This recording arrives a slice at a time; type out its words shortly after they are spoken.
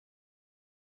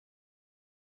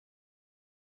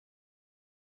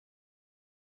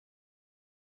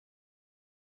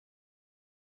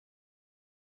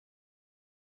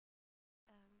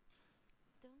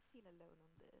feel alone on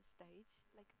the stage.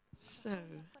 Like, So,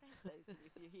 if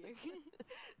you're here.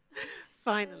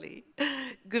 finally,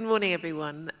 good morning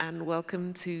everyone, and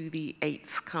welcome to the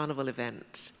 8th Carnival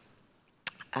event,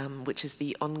 which is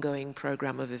the ongoing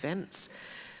program of events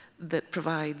that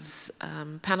provides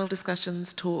panel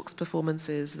discussions, talks,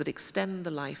 performances that extend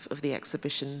the life of the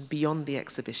exhibition beyond the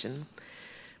exhibition,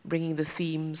 bringing the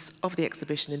themes of the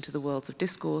exhibition into the worlds of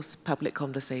discourse, public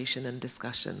conversation, and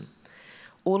discussion.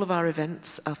 All of our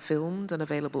events are filmed and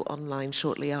available online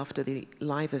shortly after the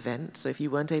live event, so if you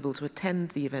weren't able to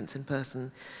attend the events in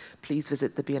person, please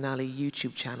visit the Biennale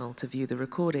YouTube channel to view the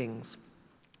recordings.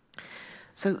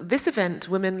 So this event,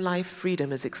 Women, Life,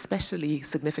 Freedom, is especially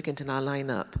significant in our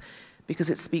lineup because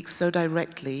it speaks so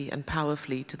directly and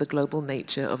powerfully to the global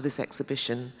nature of this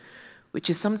exhibition,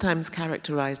 which is sometimes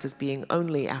characterized as being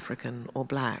only African or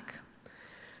Black.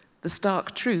 The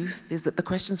stark truth is that the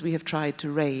questions we have tried to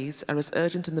raise are as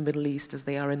urgent in the Middle East as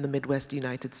they are in the Midwest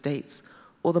United States,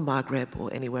 or the Maghreb,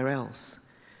 or anywhere else.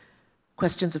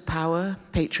 Questions of power,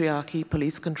 patriarchy,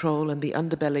 police control, and the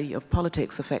underbelly of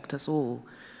politics affect us all.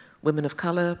 Women of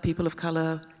color, people of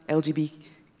color,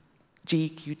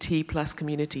 LGBTQT+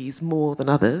 communities more than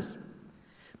others.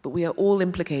 But we are all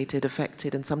implicated,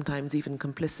 affected, and sometimes even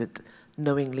complicit,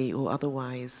 knowingly or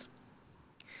otherwise.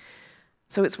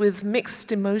 So it's with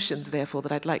mixed emotions, therefore,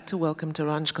 that I'd like to welcome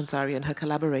Taranj Konsari and her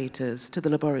collaborators to the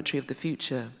Laboratory of the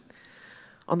Future.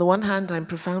 On the one hand, I'm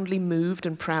profoundly moved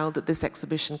and proud that this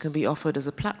exhibition can be offered as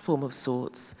a platform of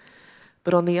sorts,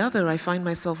 but on the other, I find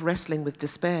myself wrestling with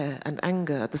despair and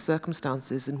anger at the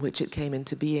circumstances in which it came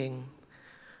into being.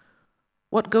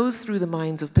 What goes through the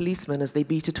minds of policemen as they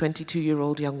beat a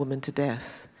 22-year-old young woman to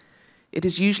death? It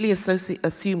is usually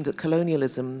assumed that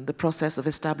colonialism, the process of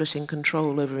establishing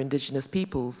control over indigenous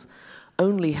peoples,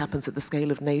 only happens at the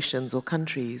scale of nations or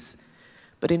countries.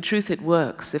 But in truth it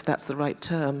works, if that's the right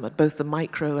term, at both the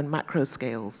micro and macro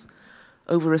scales,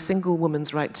 over a single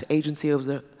woman's right to agency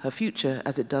over her future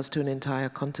as it does to an entire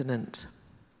continent.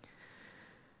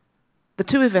 The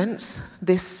two events,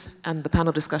 this and the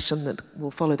panel discussion that will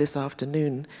follow this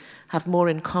afternoon, have more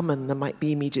in common than might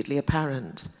be immediately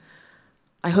apparent.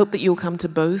 I hope that you'll come to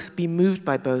both, be moved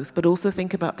by both, but also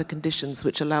think about the conditions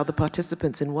which allow the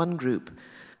participants in one group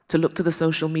to look to the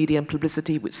social media and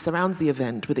publicity which surrounds the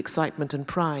event with excitement and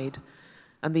pride,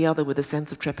 and the other with a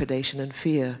sense of trepidation and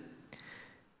fear.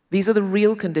 These are the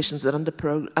real conditions that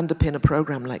underpin a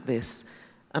program like this,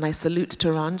 and I salute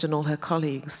Taranj and all her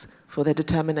colleagues for their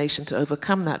determination to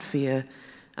overcome that fear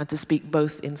and to speak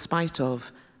both in spite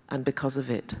of and because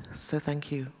of it. So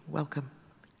thank you. Welcome.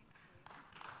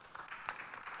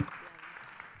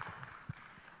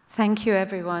 Thank you,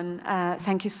 everyone.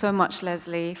 Thank you so much,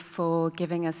 Leslie, for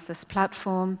giving us this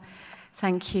platform.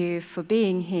 Thank you for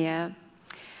being here.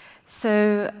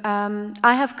 So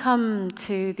I have come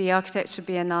to the Architecture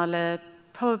Biennale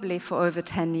probably for over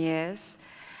 10 years.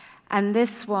 And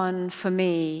this one, for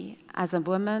me, as a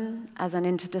woman, as an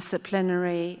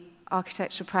interdisciplinary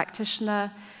architecture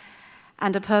practitioner,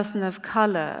 and a person of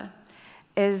color,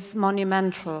 is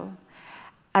monumental,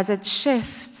 as it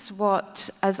shifts what,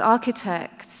 as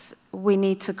architects, we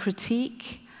need to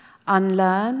critique,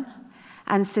 unlearn,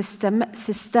 and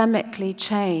systemically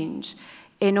change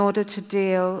in order to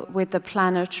deal with the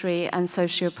planetary and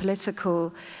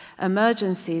socio-political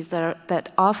emergencies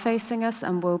that are facing us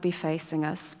and will be facing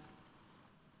us.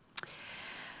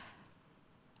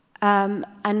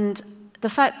 And the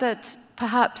fact that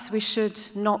perhaps we should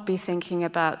not be thinking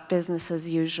about business as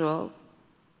usual.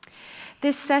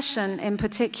 This session in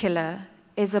particular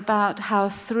is about how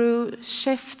through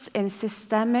shifts in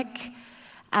systemic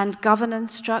and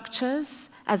governance structures,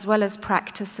 as well as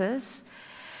practices,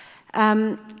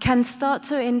 can start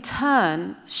to in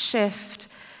turn shift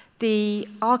the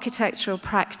architectural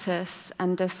practice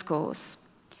and discourse,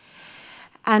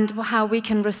 and how we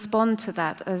can respond to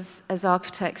that as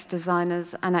architects,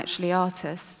 designers, and actually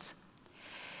artists.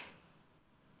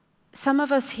 Some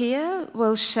of us here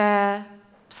will share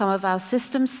some of our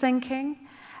systems thinking,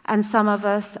 and some of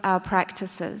us our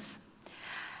practices.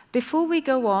 Before we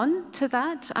go on to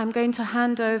that, I'm going to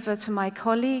hand over to my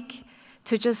colleague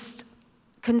to just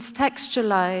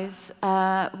contextualize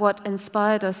what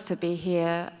inspired us to be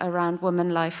here around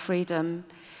women, life, freedom,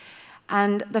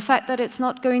 and the fact that it's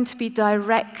not going to be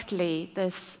directly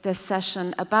this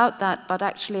session about that, but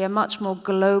actually a much more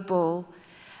global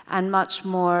and much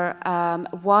more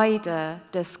wider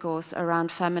discourse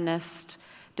around feminist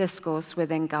discourse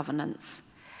within governance.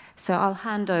 So I'll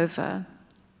hand over.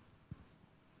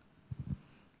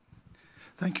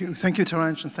 Thank you,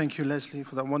 Taranj, and thank you, Leslie,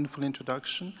 for that wonderful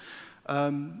introduction.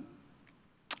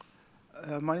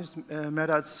 My name is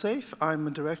Merad Saif. I'm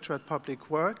a director at Public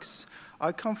Works.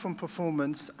 I come from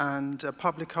performance and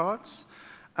public arts.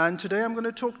 And today I'm going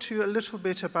to talk to you a little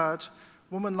bit about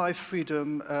woman life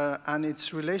freedom and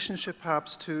its relationship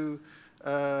perhaps to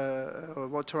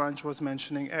what Taranj was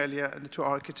mentioning earlier, to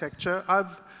architecture.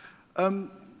 I've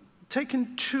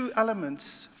taken two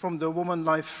elements from the woman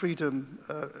life freedom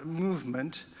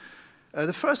movement.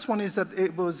 The first one is that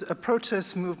it was a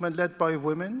protest movement led by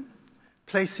women,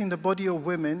 placing the body of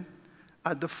women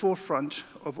at the forefront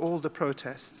of all the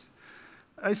protests.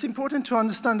 It's important to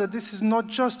understand that this is not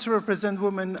just to represent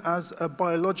women as a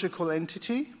biological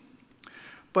entity,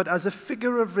 but as a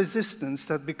figure of resistance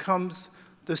that becomes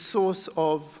the source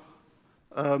of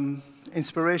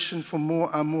inspiration for more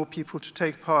and more people to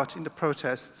take part in the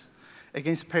protests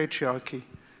against patriarchy.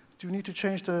 Do we need to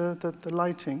change the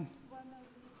lighting? Well, no,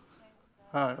 we need to change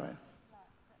the... Ah, right.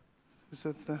 Is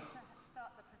it the...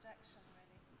 Start the projection,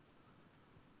 really.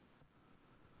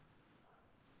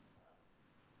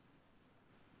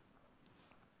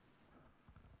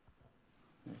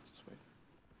 Yeah, just wait.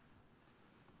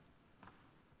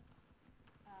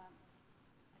 I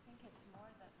think it's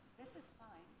more that this is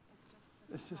fine. It's just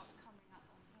It's this is just- not coming up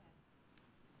on here.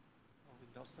 Oh,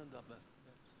 it does stand up. That's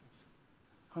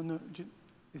Oh, no, We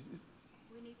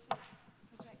need to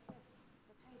project this,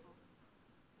 the table.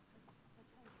 The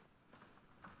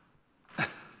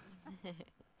table.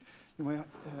 you might,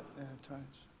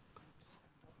 Taranj,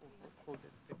 hold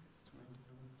it.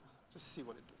 Just see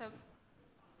what it does. So,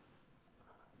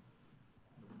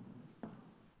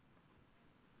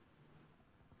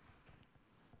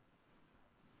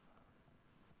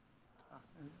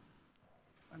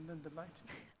 And then the lighting.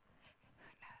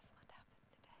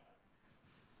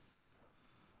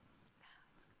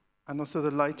 And also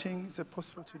the lighting, is it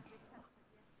possible to?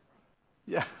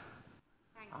 Yeah.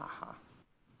 Aha.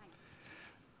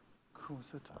 Cool.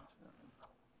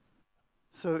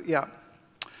 So yeah.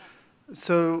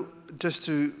 So just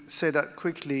to say that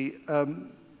quickly,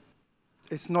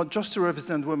 it's not just to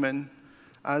represent women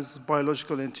as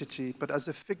biological entity, but as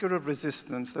a figure of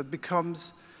resistance that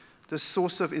becomes the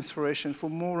source of inspiration for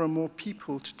more and more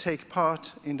people to take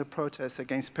part in the protests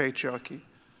against patriarchy.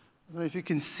 I don't know if you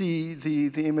can see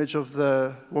the image of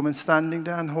the woman standing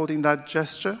there and holding that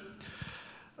gesture.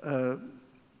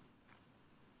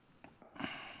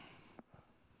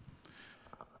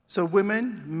 So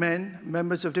women, men,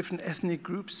 members of different ethnic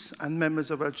groups, and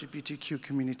members of LGBTQ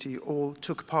community all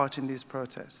took part in these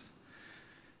protests.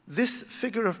 This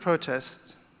figure of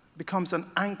protest becomes an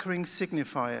anchoring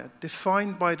signifier,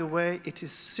 defined by the way it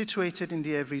is situated in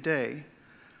the everyday,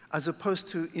 as opposed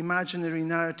to imaginary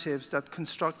narratives that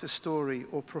construct a story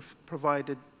or provide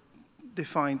a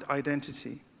defined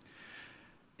identity.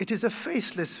 It is a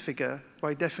faceless figure.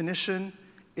 By definition,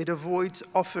 it avoids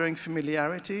offering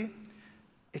familiarity.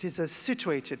 It is a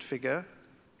situated figure.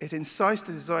 It incites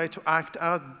the desire to act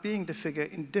out being the figure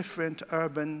in different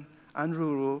urban and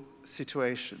rural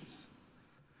situations.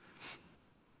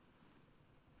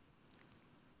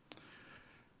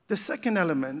 The second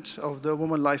element of the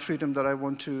woman life freedom that I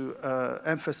want to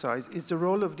emphasize is the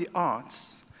role of the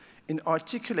arts in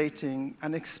articulating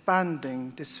and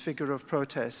expanding this figure of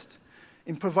protest,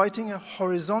 in providing a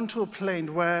horizontal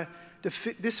plane where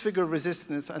this figure of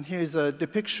resistance, and here's a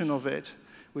depiction of it,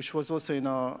 which was also in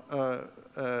our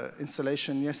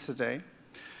installation yesterday,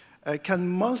 can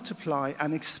multiply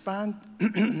and expand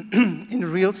in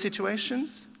real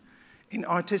situations, in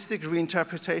artistic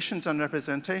reinterpretations and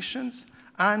representations,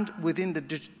 and within the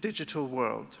digital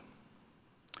world.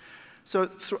 So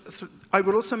I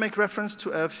will also make reference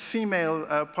to a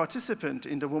female participant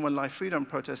in the Woman Life Freedom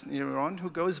protest in Iran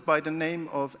who goes by the name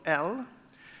of Elle.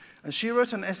 And she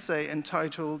wrote an essay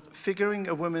entitled "Figuring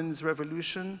a Women's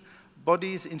Revolution,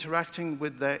 Bodies Interacting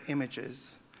with Their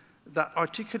Images," that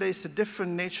articulates the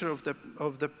different nature of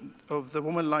the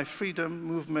Woman Life Freedom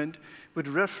movement with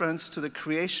reference to the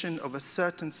creation of a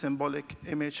certain symbolic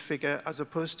image figure as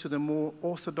opposed to the more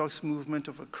orthodox movement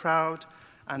of a crowd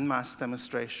and mass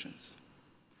demonstrations.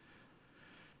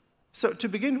 So to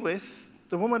begin with,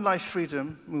 the Woman Life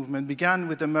Freedom movement began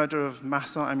with the murder of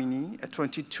Mahsa Amini, a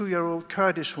 22-year-old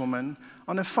Kurdish woman,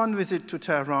 on a fun visit to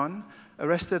Tehran,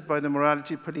 arrested by the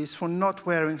morality police for not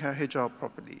wearing her hijab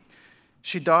properly.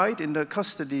 She died in the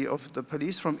custody of the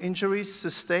police from injuries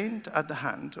sustained at the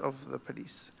hand of the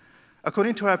police.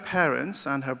 According to her parents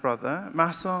and her brother,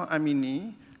 Mahsa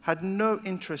Amini had no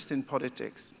interest in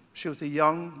politics. She was a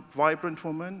young, vibrant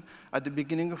woman at the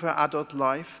beginning of her adult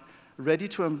life, ready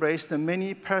to embrace the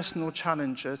many personal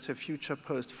challenges her future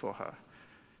posed for her.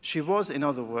 She was, in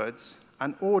other words,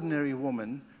 an ordinary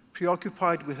woman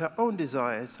preoccupied with her own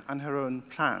desires and her own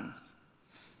plans.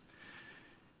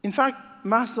 In fact,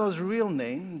 Mahsa's real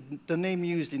name, the name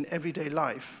used in everyday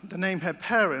life, the name her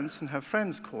parents and her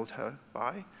friends called her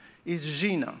by, is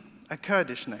Jina, a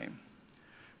Kurdish name.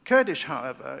 Kurdish,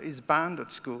 however, is banned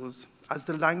at schools as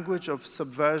the language of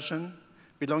subversion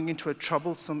belonging to a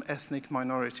troublesome ethnic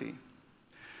minority.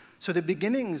 So the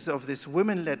beginnings of this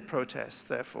women-led protest,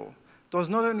 therefore, does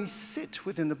not only sit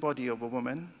within the body of a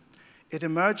woman, it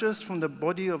emerges from the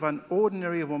body of an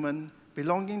ordinary woman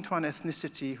belonging to an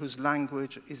ethnicity whose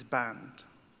language is banned.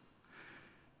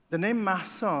 The name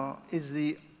Mahsa is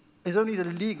only the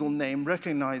legal name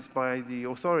recognized by the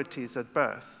authorities at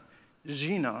birth.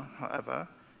 Jina, however,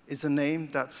 is a name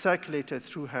that circulated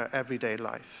through her everyday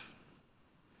life.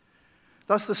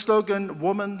 Thus the slogan,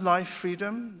 "Woman, Life,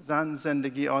 Freedom, Zan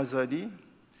Zendegi Azadi,"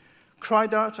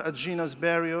 cried out at Jina's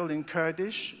burial in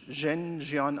Kurdish, Jen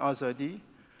Jian Azadi,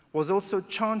 was also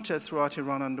chanted throughout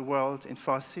Iran and the world in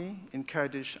Farsi, in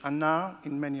Kurdish, and now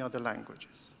in many other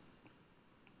languages.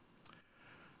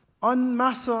 On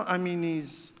Mahsa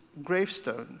Amini's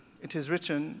gravestone, it is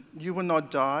written, "You will not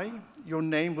die, your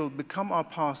name will become our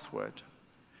password."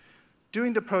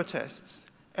 During the protests,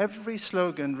 every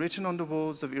slogan written on the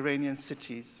walls of Iranian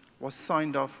cities was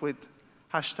signed off with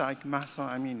hashtag Mahsa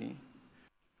Amini.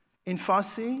 In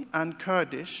Farsi and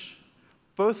Kurdish,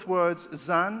 both words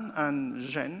zan and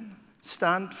jen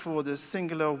stand for the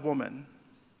singular woman.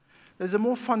 There's a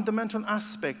more fundamental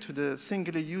aspect to the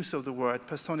singular use of the word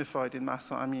personified in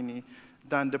Mahsa Amini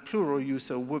than the plural use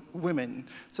of women.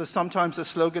 So sometimes the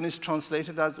slogan is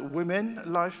translated as women,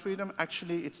 life, freedom.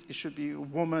 Actually, it should be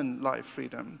woman, life,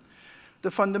 freedom.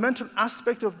 The fundamental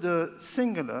aspect of the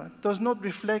singular does not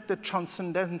reflect the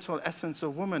transcendental essence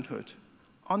of womanhood.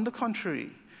 On the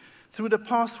contrary, through the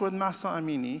password Mahsa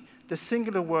Amini, the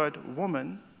singular word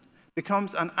woman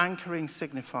becomes an anchoring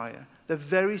signifier, the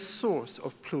very source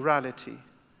of plurality.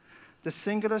 The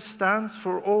singular stands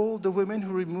for all the women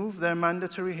who remove their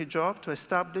mandatory hijab to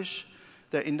establish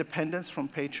their independence from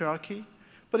patriarchy,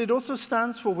 but it also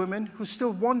stands for women who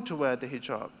still want to wear the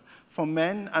hijab, for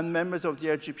men and members of the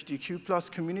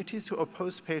LGBTQ+ communities who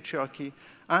oppose patriarchy,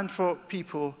 and for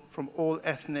people from all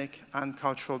ethnic and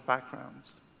cultural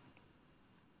backgrounds.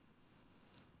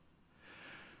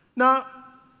 Now,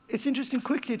 it's interesting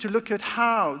quickly to look at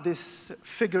how this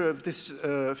figure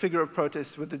of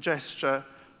protest with the gesture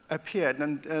appeared.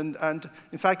 And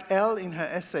in fact, Elle, in her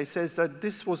essay, says that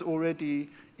this was already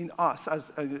in us,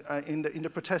 as in the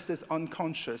protesters'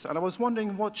 unconscious. And I was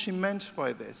wondering what she meant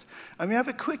by this. And we have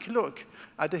a quick look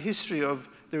at the history of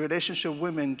the relationship of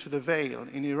women to the veil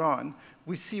in Iran.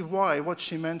 We see what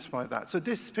she meant by that. So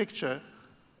this picture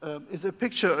is a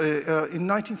picture in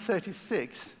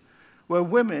 1936, where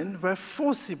women were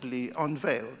forcibly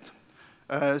unveiled.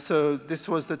 So this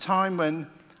was the time when,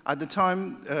 at the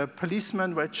time,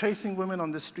 policemen were chasing women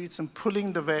on the streets and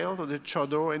pulling the veil or the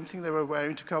chador or anything they were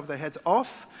wearing to cover their heads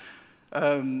off.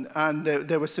 And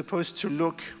they were supposed to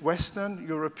look Western,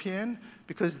 European,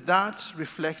 because that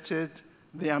reflected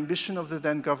the ambition of the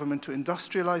then government to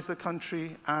industrialize the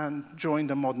country and join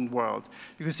the modern world.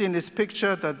 You can see in this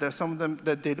picture that there's some of them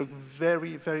that they look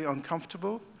very, very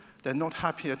uncomfortable. They're not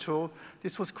happy at all.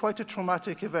 This was quite a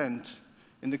traumatic event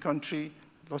in the country.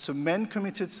 Lots of men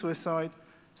committed suicide.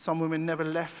 Some women never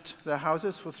left their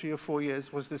houses for 3 or 4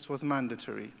 years. This was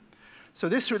mandatory. So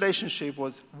this relationship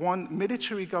was one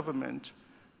military government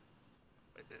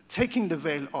taking the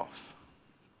veil off.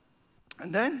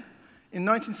 And then, in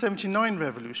 1979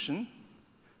 revolution,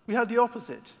 we had the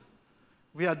opposite.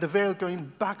 We had the veil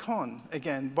going back on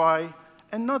again by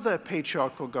another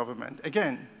patriarchal government.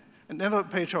 Again, another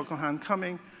patriarchal hand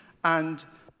coming, and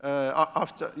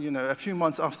after, a few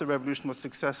months after the revolution was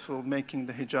successful, making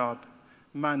the hijab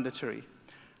mandatory.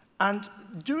 And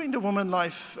during the Woman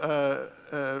Life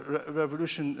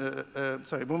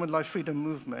Woman Life Freedom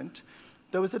movement,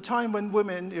 there was a time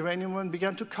when Iranian women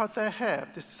began to cut their hair.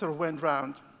 This sort of went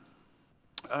round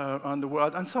the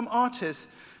world, and some artists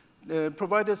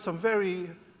provided some very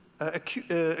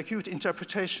acute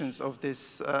interpretations of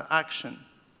this action.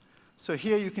 So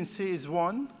here you can see is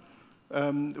one,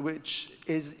 which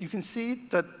is, you can see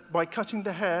that by cutting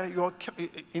the hair, you're,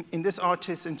 in this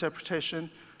artist's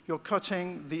interpretation, you're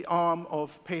cutting the arm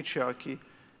of patriarchy.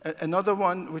 Another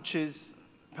one, which is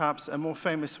perhaps a more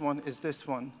famous one, is this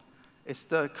one. It's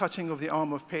the cutting of the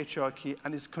arm of patriarchy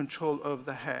and its control over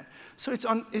the hair. So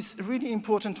it's really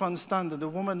important to understand that the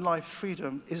Woman Life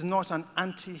Freedom is not an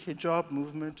anti-hijab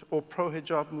movement or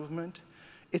pro-hijab movement.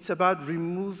 It's about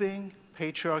removing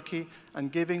patriarchy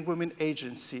and giving women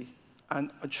agency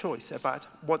and a choice about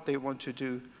what they want to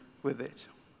do with it.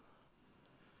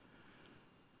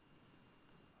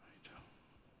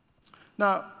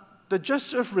 Now, the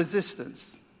gesture of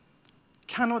resistance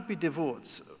cannot be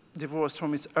divorced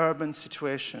from its urban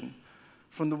situation,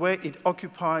 from the way it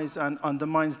occupies and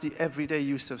undermines the everyday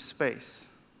use of space.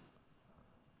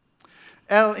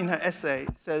 Elle, in her essay,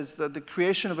 says that the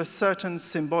creation of a certain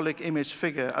symbolic image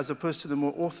figure, as opposed to the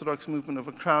more orthodox movement of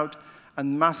a crowd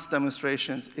and mass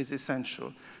demonstrations, is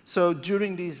essential. So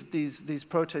during these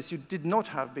protests, you did not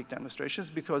have big demonstrations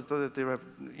because they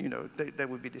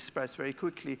would be dispersed very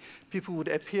quickly. People would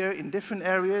appear in different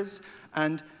areas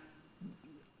and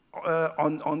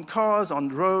on cars, on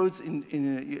roads,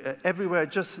 everywhere,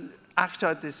 just act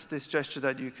out this gesture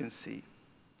that you can see.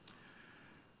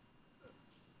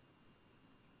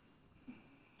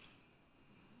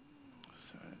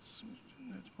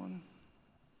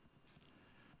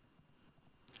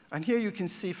 And here you can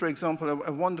see, for example,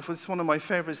 a wonderful, it's one of my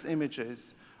favorite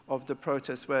images of the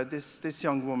protest, where this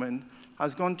young woman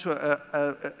has gone to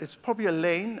it's probably a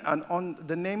lane, and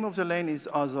the name of the lane is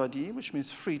Azadi, which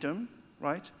means freedom,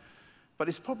 right? But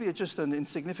it's probably just an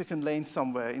insignificant lane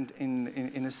somewhere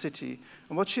in a city.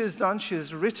 And what she has done, she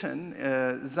has written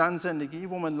Zan Zendegi,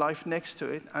 woman life, next to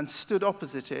it, and stood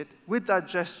opposite it with that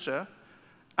gesture,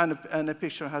 and a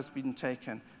picture has been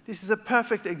taken. This is a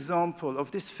perfect example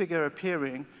of this figure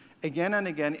appearing again and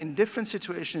again in different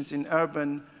situations in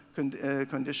urban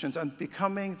conditions and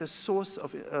becoming the source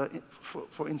of,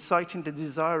 for inciting the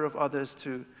desire of others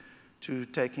to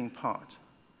taking part.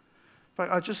 But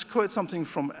I'll just quote something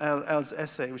from Elle's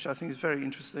essay, which I think is very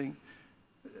interesting.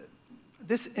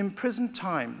 This imprisoned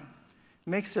time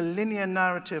makes a linear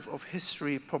narrative of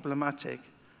history problematic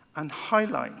and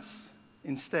highlights,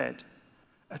 instead,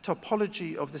 a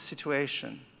topology of the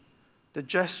situation, the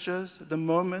gestures, the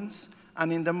moments,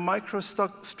 and in the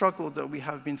micro-struggle that we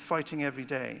have been fighting every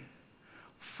day.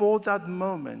 For that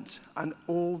moment and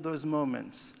all those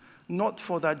moments, not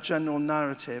for that general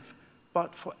narrative,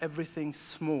 but for everything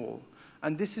small.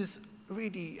 And this is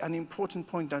really an important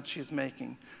point that she's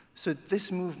making. So this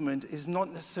movement is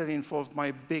not necessarily involved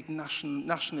by big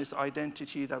nationalist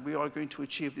identity that we are going to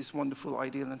achieve this wonderful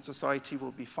ideal and society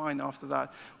will be fine after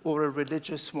that, or a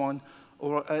religious one,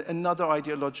 or another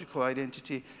ideological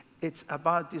identity. It's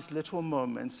about these little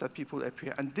moments that people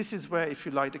appear. And this is where, if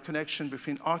you like, the connection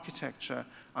between architecture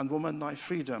and woman life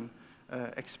freedom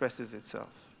expresses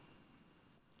itself.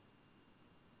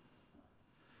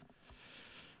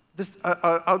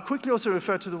 I'll quickly also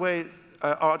refer to the way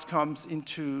art comes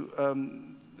into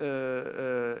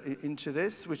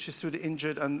this, which is through the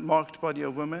injured and marked body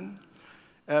of women.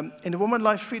 In the woman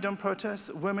life freedom protests,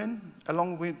 women,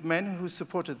 along with men who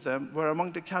supported them, were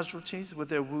among the casualties with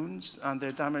their wounds and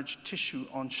their damaged tissue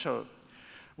on show.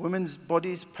 Women's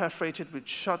bodies perforated with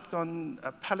shotgun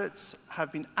pellets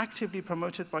have been actively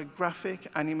promoted by graphic,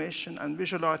 animation, and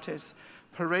visual artists,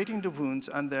 parading the wounds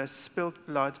and their spilled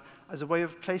blood as a way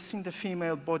of placing the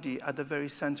female body at the very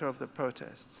center of the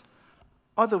protests.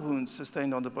 Other wounds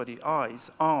sustained on the body, eyes,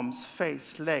 arms,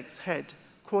 face, legs, head,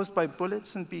 caused by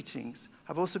bullets and beatings,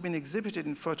 have also been exhibited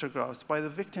in photographs by the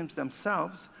victims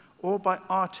themselves or by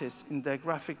artists in their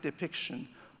graphic depiction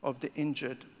of the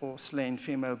injured or slain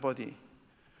female body.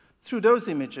 Through those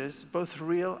images, both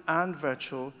real and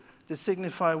virtual, the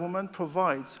Signify woman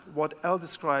provides what Elle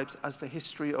describes as the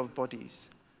history of bodies.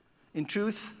 In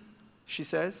truth, she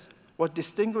says, what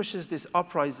distinguishes this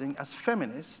uprising as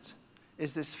feminist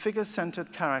is this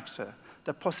figure-centered character,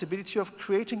 the possibility of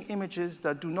creating images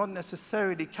that do not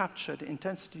necessarily capture the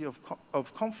intensity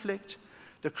of conflict,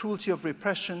 the cruelty of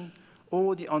repression,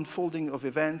 or the unfolding of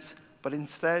events, but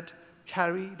instead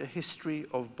carry the history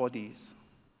of bodies.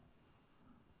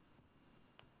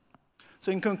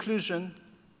 So in conclusion,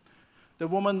 the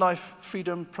Woman Life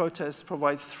Freedom protests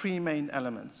provide three main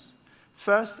elements.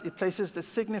 First, it places the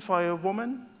signifier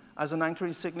woman as an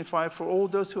anchoring signifier for all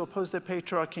those who oppose the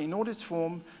patriarchy in all its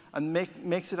form, and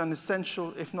makes it an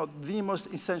essential, if not the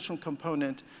most essential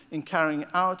component in carrying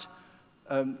out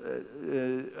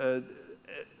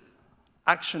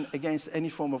action against any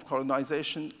form of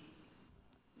colonization.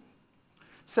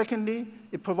 Secondly,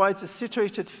 it provides a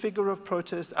situated figure of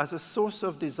protest as a source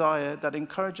of desire that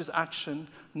encourages action,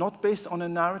 not based on a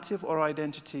narrative or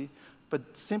identity, but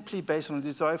simply based on a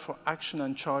desire for action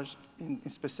and charge in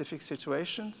specific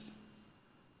situations.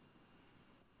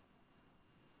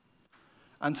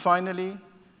 And finally,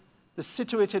 the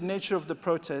situated nature of the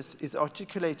protest is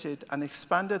articulated and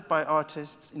expanded by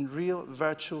artists in real,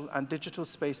 virtual, and digital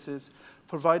spaces,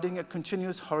 providing a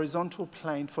continuous horizontal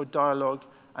plane for dialogue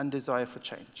and desire for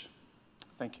change.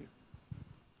 Thank you.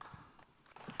 Thank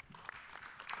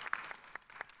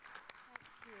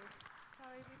you.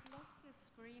 Sorry, we've lost the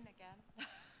screen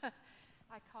again.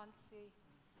 I can't see.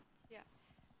 Yeah.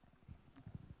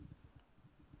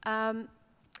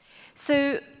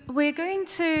 So we're going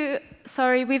to,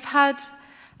 sorry, we've had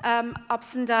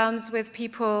ups and downs with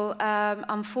people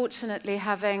unfortunately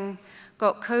having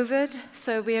got COVID,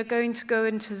 so we are going to go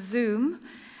into Zoom,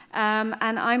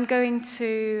 and I'm going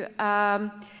to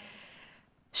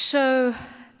show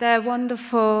their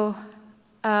wonderful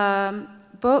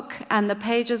book and the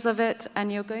pages of it,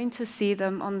 and you're going to see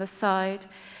them on the side.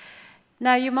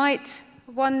 Now, you might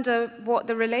wonder what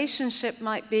the relationship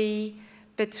might be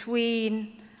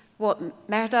between what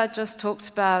Merda just talked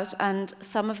about and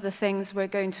some of the things we're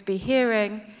going to be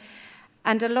hearing.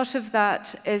 And a lot of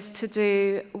that is to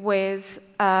do with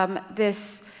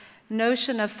this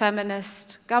notion of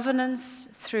feminist governance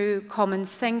through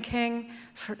commons thinking,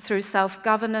 through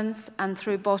self-governance, and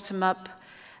through bottom-up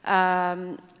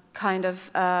kind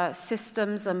of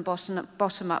systems and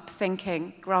bottom-up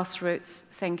thinking, grassroots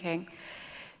thinking.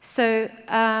 So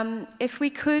if we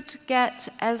could get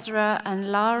Ezra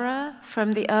and Lara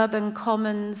from the Urban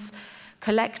Commons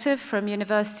Collective from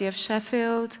University of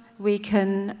Sheffield, we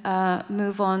can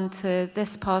move on to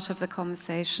this part of the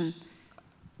conversation.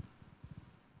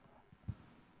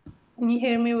 Can you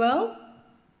hear me well?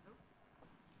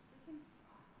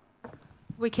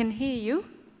 We can hear you.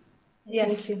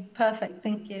 Yes, thank you. Perfect,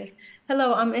 thank you.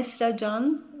 Hello, I'm Esra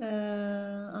Can.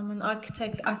 I'm an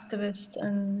architect, activist,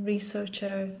 and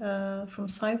researcher from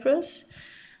Cyprus.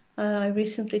 I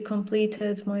recently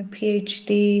completed my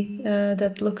PhD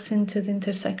that looks into the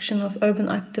intersection of urban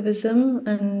activism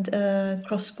and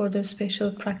cross-border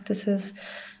spatial practices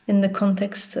in the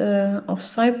context of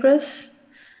Cyprus.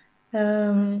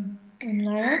 And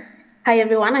Lara? Hi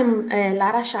everyone, I'm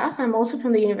Lara Shah. I'm also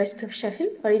from the University of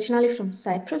Sheffield, originally from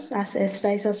Cyprus, as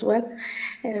Esra is as well.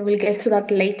 We'll get to that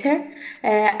later.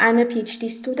 I'm a PhD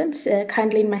student,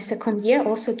 currently in my second year,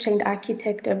 also trained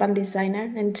architect, urban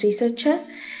designer, and researcher.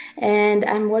 And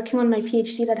I'm working on my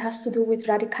PhD that has to do with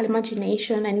radical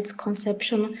imagination and its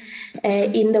conception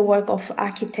in the work of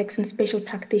architects and spatial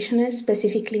practitioners,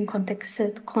 specifically in context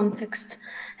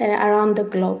around the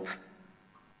globe.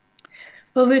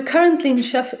 Well, we're currently in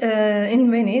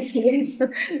Venice. Yes,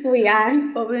 we are.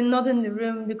 But we're not in the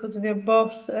room because we are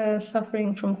both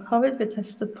suffering from COVID. We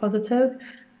tested positive.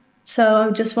 So I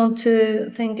just want to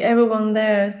thank everyone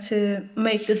there to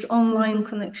make this online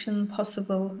connection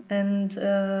possible. And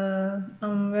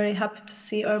I'm very happy to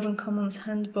see Urban Commons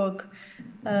Handbook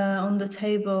on the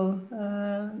table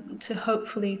to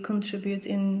hopefully contribute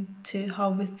into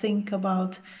how we think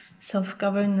about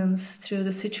self-governance through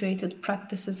the situated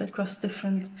practices across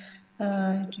different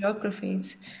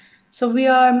geographies. So we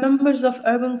are members of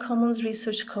Urban Commons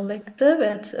Research Collective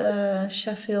at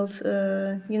Sheffield,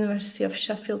 University of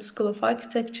Sheffield School of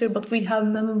Architecture, but we have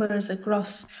members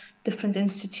across different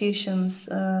institutions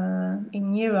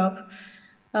in Europe.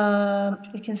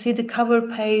 You can see the cover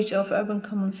page of Urban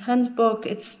Commons Handbook.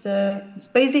 It's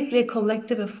basically a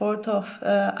collective effort of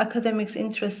academics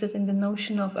interested in the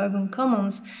notion of urban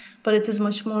commons, but it is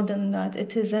much more than that.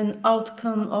 It is an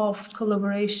outcome of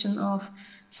collaboration of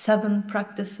 7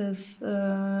 practices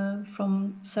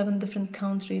from 7 different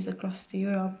countries across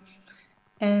Europe.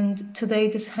 And today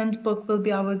this handbook will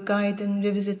be our guide in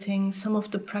revisiting some of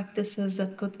the practices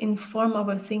that could inform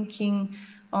our thinking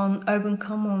on urban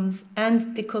commons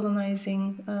and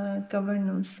decolonizing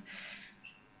governance.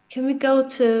 Can we go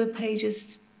to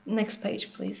next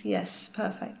page, please? Yes,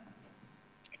 perfect.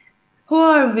 Who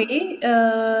are we?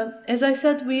 As I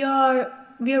said, we are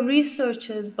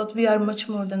researchers, but we are much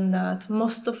more than that.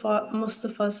 Most of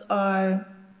us are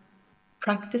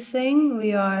practicing.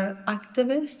 We are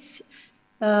activists,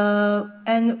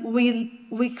 and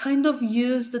we kind of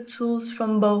use the tools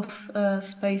from both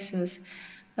spaces.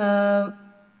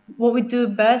 What we do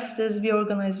best is we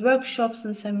organize workshops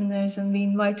and seminars, and we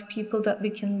invite people that we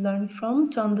can learn from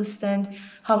to understand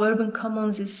how urban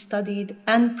commons is studied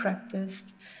and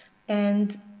practiced,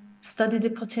 and study the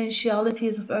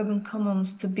potentialities of urban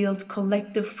commons to build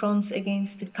collective fronts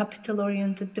against the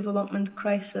capital-oriented development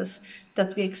crisis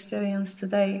that we experience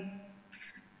today.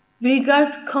 We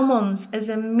regard commons as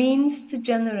a means to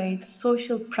generate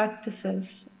social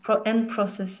practices and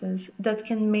processes that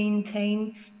can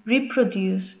maintain,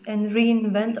 reproduce, and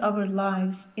reinvent our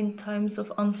lives in times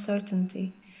of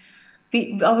uncertainty.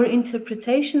 Our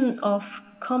interpretation of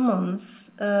commons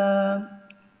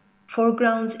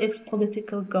foregrounds its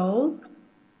political goal,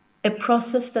 a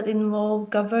process that involves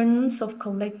governance of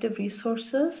collective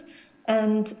resources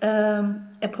and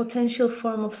a potential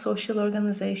form of social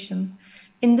organization.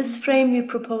 In this frame, we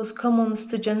propose commons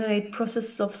to generate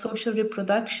processes of social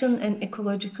reproduction and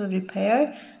ecological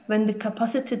repair when the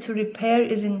capacity to repair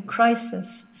is in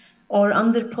crisis or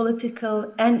under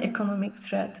political and economic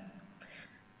threat.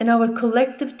 And our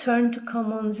collective turn to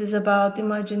commons is about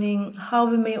imagining how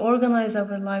we may organize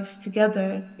our lives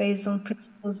together based on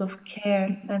principles of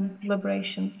care and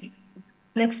collaboration.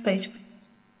 Next page,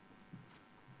 please.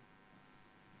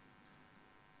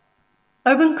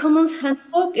 Urban Commons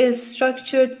Handbook is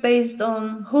structured based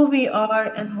on who we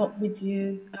are and what we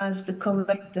do as the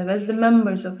collective, as the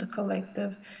members of the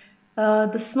collective.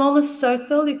 The smallest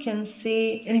circle you can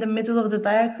see in the middle of the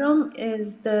diagram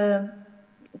is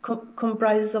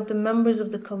comprises of the members of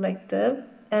the collective,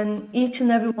 and each and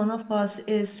every one of us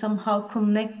is somehow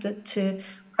connected to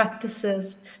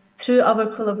practices through our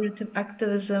collaborative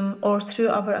activism or through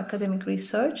our academic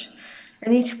research.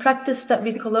 And each practice that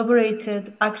we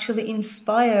collaborated actually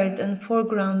inspired and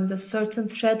foregrounded a certain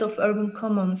thread of urban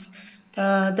commons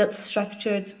that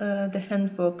structured the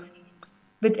handbook.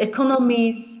 With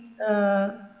economies,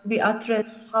 we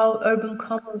address how urban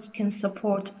commons can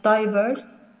support diverse,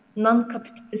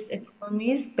 non-capitalist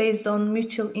economies based on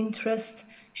mutual interest,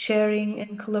 sharing,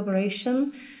 and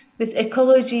collaboration. With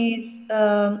ecologies,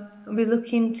 we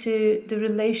look into the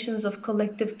relations of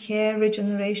collective care,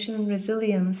 regeneration, and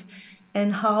resilience,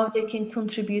 and how they can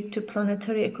contribute to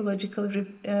planetary ecological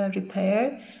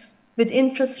repair. With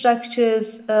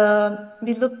infrastructures,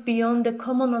 we look beyond the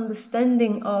common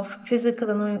understanding of physical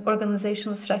and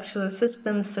organizational structural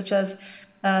systems such as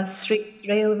streets,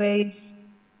 railways,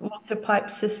 water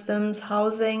pipe systems,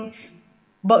 housing,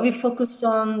 but we focus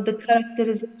on the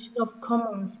characterization of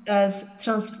commons as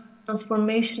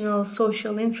transformational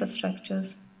social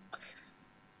infrastructures.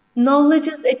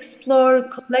 Knowledges explore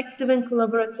collective and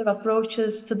collaborative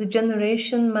approaches to the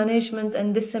generation, management,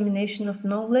 and dissemination of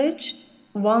knowledge,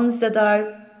 ones that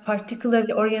are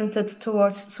particularly oriented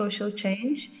towards social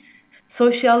change.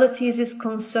 Socialities is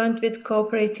concerned with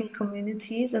cooperating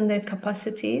communities and their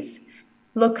capacities.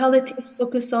 Localities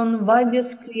focus on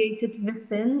values created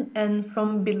within and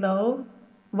from below,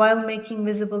 while making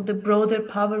visible the broader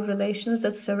power relations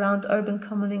that surround urban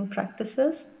commoning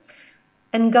practices.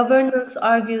 And governance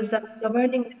argues that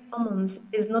governing the commons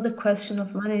is not a question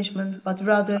of management, but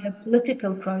rather a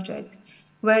political project,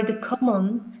 where the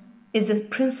common is a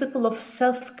principle of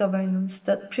self-governance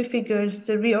that prefigures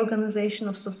the reorganization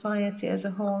of society as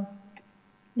a whole.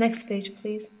 Next page,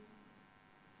 please.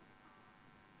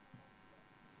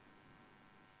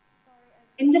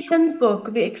 In the handbook,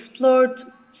 we explored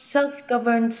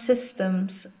self-governed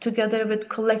systems together with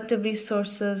collective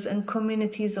resources and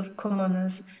communities of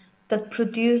commoners that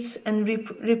produce and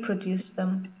reproduce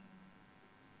them.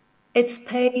 It's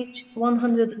page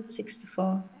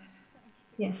 164.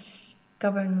 Yes,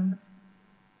 governance.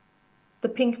 The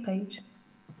pink page.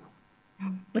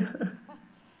 Sorry, it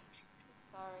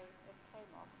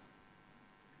came off.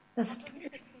 That's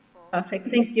 164. perfect.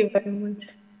 Thank you very much.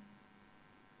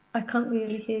 I can't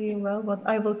really hear you well, but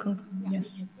I will confirm.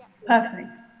 Yes,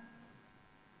 perfect.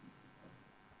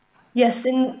 Yes,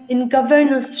 in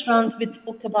governance strand, we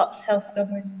talk about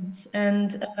self-governance,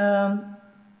 and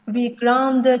we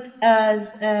ground it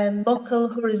as a local,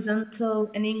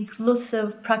 horizontal, and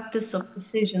inclusive practice of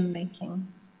decision-making.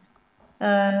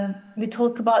 We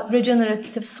talk about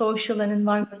regenerative social and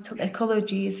environmental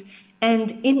ecologies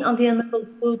and inalienable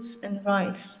goods and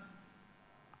rights.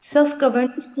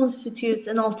 Self-governance constitutes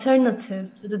an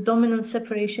alternative to the dominant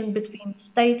separation between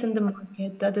state and the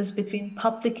market, that is, between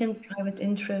public and private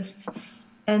interests,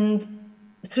 and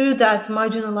through that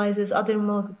marginalizes other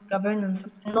modes of governance,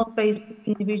 which are not based on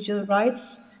individual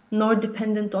rights, nor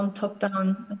dependent on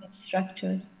top-down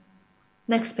structures.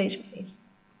 Next page, please.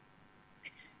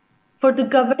 For the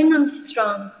governance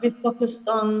strand, we focused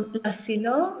on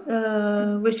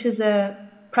l'asilo, which is a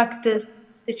practice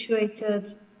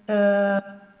situated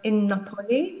in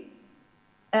Napoli,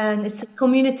 and it's a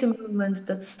community movement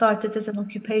that started as an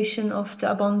occupation of the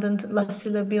abandoned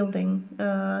l'asilo building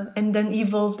and then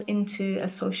evolved into a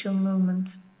social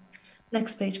movement.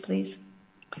 Next page, please.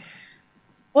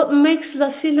 What makes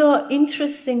l'asilo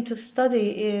interesting to study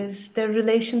is their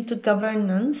relation to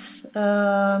governance.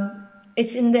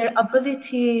 It's in their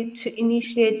ability to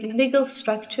initiate legal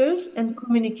structures and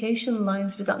communication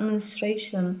lines with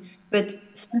administration, with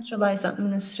centralized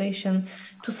administration,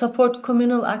 to support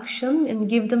communal action and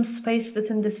give them space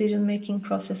within decision-making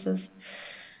processes.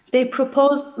 They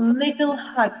propose legal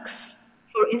hacks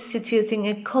for instituting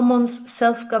a commons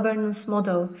self-governance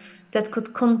model that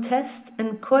could contest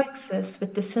and coexist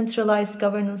with the centralized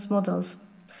governance models.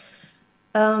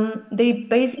 They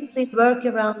basically work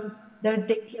around their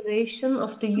declaration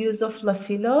of the use of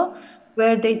l'asilo,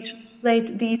 where they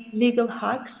translate these legal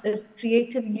hacks as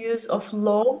creative use of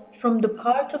law from the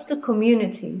part of the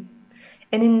community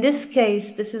And in this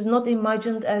case, this is not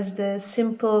imagined as the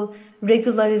simple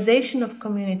regularization of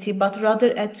community, but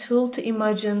rather a tool to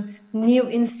imagine new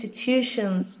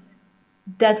institutions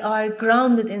that are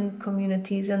grounded in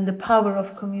communities and the power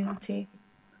of community.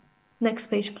 Next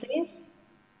page, please.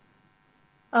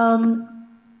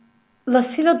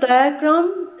 Lasilo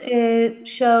diagram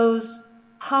shows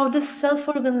how the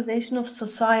self-organization of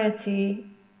society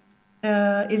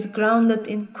is grounded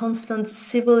in constant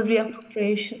civil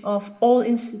reappropriation of all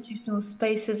institutional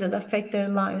spaces that affect their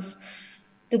lives.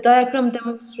 The diagram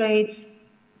demonstrates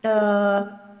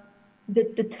the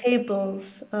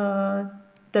tables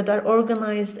that are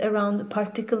organized around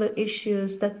particular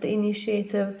issues that the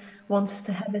initiative wants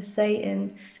to have a say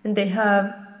in. And they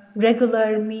have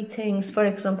regular meetings. For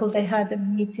example, they had a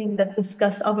meeting that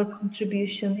discussed our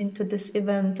contribution into this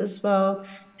event as well,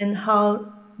 and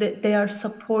how they are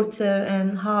supportive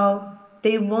and how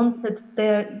they wanted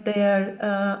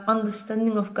their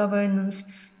understanding of governance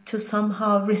to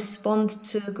somehow respond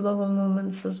to global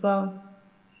movements as well.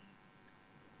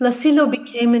 L'Asilo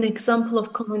became an example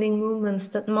of commoning movements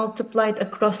that multiplied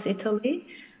across Italy,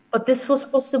 but this was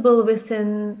possible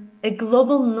within a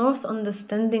global North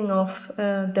understanding of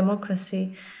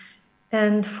democracy.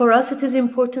 And for us, it is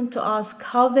important to ask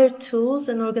how their tools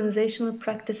and organizational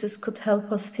practices could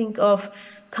help us think of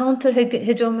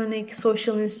counter-hegemonic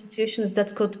social institutions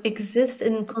that could exist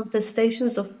in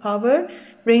contestations of power,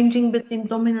 ranging between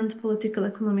dominant political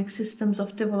economic systems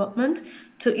of development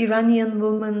to Iranian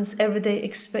women's everyday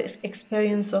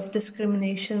experience of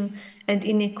discrimination and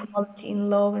inequality in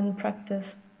law and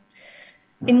practice.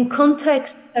 In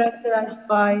contexts characterized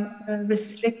by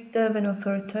restrictive and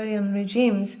authoritarian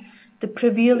regimes, the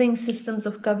prevailing systems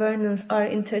of governance are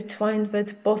intertwined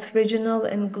with both regional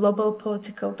and global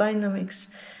political dynamics.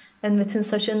 And within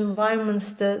such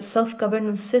environments, the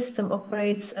self-governance system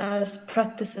operates as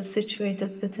practices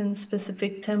situated within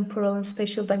specific temporal and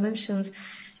spatial dimensions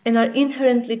and are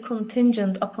inherently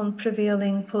contingent upon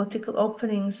prevailing political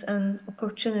openings and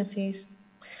opportunities.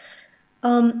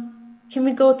 Can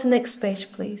we go to next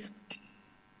page, please?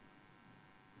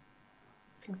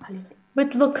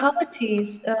 With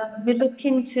localities, we look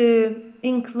into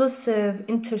inclusive,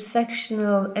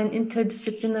 intersectional, and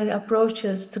interdisciplinary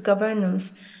approaches to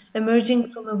governance,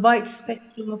 emerging from a wide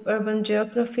spectrum of urban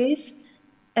geographies,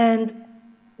 and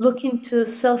look into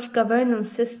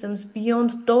self-governance systems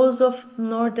beyond those of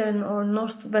northern or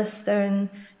northwestern,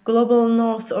 global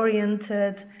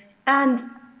north-oriented, and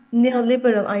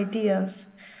neoliberal ideas.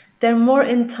 They're more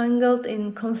entangled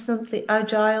in constantly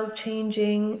agile,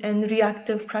 changing, and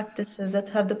reactive practices that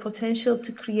have the potential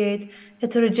to create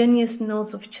heterogeneous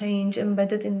nodes of change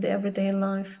embedded in the everyday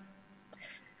life.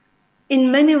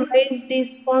 In many ways,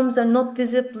 these forms are not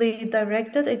visibly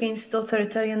directed against the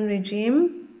authoritarian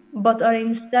regime, but are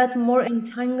instead more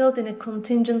entangled in a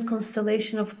contingent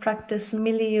constellation of practice,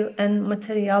 milieu, and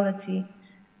materiality,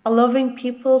 allowing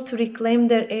people to reclaim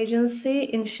their agency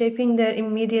in shaping their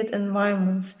immediate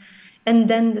environments, and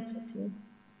then the city.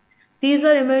 These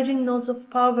are emerging nodes of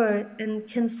power and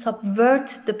can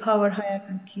subvert the power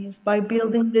hierarchies by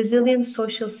building resilient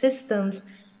social systems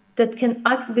that can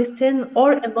act within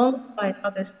or alongside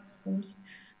other systems,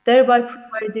 thereby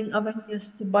providing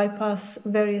avenues to bypass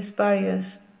various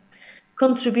barriers.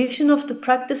 Contribution of the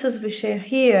practices we share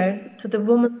here to the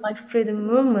Women Life Freedom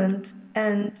Movement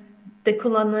and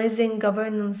Decolonising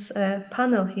Governance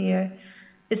panel here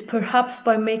is perhaps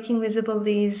by making visible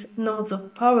these nodes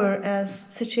of power as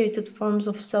situated forms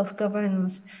of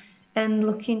self-governance and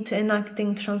looking to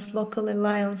enacting translocal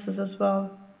alliances as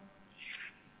well.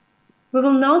 We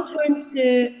will now turn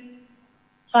to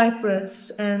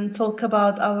Cyprus and talk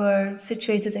about our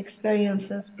situated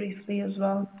experiences briefly as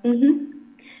well.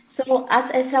 So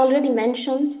as I already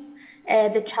mentioned,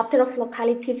 the chapter of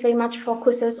localities very much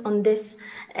focuses on this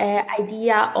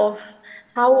idea of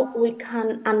how we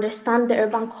can understand the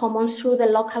urban commons through the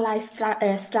localized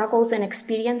struggles and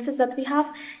experiences that we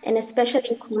have, and especially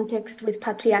in context with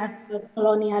patriarchal,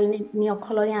 colonial,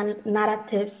 neo-colonial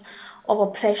narratives of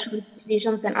oppressions,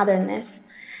 divisions, and otherness.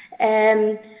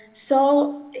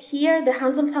 So here, the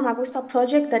Hands on Famagusta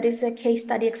project, that is a case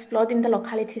study explored in the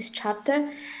localities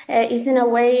chapter, is in a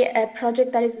way a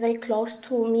project that is very close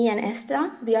to me and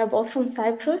Esther. We are both from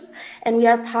Cyprus, and we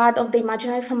are part of the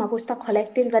Imaginary Famagusta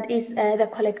collective that is the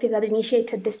collective that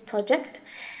initiated this project.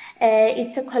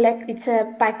 It's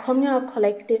a bicommunal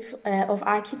collective of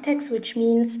architects, which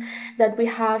means that we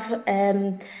have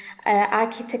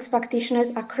architects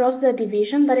practitioners across the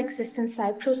division that exists in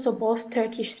Cyprus, so both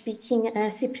Turkish-speaking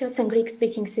Cypriots and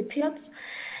Greek-speaking Cypriots.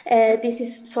 This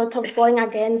is sort of going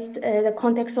against the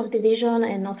context of division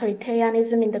and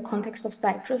authoritarianism in the context of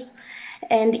Cyprus.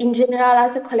 And in general,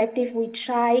 as a collective, we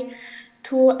try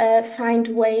to find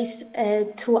ways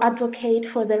to advocate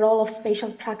for the role of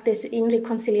spatial practice in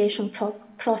reconciliation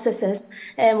processes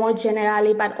more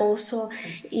generally, but also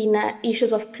in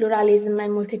issues of pluralism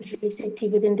and multiplicity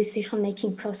within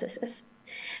decision-making processes.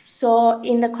 So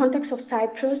in the context of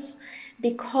Cyprus,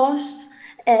 because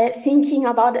thinking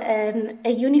about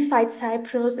a unified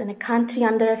Cyprus and a country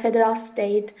under a federal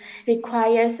state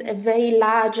requires a very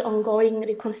large ongoing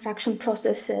reconstruction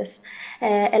processes,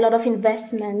 a lot of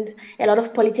investment, a lot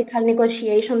of political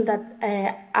negotiation that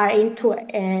are aimed to,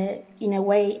 in a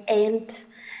way, end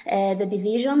the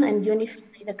division and unify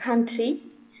the country.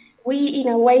 We, in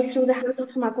a way, through the Hands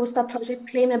of Famagusta project,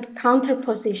 claim a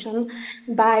counterposition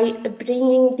by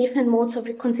bringing different modes of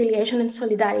reconciliation and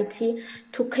solidarity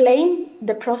to claim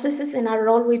the processes and our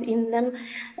role within them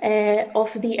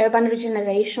of the urban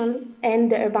regeneration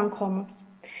and the urban commons.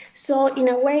 So in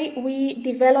a way, we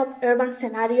develop urban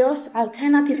scenarios,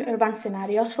 alternative urban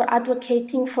scenarios for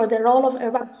advocating for the role of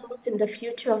urban commons in the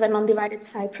future of an undivided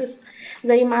Cyprus,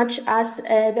 very much as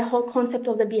the whole concept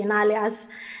of the Biennale as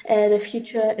the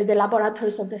future, the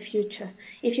laboratories of the future.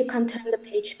 If you can turn the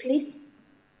page, please.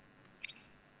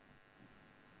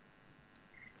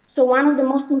 So one of the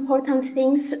most important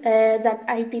things that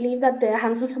I believe that the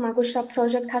Hands of Famagusta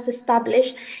project has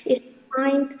established is to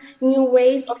find new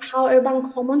ways of how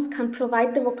urban commons can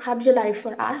provide the vocabulary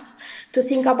for us to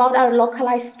think about our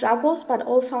localized struggles, but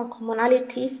also our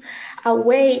commonalities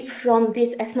away from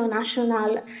these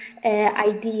ethno-national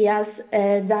ideas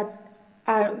that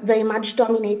are very much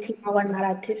dominating our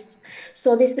narratives.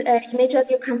 So this image that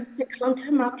you can see is a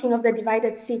counter mapping of the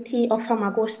divided city of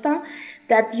Famagusta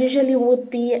that usually would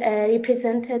be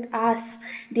represented as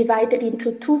divided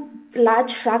into two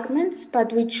large fragments,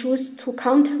 but we choose to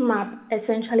counter map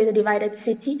essentially the divided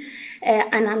city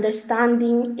and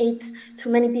understanding it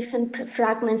through many different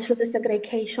fragments through the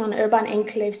segregation, urban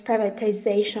enclaves,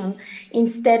 privatization,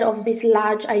 instead of this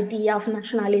large idea of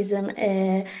nationalism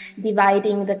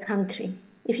dividing the country.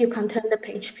 If you can turn the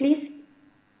page, please.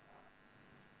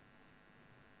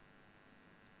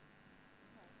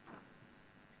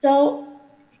 So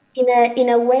in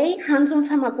a way, Hands on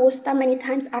Famagusta many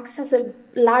times acts as a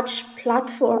large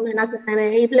platform and as an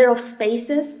enabler of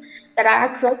spaces that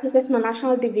are across these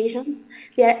ethno-national divisions.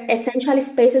 They are essentially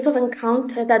spaces of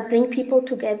encounter that bring people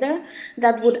together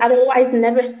that would otherwise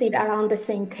never sit around the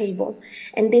same table.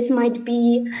 And this might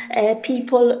be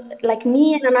people like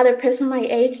me and another person my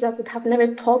age that would have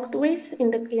never talked with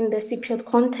in the Cypriot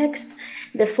context,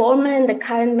 the former and the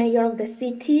current mayor of the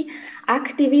city,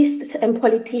 activists and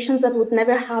politicians that would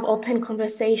never have open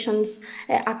conversations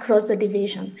across the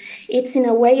division. It's in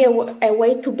a way a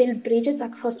way to build bridges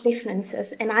across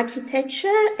differences, and architecture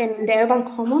and the urban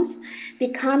commons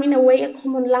become in a way a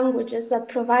common languages that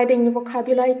provide a new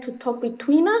vocabulary to talk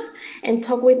between us and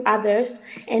talk with others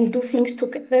and do things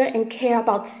together and care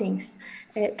about things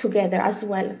together as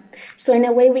well. So in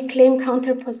a way, we claim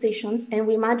counterpositions and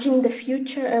we imagine the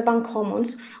future urban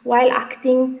commons while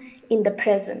acting in the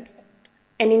present.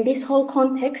 And in this whole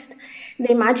context,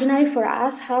 the imaginary for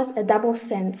us has a double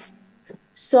sense.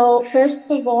 So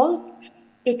first of all,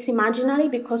 it's imaginary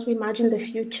because we imagine the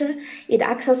future. It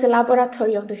acts as a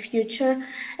laboratory of the future.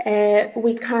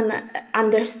 We can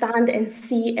understand and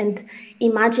see and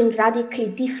imagine radically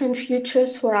different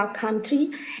futures for our country.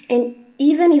 And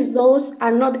even if those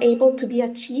are not able to be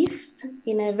achieved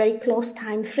in a very close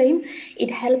time frame,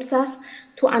 it helps us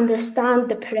to understand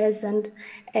the present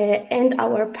and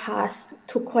our past,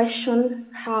 to question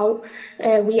how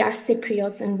we are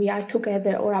Cypriots and we are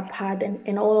together or apart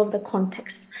and all of the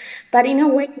context. But in a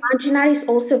way, imaginary is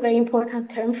also a very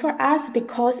important term for us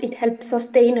because it helps us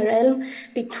stay in a realm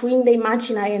between the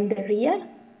imaginary and the real,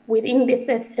 within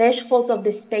the thresholds of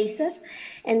the spaces,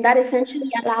 and that essentially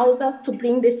allows us to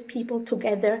bring these people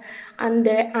together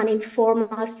under an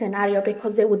informal scenario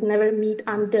because they would never meet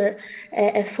under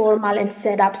a formal and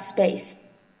set up space.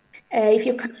 If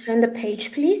you can turn the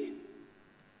page, please.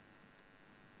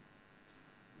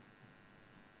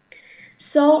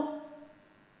 So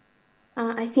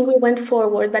I think we went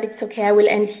forward, but it's okay. I will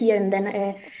end here and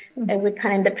then we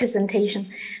can end the presentation.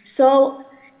 So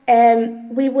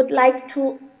we would like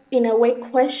to, in a way,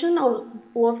 question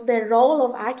of the role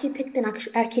of architect and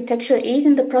architecture is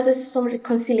in the process of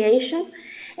reconciliation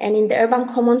and in the urban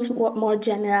commons more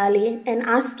generally, and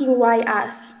asking why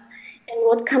us and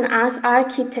what can us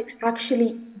architects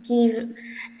actually give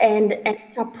and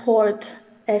support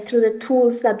through the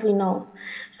tools that we know.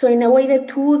 So in a way, the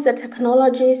tools, the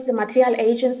technologies, the material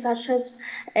agents such as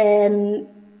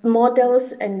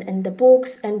models and the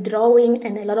books and drawing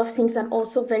and a lot of things are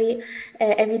also very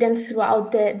evident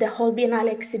throughout the whole Biennale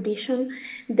exhibition.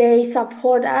 They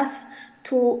support us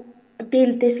to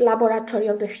build this laboratory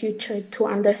of the future, to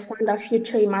understand our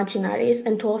future imaginaries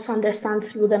and to also understand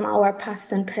through them our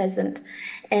past and present,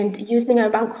 and using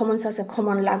urban commons as a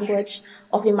common language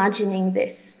of imagining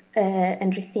this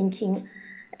and rethinking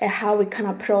how we can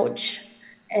approach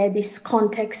this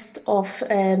context of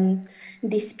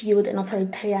dispute and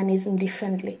authoritarianism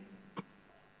differently.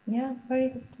 Yeah, very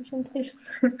good presentation.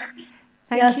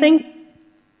 Thank I you. think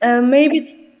maybe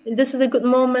this is a good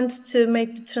moment to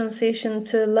make the transition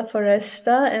to La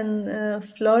Foresta and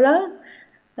Flora.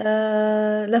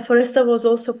 La Foresta was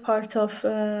also part of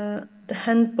the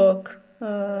handbook,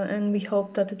 and we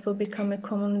hope that it will become a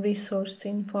common resource to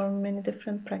inform many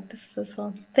different practices as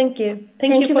well. Thank you.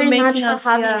 Thank you for very much making for us,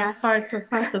 having us.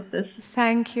 part of this.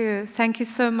 Thank you. Thank you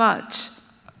so much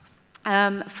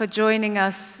for joining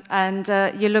us. And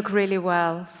you look really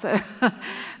well, so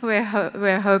we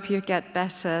hope you get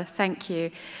better. Thank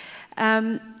you.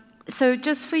 So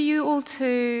just for you all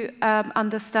to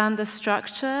understand the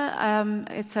structure,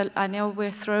 I know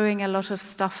we're throwing a lot of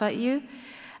stuff at you.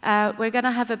 We're going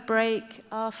to have a break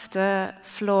after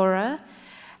Flora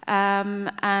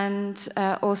and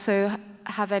also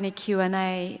have any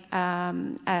Q&A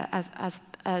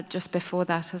just before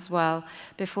that as well,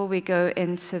 before we go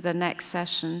into the next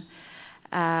session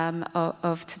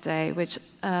of today, which,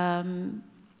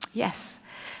 yes,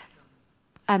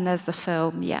 and there's the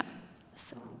film, yeah.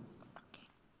 So, okay.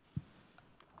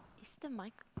 Is the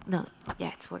mic? No,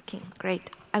 yeah, it's working.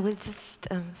 Great. I will just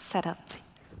set up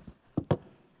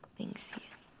things here.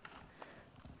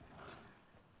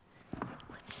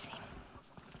 Let's see.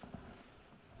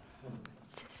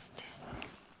 Just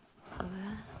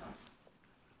over.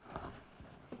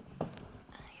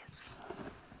 Yes.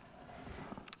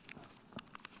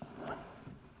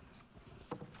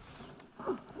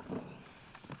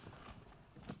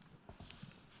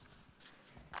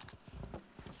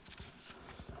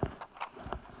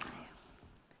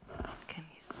 Can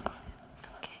you see it?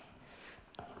 Okay.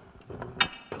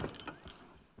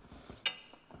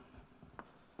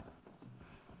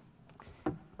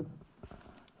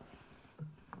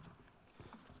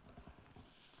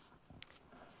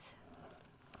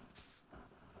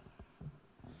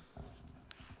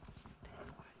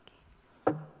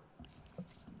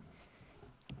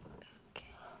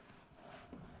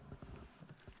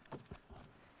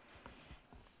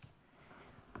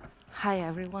 Hi,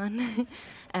 everyone.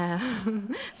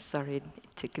 Sorry, it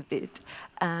took a bit.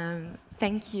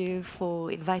 Thank you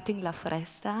for inviting La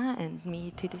Foresta and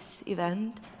me to this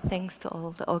event. Thanks to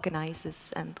all the organizers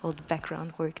and all the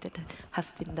background work that has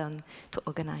been done to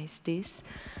organize this.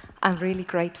 I'm really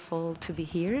grateful to be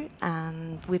here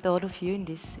and with all of you in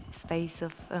this space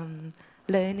of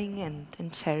learning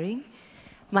and sharing.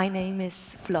 My name is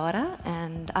Flora,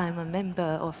 and I'm a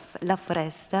member of La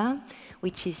Foresta,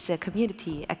 which is a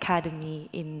community academy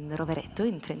in Rovereto,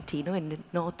 in Trentino, in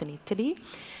northern Italy.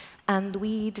 And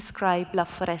we describe La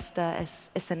Foresta as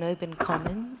an urban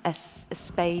common, as a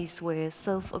space where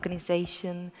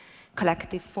self-organization,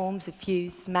 collective forms of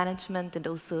use, management, and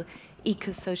also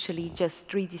eco-socially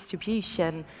just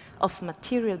redistribution of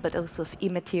material, but also of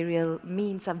immaterial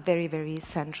means are very, very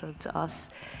central to us.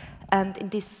 And in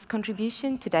this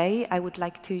contribution today, I would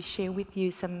like to share with you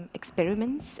some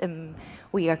experiments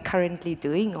we are currently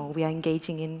doing, or we are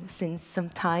engaging in since some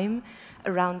time,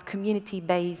 around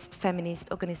community-based feminist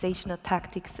organizational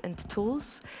tactics and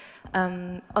tools.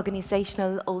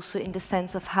 Organizational also in the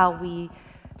sense of how we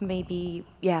maybe,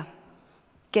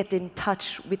 get in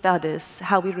touch with others,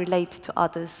 how we relate to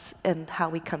others, and how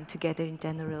we come together in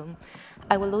general.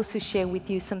 I will also share with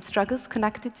you some struggles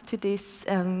connected to this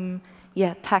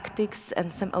tactics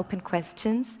and some open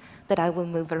questions that I will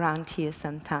move around here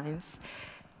sometimes.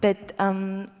 But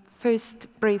first,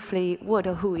 briefly, what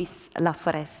or who is La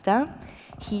Foresta?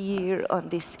 Here on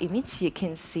this image, you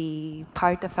can see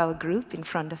part of our group in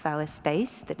front of our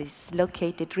space that is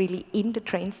located really in the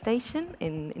train station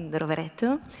in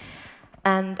Rovereto.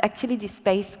 And actually, this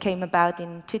space came about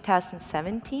in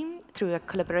 2017 through a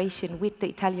collaboration with the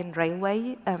Italian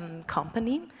railway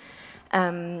company.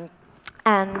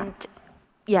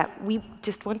 We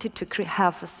just wanted to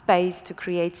have a space to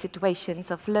create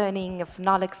situations of learning, of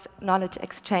knowledge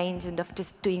exchange, and of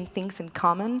just doing things in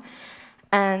common.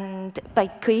 And by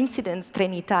coincidence,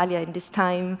 Trenitalia at this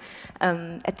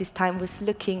time was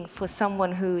looking for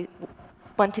someone who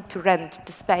wanted to rent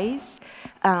the space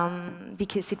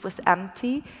because it was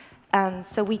empty. And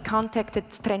so we contacted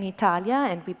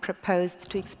Trenitalia and we proposed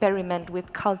to experiment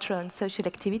with cultural and social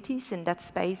activities in that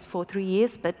space for 3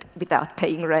 years, but without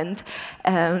paying rent.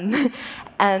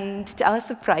 And to our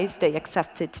surprise, they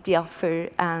accepted the offer.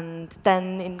 And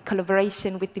then in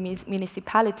collaboration with the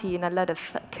municipality in a lot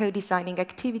of co-designing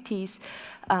activities,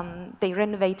 they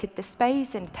renovated the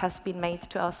space and it has been made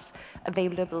to us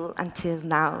available until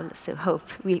now. So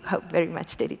we hope very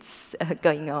much that it's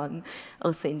going on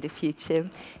also in the future.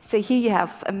 So here you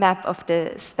have a map of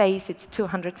the space. It's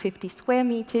 250 square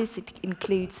meters. It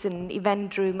includes an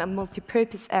event room, a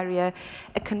multi-purpose area,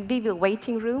 a convivial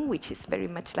waiting room, which is very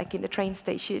much like in the train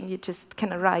station. You just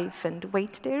can arrive and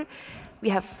wait there. We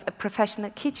have a professional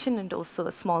kitchen and also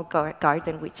a small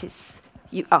garden, which is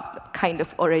you are kind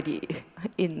of already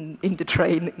in the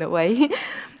train in a way.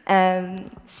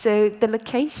 So the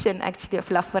location actually of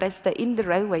La Foresta in the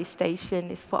railway station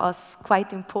is for us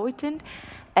quite important,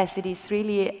 as it is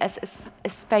really a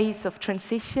space of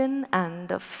transition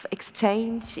and of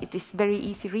exchange. It is very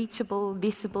easy reachable,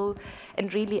 visible,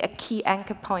 and really a key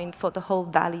anchor point for the whole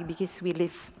valley because we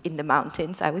live in the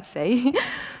mountains, I would say.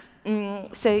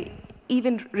 So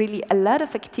even really a lot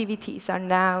of activities are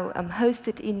now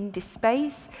hosted in this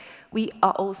space. We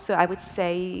are also, I would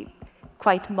say,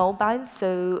 quite mobile,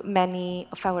 so many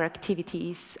of our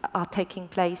activities are taking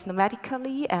place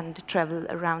nomadically and travel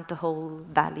around the whole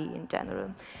valley in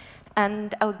general.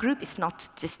 And our group is not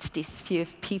just these few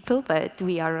people, but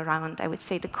we are around, I would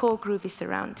say the core group is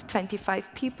around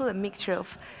 25 people, a mixture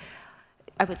of,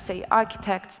 I would say,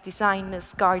 architects,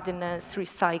 designers, gardeners,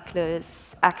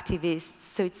 recyclers,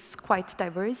 activists, so it's quite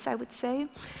diverse, I would say.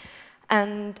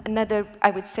 And another, I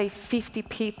would say, 50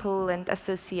 people and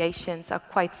associations are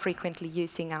quite frequently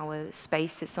using our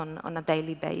spaces on a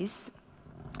daily basis.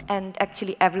 And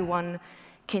actually everyone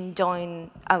can join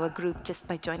our group just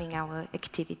by joining our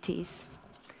activities.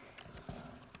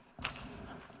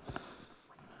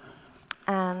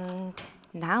 And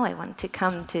now I want to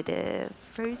come to the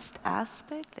first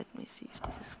aspect. Let me see if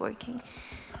this is working.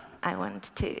 I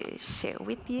want to share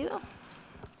with you.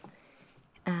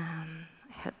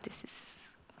 I hope this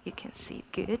is, you can see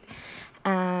it good.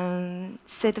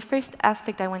 So the first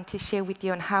aspect I want to share with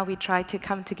you on how we try to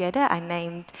come together, I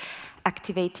named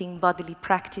Activating Bodily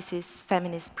Practices,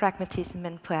 Feminist Pragmatism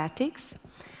and Poetics.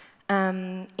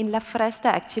 In La Foresta,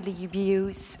 actually, you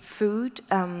use food,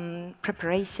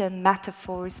 preparation,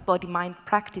 metaphors, body-mind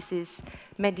practices,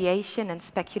 mediation and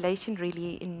speculation,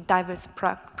 really in diverse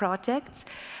projects,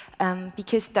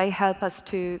 because they help us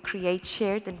to create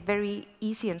shared and very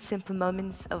easy and simple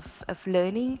moments of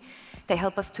learning. They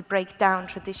help us to break down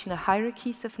traditional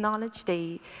hierarchies of knowledge.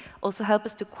 They also help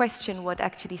us to question what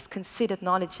actually is considered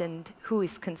knowledge and who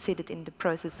is considered in the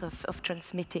process of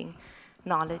transmitting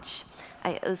knowledge.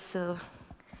 I also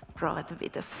brought a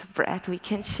bit of bread we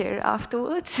can share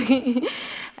afterwards.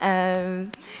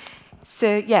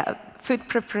 So yeah, food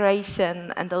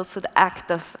preparation and also the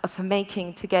act of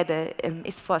making together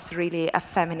is for us really a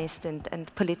feminist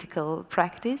and political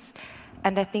practice.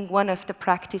 And I think one of the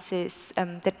practices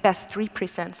that best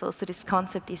represents also this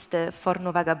concept is the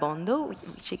forno vagabondo,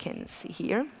 which you can see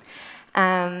here.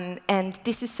 And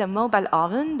this is a mobile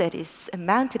oven that is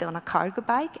mounted on a cargo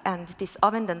bike, and this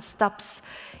oven then stops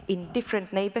in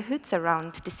different neighborhoods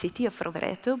around the city of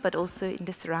Rovereto, but also in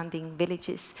the surrounding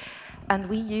villages. And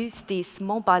we use this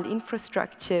mobile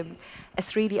infrastructure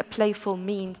as really a playful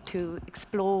means to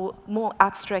explore more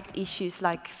abstract issues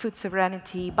like food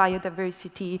sovereignty,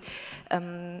 biodiversity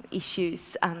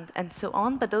issues, and so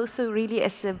on, but also really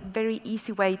as a very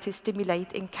easy way to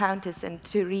stimulate encounters and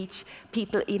to reach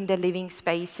people in their living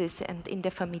spaces and in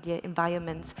their familiar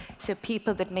environments. So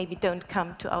people that maybe don't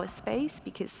come to our space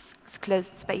because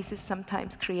closed spaces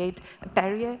sometimes create a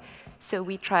barrier. So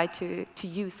we try to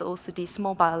use also these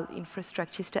mobile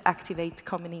infrastructures to activate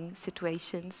commoning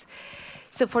situations.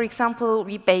 So for example,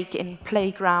 we bake in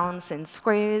playgrounds and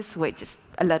squares where just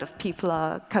a lot of people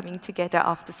are coming together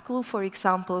after school, for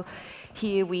example.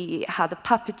 Here we had a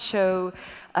puppet show,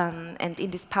 and in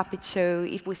this puppet show,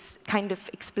 it was kind of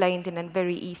explained in a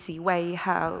very easy way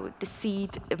how the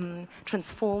seed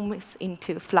transforms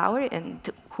into a flower and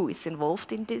who is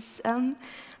involved in this,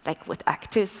 like what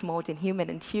actors, more than human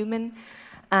and human.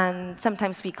 And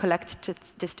sometimes we collect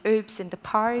just herbs in the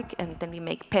park, and then we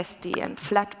make pesty and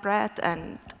flatbread,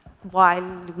 and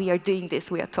while we are doing this,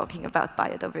 we are talking about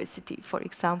biodiversity, for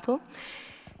example.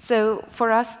 So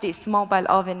for us, this mobile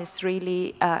oven is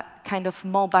really a kind of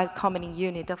mobile commoning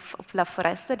unit of La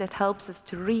Foresta that helps us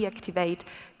to reactivate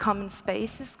common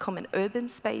spaces, common urban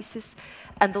spaces,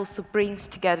 and also brings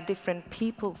together different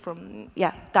people from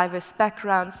diverse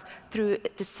backgrounds through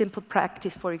the simple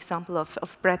practice, for example,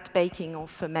 of bread baking or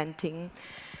fermenting.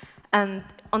 And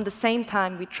on the same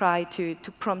time, we try to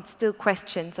prompt still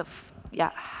questions of,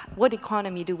 what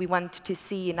economy do we want to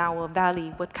see in our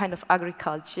valley? What kind of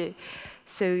agriculture?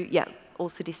 So,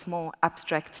 also these more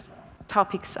abstract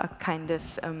topics are kind of,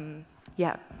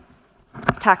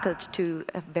 tackled to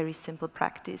a very simple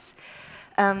practice.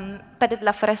 But at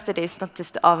La Foresta, there's not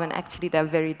just the oven. Actually, there are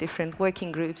very different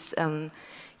working groups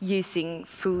using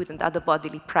food and other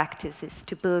bodily practices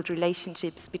to build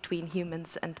relationships between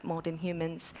humans and modern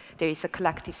humans. There is a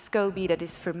collective SCOBY that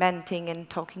is fermenting and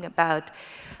talking about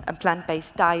a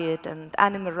plant-based diet and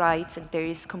animal rights, and there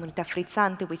is Comunità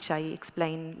Frizzante, which I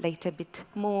explain later a bit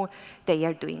more. They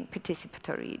are doing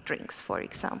participatory drinks, for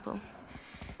example.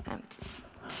 I'm just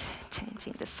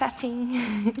changing the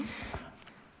setting.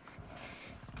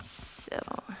 So,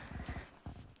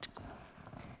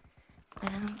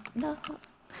 no.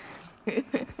 This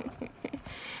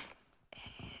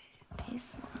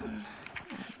one,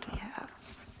 and we have,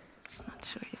 I'm not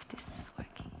sure if this is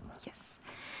working, yes.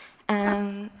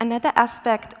 Another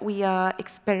aspect we are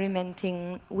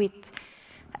experimenting with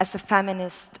as a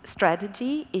feminist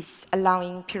strategy is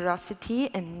allowing curiosity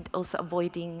and also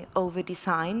avoiding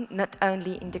over-design, not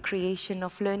only in the creation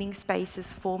of learning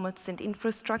spaces, formats, and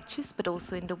infrastructures, but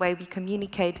also in the way we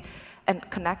communicate and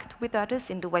connect with others,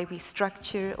 in the way we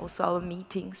structure also our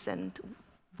meetings and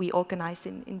we organize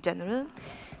in general.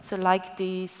 So like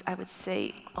these, I would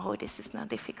say, oh, this is now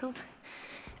difficult.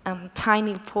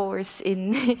 Tiny pores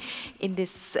in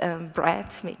this bread,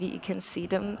 maybe you can see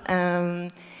them.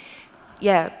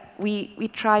 We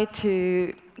try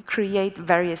to create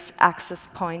various access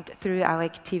points through our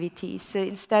activities. So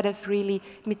instead of really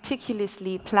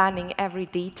meticulously planning every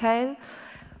detail,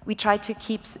 we try to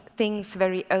keep things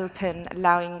very open,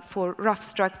 allowing for rough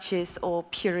structures or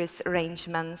purist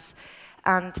arrangements.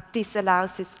 And this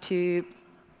allows us to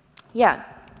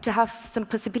have some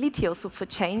possibility also for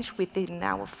change within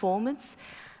our formats,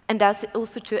 and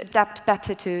also to adapt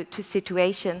better to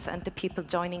situations and the people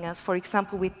joining us. For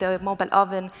example, with the mobile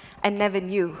oven, I never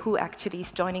knew who actually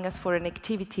is joining us for an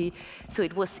activity, so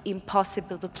it was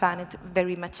impossible to plan it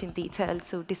very much in detail.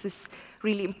 So this is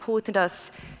really important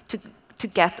us to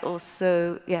get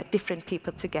also different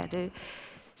people together.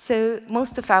 So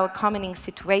most of our commoning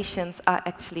situations are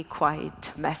actually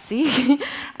quite messy,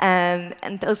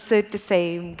 and also the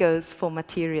same goes for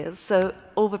materials. So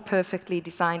over-perfectly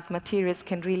designed materials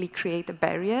can really create a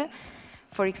barrier.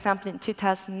 For example, in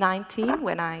 2019,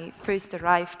 when I first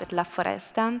arrived at La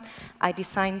Foresta, I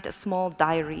designed a small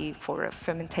diary for a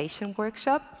fermentation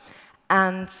workshop.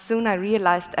 And soon I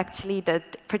realized actually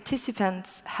that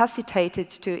participants hesitated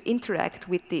to interact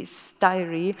with this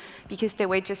diary because they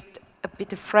were just a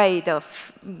bit afraid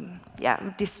of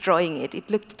destroying it. It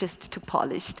looked just too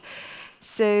polished.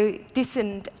 So this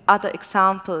and other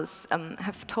examples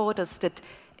have taught us that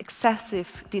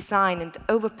excessive design and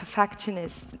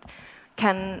over-perfectionism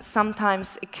can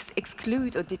sometimes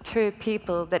exclude or deter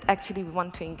people that actually we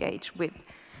want to engage with.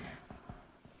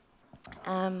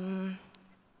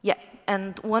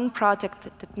 And one project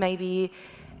that maybe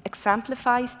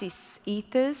exemplifies this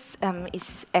ethos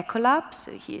is Ecolab.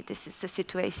 So here, this is the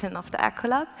situation of the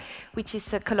Ecolab, which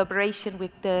is a collaboration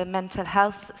with the Mental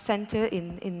Health Center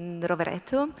in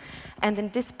Rovereto. And in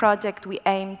this project, we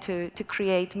aim to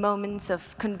create moments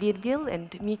of convivial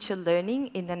and mutual learning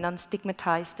in a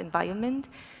non-stigmatized environment.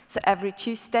 So every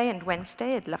Tuesday and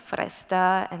Wednesday at La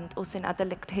Foresta and also in other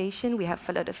locations, we have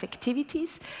a lot of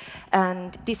activities.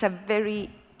 And these are very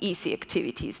easy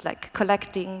activities like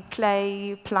collecting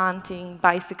clay, planting,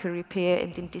 bicycle repair,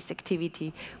 and in this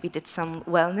activity we did some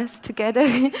wellness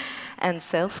together and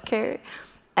self-care.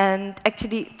 And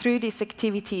actually through these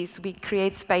activities we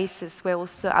create spaces where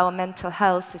also our mental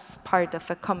health is part of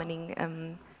a commoning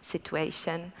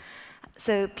situation.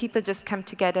 So people just come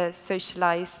together,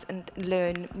 socialize, and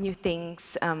learn new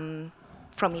things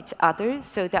from each other.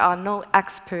 So there are no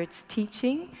experts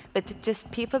teaching, but just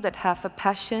people that have a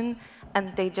passion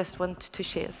and they just want to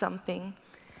share something.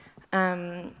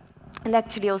 And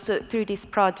actually also through this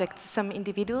project, some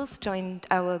individuals joined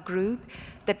our group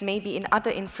that maybe in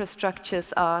other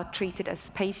infrastructures are treated as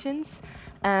patients.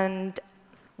 And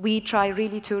we try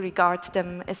really to regard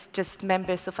them as just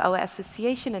members of our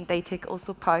association, and they take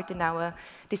also part in our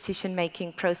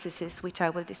decision-making processes, which I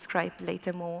will describe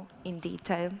later more in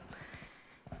detail.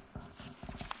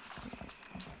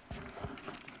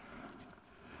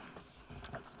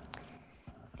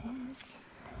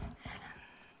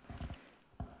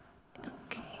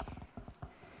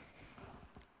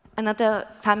 Another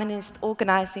feminist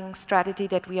organizing strategy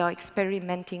that we are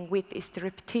experimenting with is the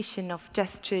repetition of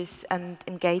gestures and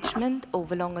engagement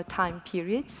over longer time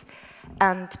periods.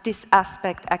 And this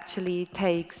aspect actually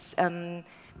takes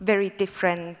very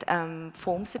different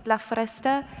forms at La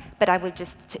Foresta, but I will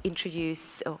just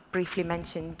introduce or briefly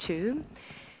mention two.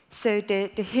 So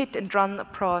the hit and run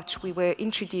approach we were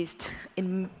introduced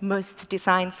in most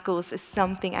design schools is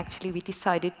something actually we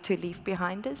decided to leave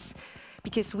behind us,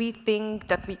 because we think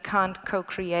that we can't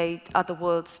co-create other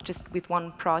worlds just with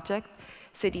one project.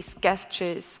 So these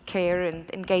gestures, care, and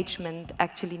engagement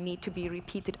actually need to be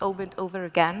repeated over and over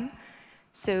again.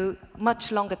 So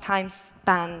much longer time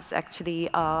spans actually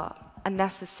are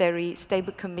unnecessary,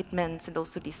 stable commitments, and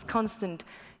also this constant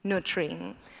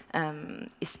nurturing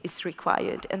is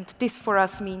required. And this for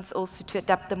us means also to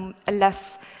adapt a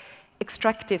less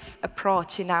extractive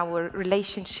approach in our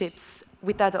relationships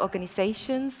with other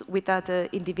organizations, with other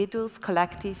individuals,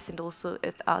 collectives, and also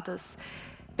with others.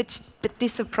 But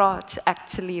this approach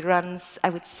actually runs, I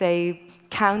would say,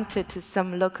 counter to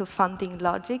some local funding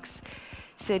logics.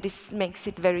 So this makes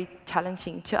it very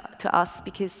challenging to us,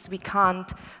 because we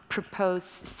can't propose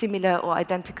similar or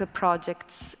identical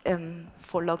projects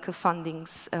for local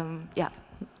fundings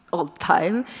all the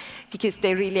time, because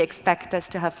they really expect us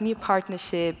to have new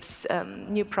partnerships,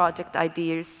 new project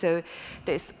ideas. So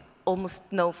there's almost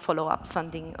no follow-up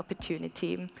funding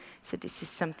opportunity. So this is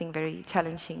something very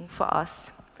challenging for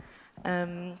us.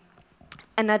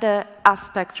 Another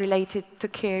aspect related to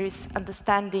care is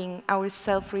understanding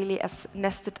ourselves really as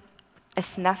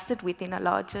nested within a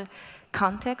larger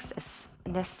context, as a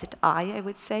nested I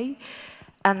would say.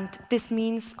 And this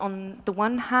means, on the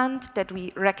one hand, that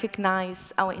we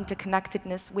recognize our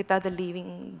interconnectedness with other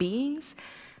living beings,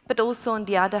 but also, on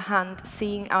the other hand,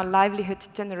 seeing our livelihood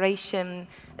generation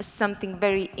as something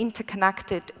very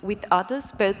interconnected with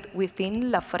others, both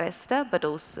within La Foresta, but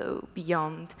also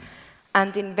beyond.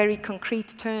 And in very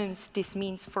concrete terms, this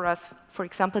means for us, for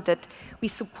example, that we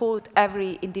support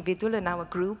every individual in our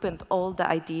group and all the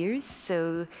ideas,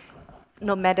 so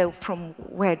no matter from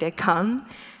where they come.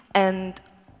 And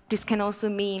this can also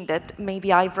mean that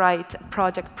maybe I write a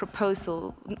project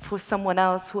proposal for someone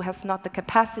else who has not the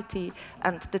capacity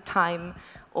and the time,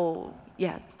 or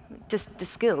just the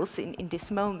skills in this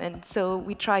moment. So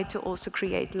we try to also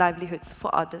create livelihoods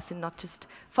for others and not just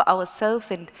for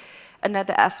ourselves. And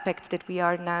another aspect that we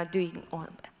are now doing, or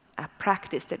a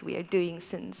practice that we are doing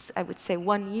since, I would say,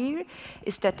 1 year,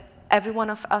 is that every one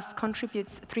of us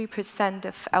contributes 3%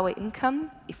 of our income,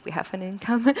 if we have an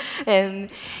income, in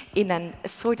a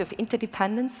sort of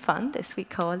interdependence fund, as we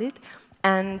call it.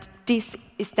 And this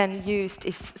is then used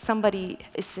if somebody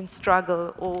is in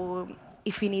struggle, or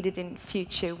if we need it in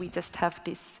future, we just have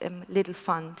this little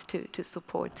fund to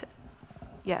support,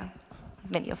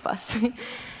 many of us.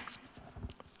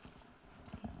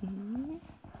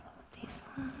 This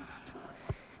one.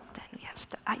 Then we have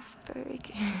the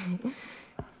iceberg.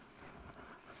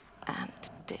 And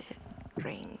the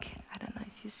ring. I don't know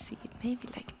if you see it, maybe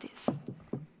like this.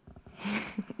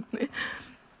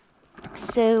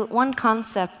 So one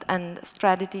concept and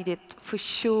strategy that for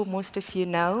sure most of you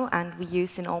know, and we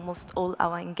use in almost all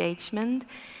our engagement,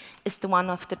 is the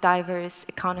one of the diverse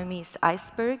economies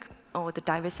iceberg, or the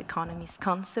diverse economies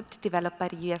concept, developed by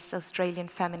the US-Australian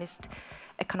feminist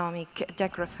economic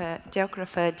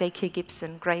geographer J.K.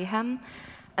 Gibson Graham.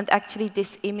 And actually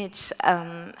this image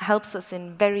helps us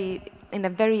in a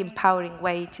very empowering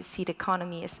way to see the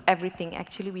economy as everything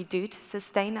actually we do to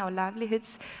sustain our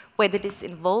livelihoods, whether this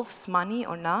involves money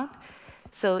or not.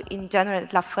 So in general,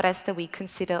 at La Foresta, we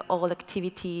consider all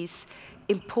activities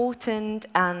important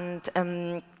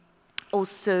and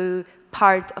also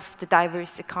part of the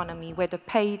diverse economy, whether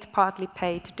paid, partly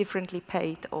paid, differently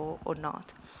paid, or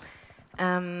not.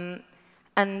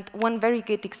 And one very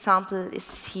good example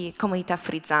is here, Comunità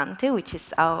Frizzante, which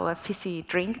is our fizzy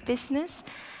drink business.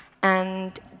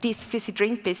 And this fizzy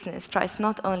drink business tries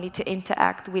not only to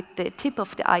interact with the tip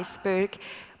of the iceberg,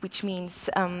 which means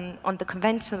on the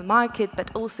conventional market,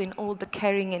 but also in all the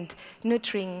caring and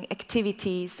nurturing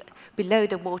activities below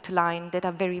the waterline that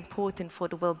are very important for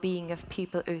the well-being of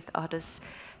people, earth, others,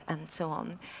 and so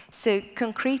on. So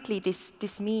concretely,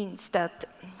 this means that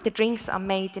the drinks are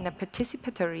made in a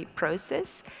participatory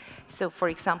process. So for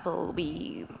example,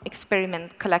 we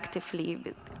experiment collectively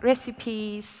with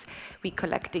recipes, we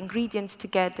collect the ingredients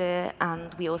together,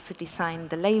 and we also design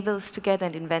the labels together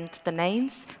and invent the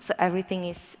names. So everything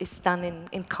is done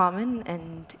in common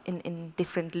and in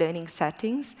different learning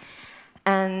settings.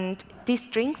 And this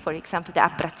drink, for example, the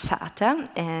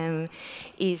abbracciata,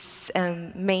 is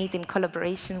made in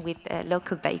collaboration with a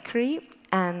local bakery.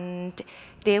 and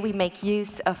there we make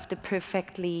use of the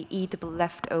perfectly eatable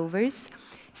leftovers.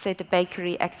 So the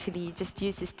bakery actually just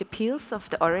uses the peels of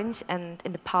the orange, and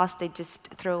in the past they just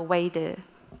throw away the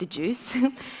juice.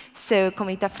 So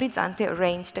Comunità Frizzante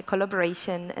arranged a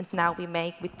collaboration, and now we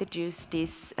make with the juice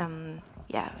this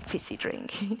fizzy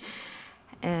drink.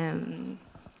 Let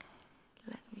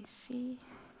me see.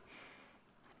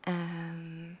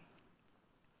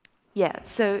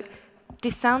 So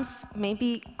this sounds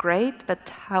maybe great, but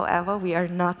however, we are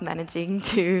not managing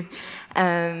to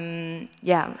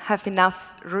have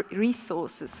enough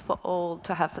resources for all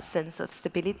to have a sense of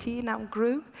stability in our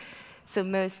group. So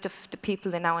most of the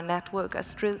people in our network are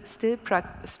still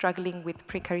struggling with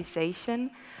precarization,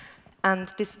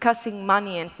 and discussing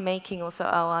money and making also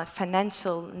our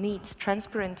financial needs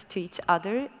transparent to each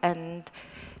other and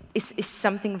is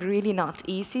something really not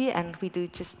easy, and we do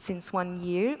just since 1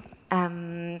 year.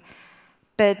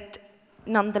 But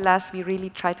nonetheless, we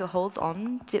really try to hold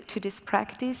on to this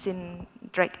practice and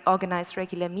organize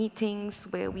regular meetings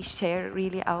where we share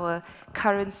really our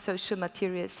current social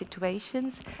material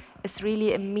situations as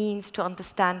really a means to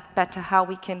understand better how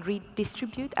we can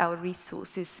redistribute our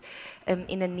resources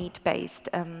in a need-based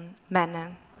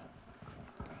manner.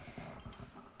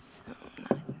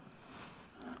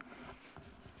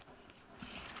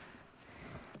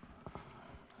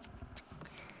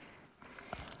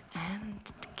 And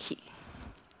the key.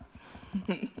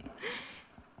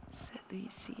 So do you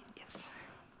see? Yes.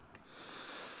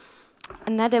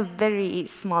 Another very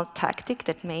small tactic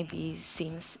that maybe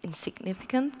seems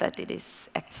insignificant, but it is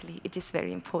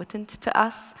very important to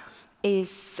us,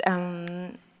 is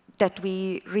that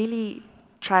we really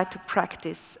try to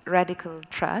practice radical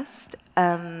trust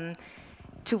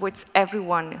towards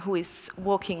everyone who is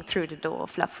walking through the door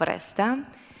of La Foresta.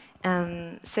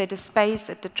 So the space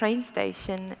at the train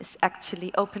station is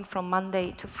actually open from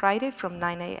Monday to Friday from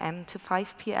 9 a.m. to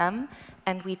 5 p.m.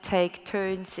 And we take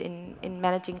turns in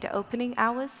managing the opening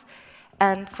hours.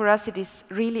 And for us, it is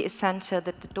really essential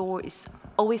that the door is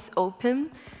always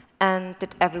open and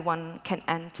that everyone can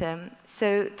enter.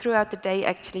 So throughout the day,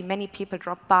 actually, many people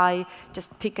drop by,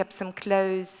 just pick up some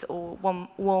clothes or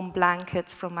warm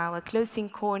blankets from our clothing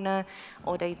corner,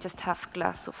 or they just have a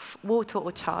glass of water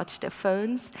or charge their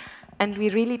phones. And we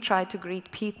really try to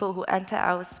greet people who enter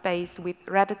our space with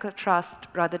radical trust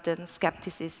rather than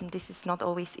skepticism. This is not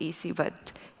always easy,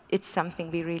 but it's something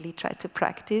we really try to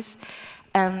practice.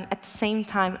 At the same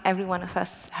time, every one of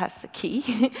us has a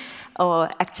key, or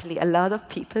actually a lot of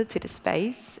people to the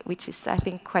space, which is, I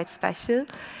think, quite special.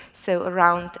 So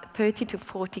around 30 to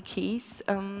 40 keys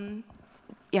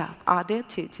are there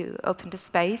to open the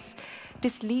space.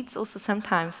 This leads also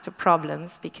sometimes to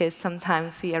problems, because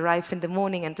sometimes we arrive in the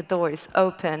morning and the door is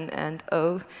open, and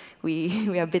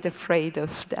we are a bit afraid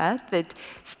of that. But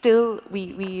still,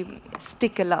 we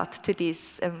stick a lot to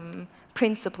this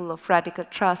principle of radical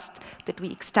trust that we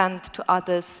extend to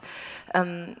others,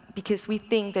 because we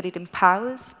think that it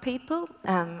empowers people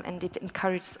and it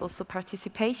encourages also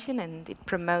participation, and it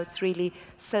promotes really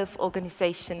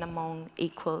self-organization among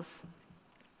equals.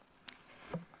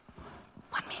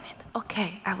 1 minute.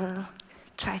 Okay, I will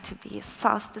try to be as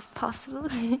fast as possible.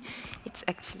 It's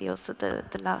actually also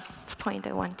the last point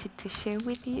I wanted to share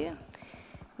with you,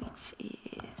 which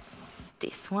is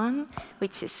this one,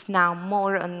 which is now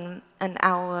more on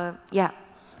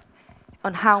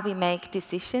how we make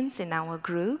decisions in our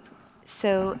group.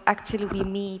 So actually we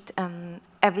meet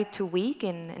every 2 weeks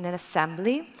in an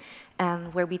assembly,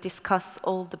 where we discuss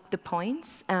all the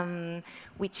points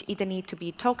which either need to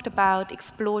be talked about,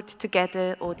 explored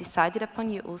together, or decided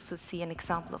upon. You also see an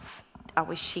example of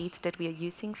our sheet that we are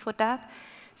using for that.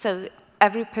 So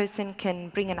every person can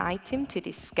bring an item to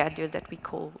this schedule that we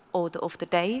call order of the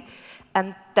day.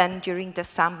 And then during the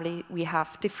assembly, we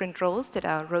have different roles that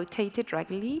are rotated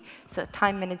regularly. So a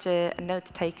time manager, a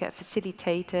note taker, a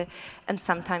facilitator, and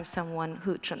sometimes someone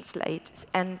who translates.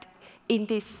 And in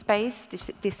this space,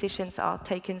 decisions are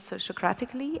taken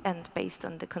sociocratically and based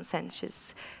on the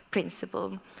consensus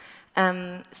principle.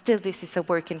 Still, this is a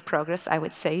work in progress, I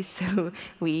would say, so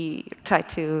we try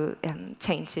to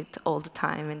change it all the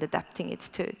time and adapting it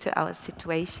to our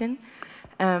situation.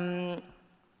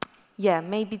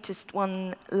 Maybe just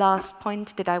one last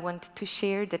point that I wanted to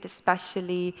share, that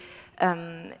especially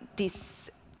this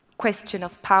question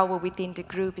of power within the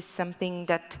group is something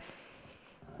that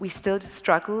we still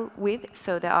struggle with.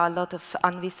 So there are a lot of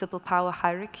invisible power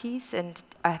hierarchies, and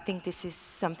I think this is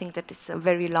something that is a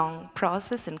very long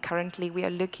process, and currently we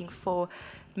are looking for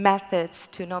methods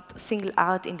to not single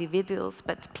out individuals,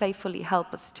 but playfully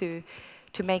help us to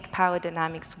make power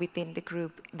dynamics within the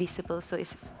group visible. So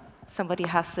if somebody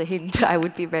has a hint, I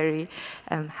would be very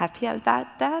happy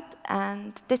about that.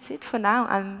 And that's it for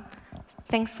now.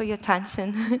 Thanks for your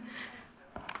attention.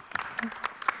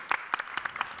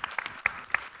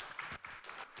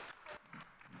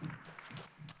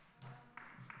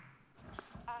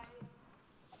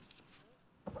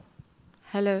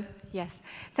 Hello, yes.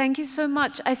 Thank you so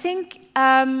much. I think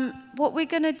what we're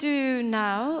going to do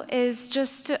now is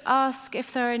just to ask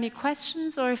if there are any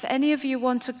questions or if any of you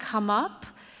want to come up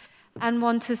and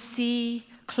want to see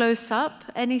close up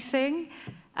anything.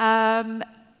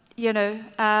 You know,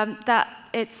 that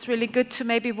it's really good to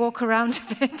maybe walk around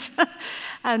a bit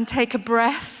and take a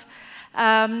breath.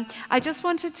 I just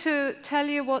wanted to tell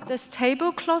you what this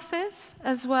tablecloth is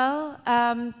as well,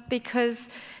 because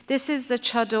this is the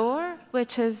chador,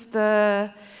 which is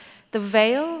the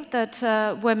veil that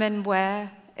women wear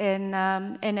in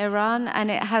Iran, and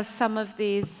it has some of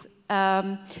these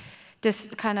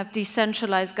this kind of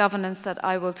decentralized governance that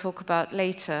I will talk about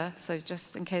later. So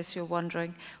just in case you're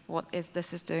wondering what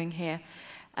this is doing here.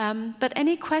 But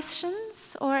any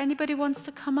questions, or anybody wants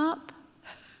to come up?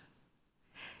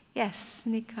 Yes,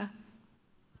 Nika.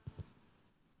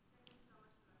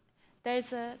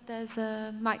 There's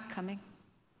a mic coming.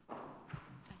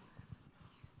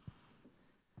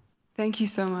 Thank you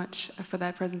so much for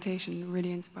that presentation,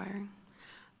 really inspiring.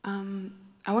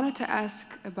 I wanted to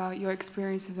ask about your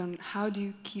experiences on how do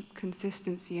you keep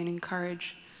consistency and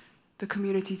encourage the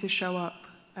community to show up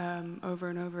over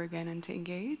and over again and to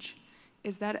engage.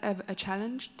 Is that a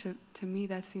challenge? To me,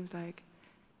 that seems like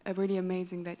really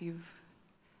amazing that you've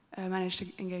managed to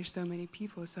engage so many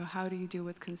people. So how do you deal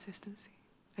with consistency,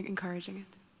 like encouraging it?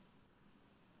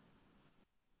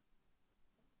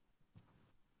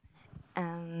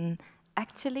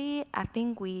 Actually, I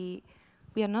think we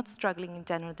are not struggling in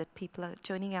general that people are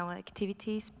joining our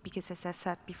activities because, as I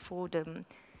said before,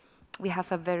 we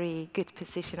have a very good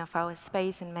position of our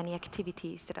space and many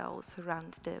activities that are also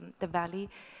around the valley.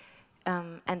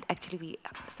 And actually, we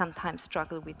sometimes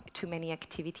struggle with too many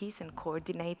activities and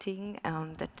coordinating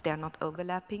that they're not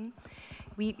overlapping.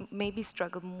 We maybe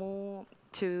struggle more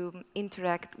to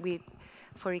interact with,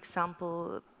 for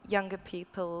example, younger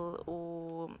people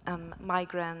or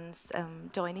migrants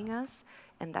joining us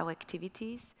and our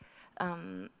activities.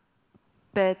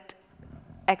 But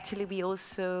actually, we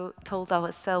also told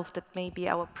ourselves that maybe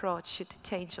our approach should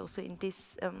change also in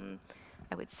this,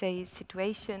 I would say,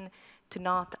 situation, to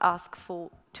not ask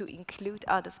to include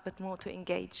others, but more to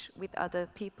engage with other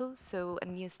people. So a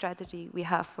new strategy we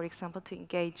have, for example, to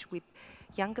engage with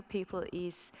younger people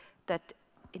is that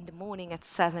in the morning at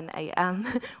 7 a.m.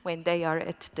 when they are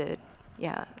at the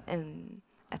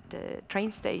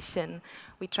train station,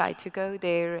 we try to go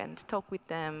there and talk with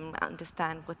them,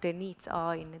 understand what their needs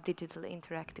are in a digital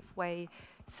interactive way.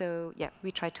 So yeah,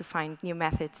 we try to find new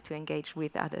methods to engage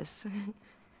with others. Thank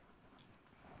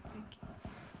you.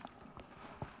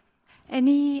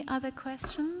 Any other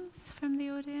questions from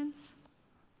the audience?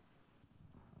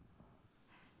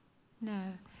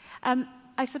 No.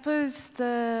 I suppose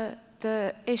the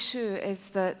issue is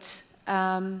that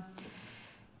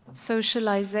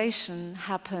socialization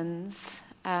happens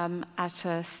at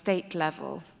a state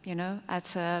level, you know,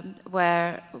 at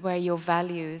where your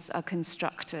values are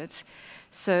constructed.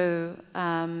 So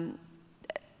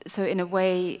so in a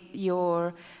way,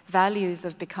 your values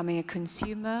of becoming a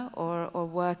consumer or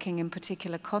working in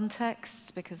particular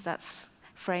contexts, because that's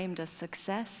framed as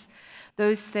success,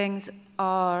 those things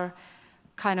are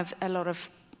kind of a lot of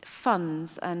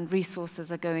funds and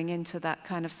resources are going into that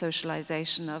kind of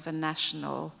socialization of a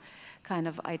national kind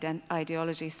of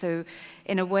ideology. So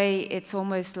in a way, it's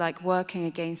almost like working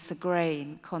against the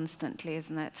grain constantly,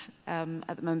 isn't it,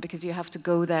 at the moment, because you have to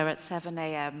go there at 7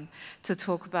 a.m. to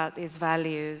talk about these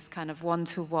values kind of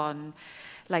one-to-one.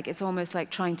 Like it's almost like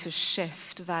trying to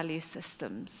shift value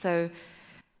systems. So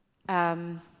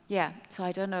yeah, so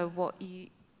I don't know what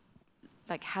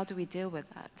like how do we deal with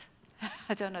that?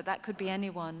 I don't know, that could be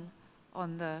anyone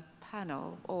on the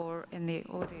panel or in the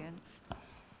audience.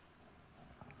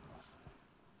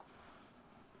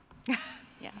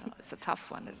 Yeah, it's a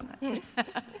tough one, isn't it?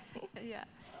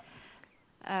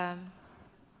 Yeah.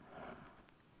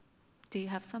 Do you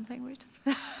have something, Rita?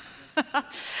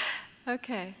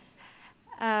 Okay.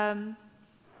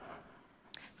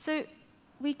 So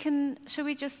should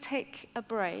we just take a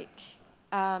break?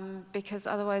 Because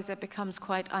otherwise it becomes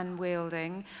quite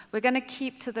unwielding. We're going to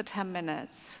keep to the 10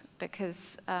 minutes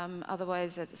because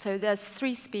otherwise so there's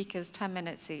 3 speakers, 10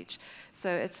 minutes each.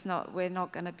 So we're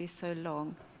not going to be so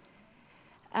long.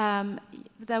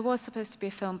 There was supposed to be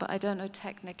a film, but I don't know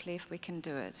technically if we can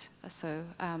do it. So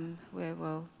we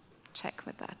will check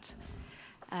with that.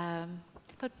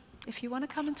 But if you want to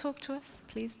come and talk to us,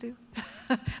 please do.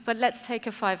 But let's take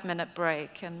a 5-minute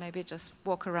break and maybe just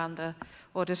walk around the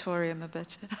auditorium a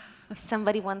bit. If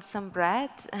somebody wants some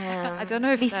bread, I don't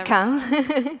know if please come.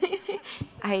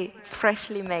 It's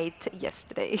freshly made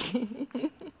yesterday.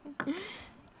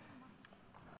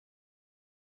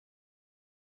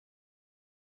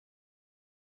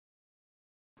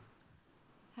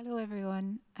 Hello,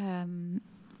 everyone.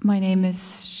 My name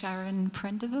is Sharon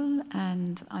Prendeville,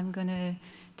 and I'm going to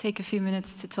take a few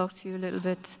minutes to talk to you a little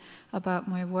bit about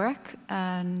my work.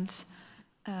 And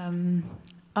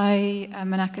I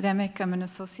am an academic. I'm an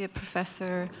associate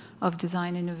professor of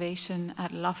design innovation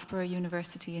at Loughborough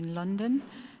University in London.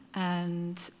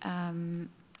 And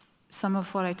some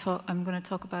of what I'm going to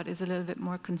talk about is a little bit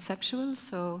more conceptual,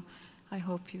 so I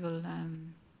hope you'll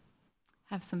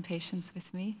have some patience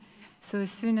with me. So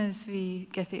as soon as we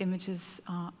get the images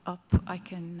up, I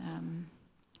can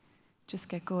just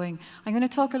get going. I'm going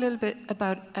to talk a little bit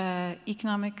about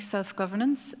economic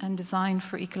self-governance and design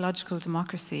for ecological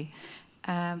democracy,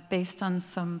 based on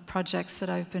some projects that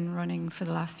I've been running for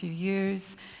the last few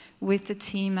years with the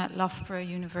team at Loughborough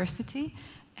University.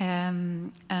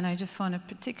 And I just want to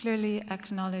particularly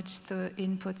acknowledge the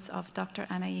inputs of Dr.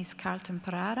 Anaïs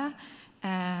Carlton-Parada,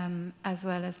 as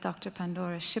well as Dr.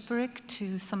 Pandora Shiperick,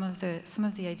 to some of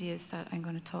the ideas that I'm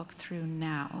going to talk through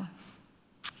now.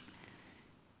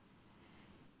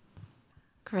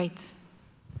 Great.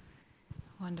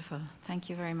 Wonderful. Thank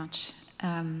you very much.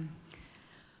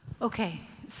 Okay,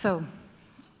 so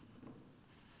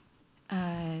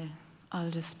I'll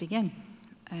just begin.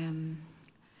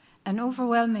 An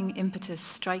overwhelming impetus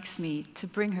strikes me to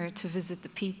bring her to visit the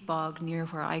peat bog near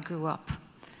where I grew up.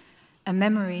 A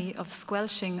memory of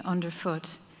squelching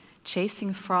underfoot,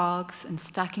 chasing frogs and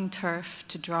stacking turf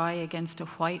to dry against a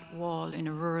white wall in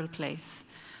a rural place,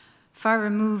 far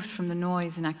removed from the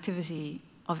noise and activity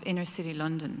of inner city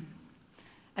London.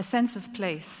 A sense of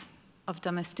place, of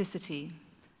domesticity,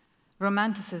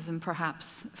 romanticism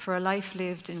perhaps, for a life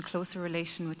lived in closer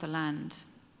relation with the land.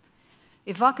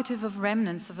 Evocative of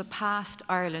remnants of a past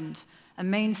Ireland, a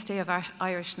mainstay of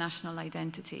Irish national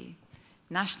identity,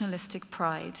 nationalistic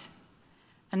pride,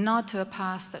 a nod to a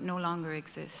past that no longer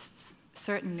exists,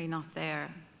 certainly not there.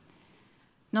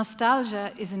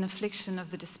 Nostalgia is an affliction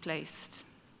of the displaced.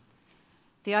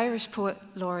 The Irish poet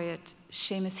laureate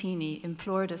Seamus Heaney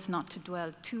implored us not to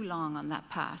dwell too long on that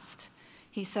past.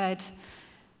 He said,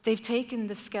 "They've taken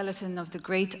the skeleton of the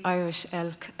great Irish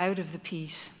elk out of the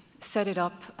peat, set it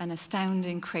up an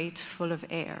astounding crate full of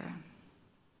air."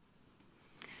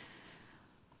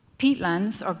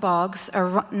 Peatlands, or bogs,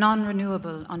 are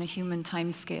non-renewable on a human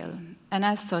timescale, and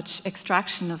as such,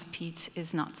 extraction of peat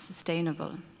is not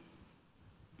sustainable.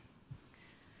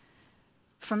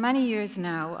 For many years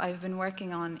now, I've been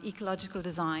working on ecological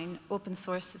design, open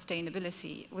source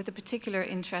sustainability, with a particular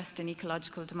interest in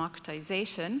ecological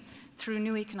democratization through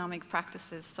new economic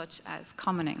practices such as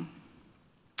commoning.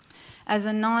 As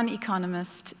a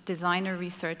non-economist, designer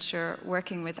researcher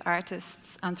working with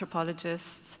artists,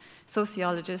 anthropologists,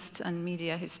 sociologists, and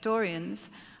media historians,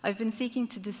 I've been seeking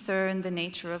to discern the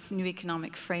nature of new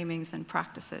economic framings and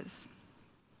practices.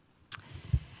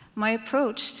 My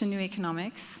approach to new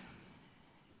economics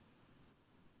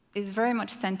is very much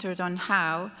centered on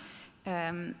how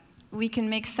we can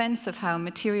make sense of how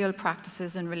material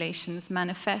practices and relations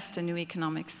manifest in new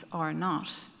economics or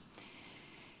not.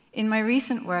 In my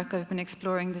recent work, I've been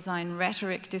exploring design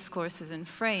rhetoric, discourses, and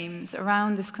frames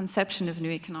around this conception of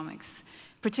new economics,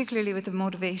 particularly with the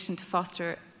motivation to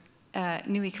foster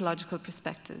new ecological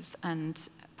perspectives and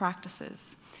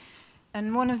practices.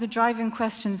 And one of the driving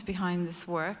questions behind this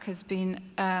work has been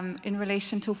in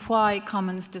relation to why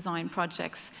commons design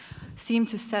projects seem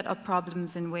to set up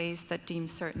problems in ways that deem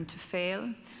certain to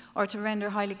fail, or to render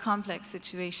highly complex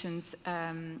situations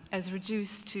as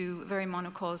reduced to very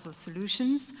monocausal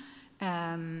solutions,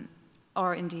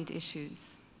 or indeed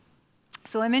issues.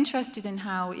 So I'm interested in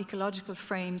how ecological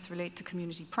frames relate to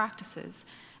community practices,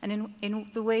 and in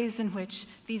the ways in which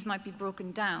these might be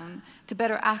broken down to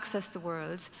better access the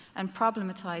world and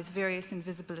problematize various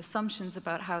invisible assumptions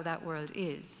about how that world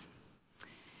is.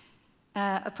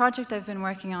 A project I've been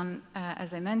working on,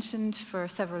 as I mentioned, for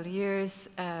several years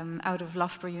out of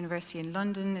Loughborough University in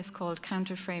London is called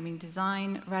Counterframing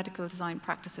Design, Radical Design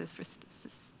Practices for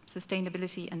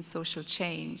Sustainability and Social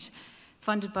Change,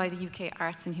 funded by the UK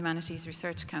Arts and Humanities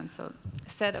Research Council,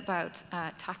 set about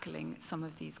tackling some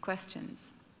of these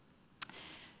questions.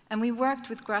 And we worked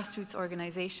with grassroots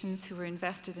organizations who were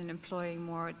invested in employing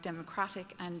more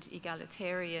democratic and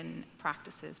egalitarian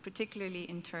practices, particularly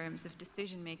in terms of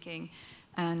decision-making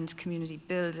and community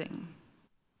building.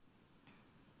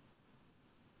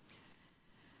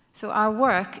 So our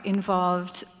work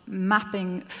involved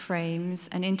mapping frames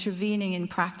and intervening in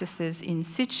practices in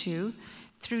situ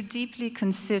through deeply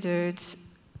considered,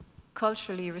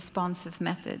 culturally responsive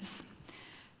methods.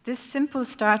 This simple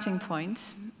starting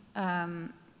point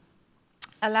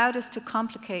allowed us to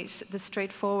complicate the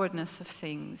straightforwardness of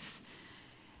things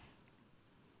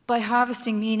by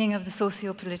harvesting meaning of the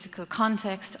socio-political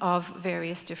context of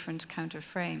various different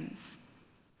counterframes.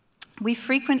 We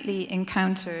frequently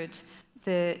encountered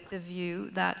the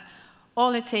view that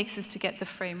all it takes is to get the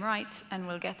frame right and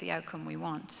we'll get the outcome we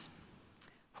want.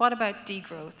 What about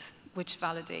degrowth, which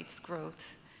validates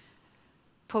growth?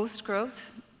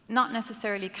 Post-growth, not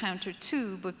necessarily counter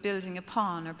to, but building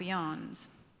upon or beyond.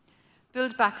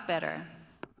 Build back better.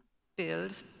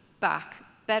 Build back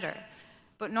better.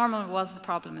 But normal was the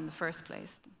problem in the first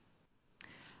place.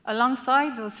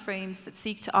 Alongside those frames that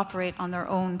seek to operate on their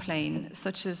own plane,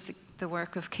 such as the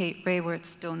work of Kate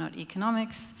Raworth's Donut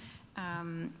Economics,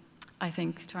 I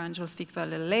think Taranj will speak about a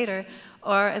little later,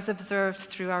 or as observed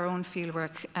through our own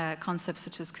fieldwork, concepts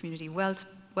such as community wealth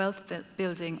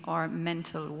building or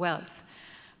mental wealth.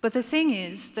 But the thing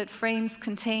is that frames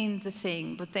contain the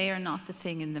thing, but they are not the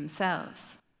thing in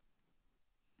themselves.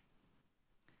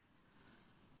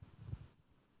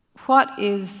 What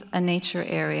is a nature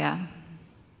area?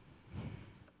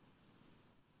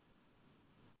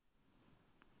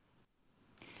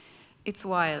 It's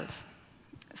wild.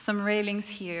 Some railings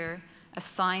here, a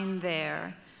sign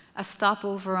there, a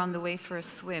stopover on the way for a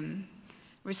swim,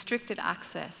 restricted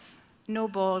access, no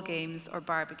ball games or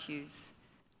barbecues,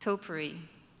 topiary,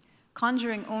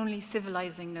 conjuring only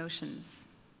civilizing notions,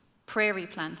 prairie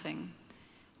planting,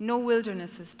 no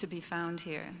wildernesses to be found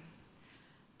here.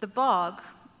 The bog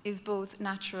is both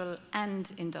natural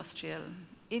and industrial.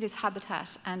 It is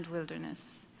habitat and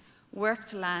wilderness,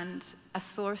 worked land, a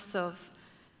source of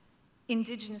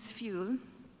indigenous fuel,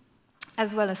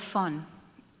 as well as fun,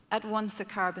 at once a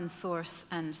carbon source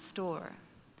and store.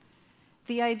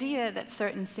 The idea that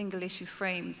certain single-issue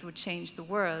frames would change the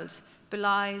world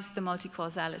belies the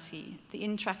multi-causality, the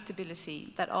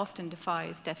intractability that often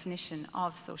defies definition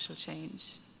of social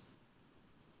change.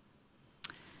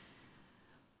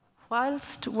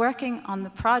 Whilst working on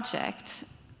the project,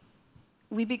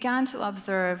 we began to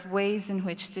observe ways in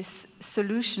which this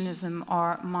solutionism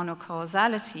or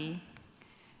monocausality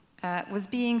was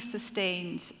being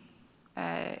sustained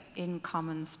in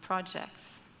commons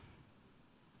projects.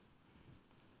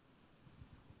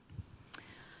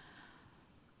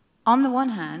 On the one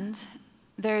hand,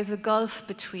 there is a gulf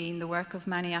between the work of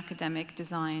many academic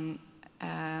design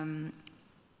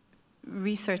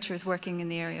researchers working in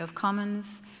the area of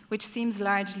commons, which seems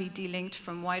largely delinked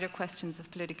from wider questions of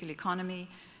political economy,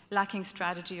 lacking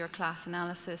strategy or class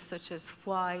analysis, such as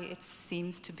why it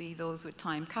seems to be those with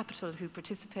time capital who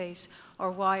participate, or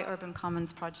why urban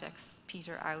commons projects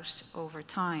peter out over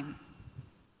time.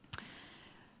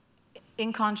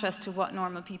 In contrast to what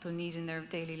normal people need in their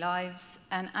daily lives,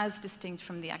 and as distinct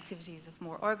from the activities of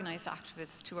more organized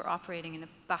activists who are operating in a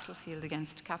battlefield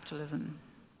against capitalism.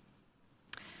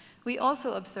 We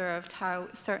also observed how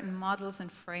certain models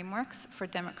and frameworks for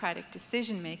democratic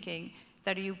decision-making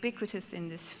that are ubiquitous in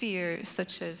this sphere,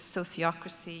 such as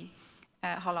sociocracy,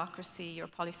 holocracy, or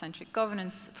polycentric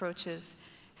governance approaches,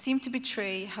 seem to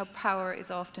betray how power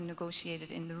is often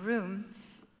negotiated in the room,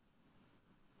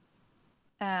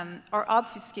 or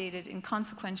obfuscated in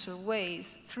consequential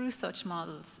ways through such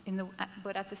models,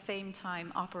 but at the same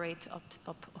time operate to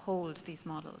uphold these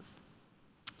models.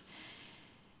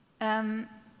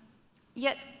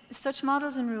 Yet, such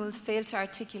models and rules fail to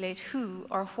articulate who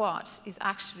or what is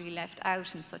actually left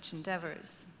out in such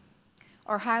endeavors,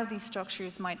 or how these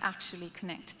structures might actually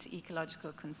connect to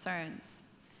ecological concerns.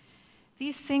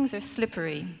 These things are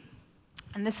slippery,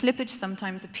 and the slippage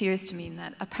sometimes appears to mean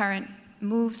that a parent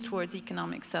moves towards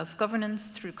economic self-governance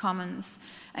through commons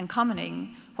and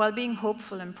commoning, while being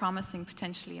hopeful and promising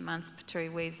potentially emancipatory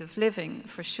ways of living,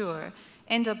 for sure,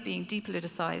 end up being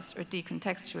depoliticized or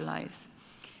decontextualized.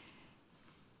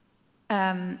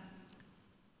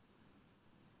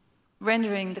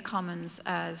 Rendering the commons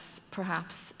as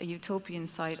perhaps a utopian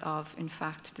side of, in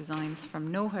fact, designs from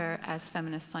nowhere, as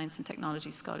feminist science and technology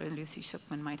scholar Lucy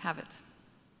Schuckman might have it.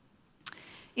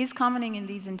 Is commoning in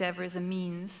these endeavors a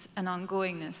means, an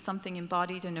ongoingness, something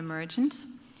embodied and emergent,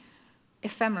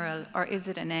 ephemeral, or is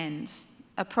it an end,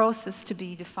 a process to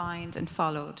be defined and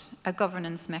followed, a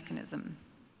governance mechanism?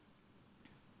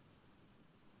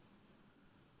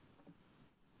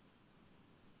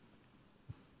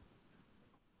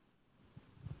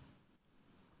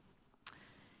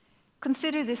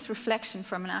 Consider this reflection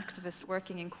from an activist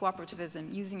working in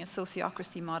cooperativism using a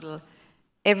sociocracy model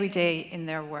every day in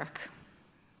their work.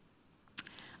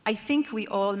 I think we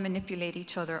all manipulate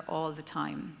each other all the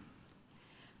time.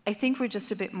 I think we're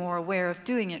just a bit more aware of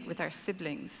doing it with our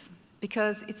siblings,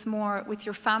 because it's more, with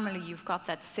your family, you've got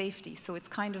that safety, so it's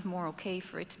kind of more okay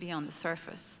for it to be on the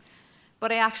surface.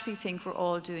 But I actually think we're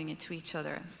all doing it to each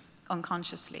other,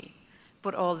 unconsciously,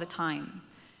 but all the time.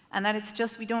 And that it's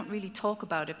just, we don't really talk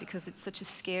about it because it's such a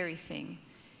scary thing.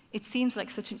 It seems like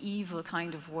such an evil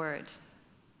kind of word.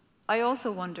 I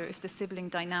also wonder if the sibling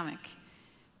dynamic,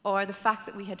 or the fact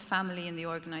that we had family in the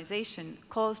organization,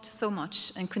 caused so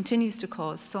much and continues to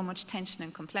cause so much tension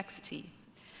and complexity.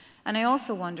 And I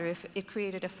also wonder if it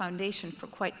created a foundation for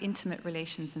quite intimate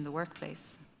relations in the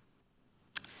workplace.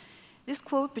 This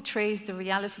quote betrays the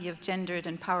reality of gendered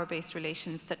and power-based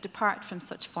relations that depart from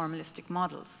such formalistic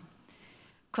models.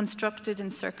 Constructed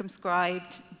and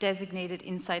circumscribed, designated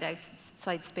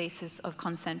inside-outside spaces of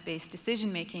consent-based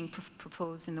decision-making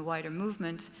proposed in the wider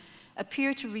movement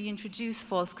appear to reintroduce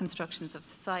false constructions of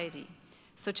society,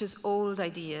 such as old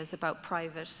ideas about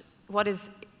private, what is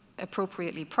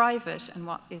appropriately private and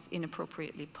what is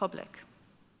inappropriately public,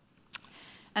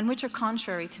 and which are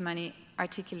contrary to many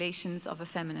articulations of a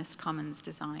feminist commons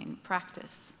design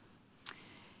practice.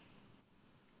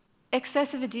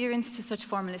 Excessive adherence to such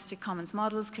formalistic commons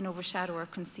models can overshadow or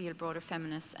conceal broader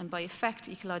feminist and by effect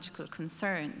ecological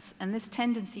concerns, and this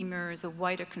tendency mirrors a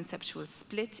wider conceptual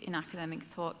split in academic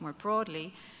thought more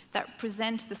broadly that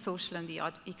present the social and the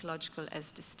ecological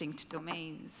as distinct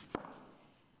domains.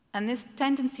 And this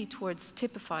tendency towards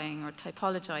typifying or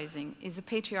typologizing is a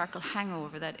patriarchal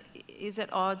hangover that is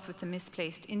at odds with the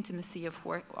misplaced intimacy of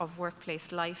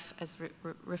workplace life as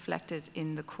reflected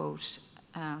in the quote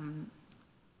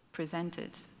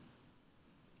presented.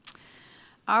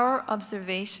 Our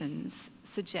observations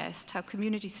suggest how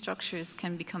community structures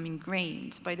can become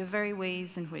ingrained by the very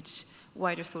ways in which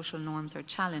wider social norms are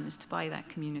challenged by that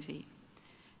community.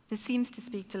 This seems to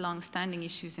speak to long-standing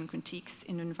issues and critiques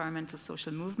in environmental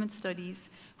social movement studies,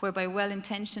 whereby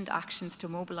well-intentioned actions to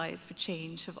mobilize for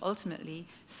change have ultimately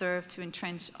served to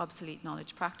entrench obsolete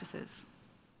knowledge practices.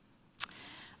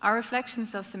 Our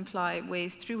reflections thus imply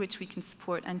ways through which we can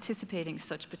support anticipating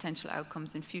such potential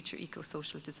outcomes in future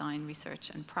eco-social design,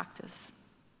 research, and practice.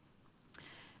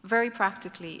 Very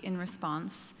practically, in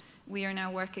response, we are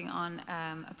now working on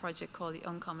a project called the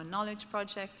Uncommon Knowledge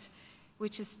Project,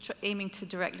 which is aiming to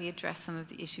directly address some of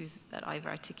the issues that I've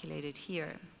articulated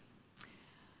here.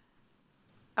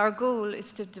 Our goal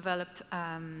is to develop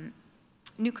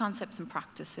new concepts and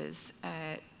practices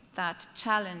that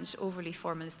challenge overly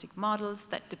formalistic models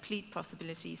that deplete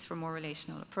possibilities for more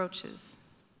relational approaches.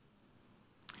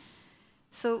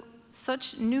 So,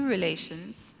 such new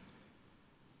relations,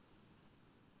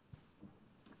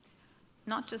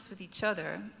 not just with each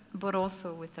other, but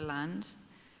also with the land,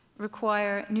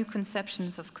 require new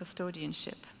conceptions of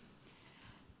custodianship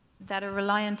that are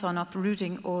reliant on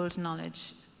uprooting old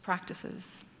knowledge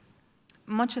practices,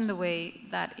 much in the way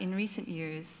that in recent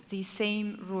years, these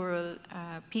same rural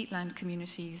peatland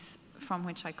communities from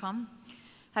which I come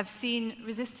have seen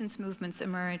resistance movements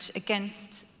emerge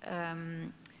against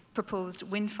proposed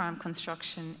wind farm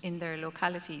construction in their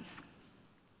localities.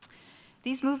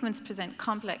 These movements present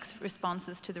complex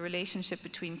responses to the relationship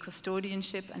between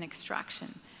custodianship and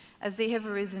extraction, as they have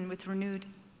arisen with renewed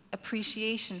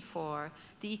appreciation for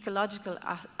the ecological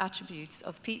attributes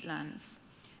of peatlands,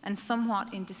 and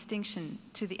somewhat in distinction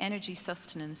to the energy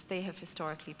sustenance they have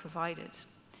historically provided.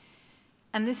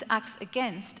 And this acts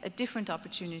against a different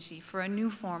opportunity for a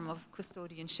new form of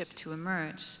custodianship to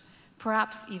emerge,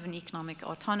 perhaps even economic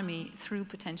autonomy through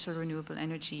potential renewable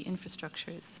energy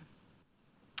infrastructures.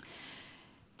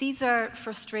 These are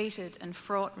frustrated and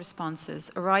fraught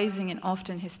responses arising in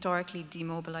often historically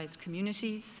demobilized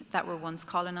communities that were once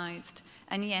colonized,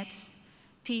 and yet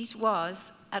peat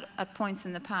was, at points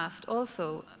in the past,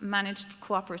 also managed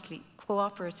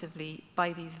cooperatively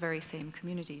by these very same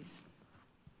communities.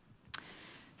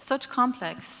 Such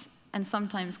complex and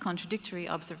sometimes contradictory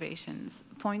observations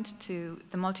point to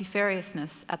the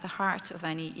multifariousness at the heart of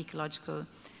any ecological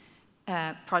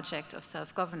project of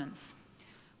self-governance,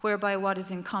 whereby what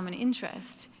is in common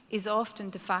interest is often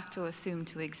de facto assumed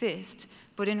to exist,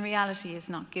 but in reality is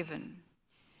not given.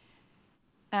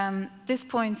 This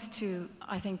points to,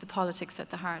 I think, the politics at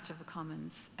the heart of the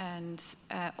commons, and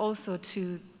also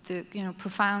to the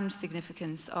profound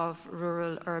significance of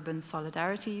rural-urban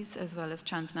solidarities as well as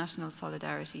transnational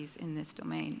solidarities in this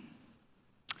domain.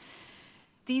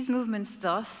 These movements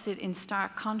thus sit in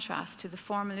stark contrast to the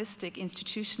formalistic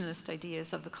institutionalist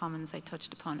ideas of the commons I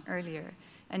touched upon earlier,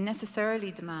 and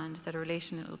necessarily demand that a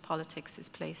relational politics is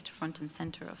placed front and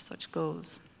center of such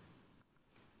goals.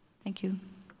 Thank you.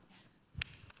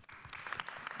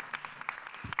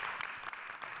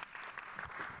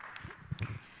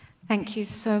 Thank you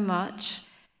so much.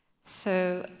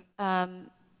 So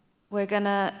we're going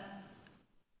to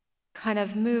kind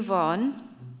of move on.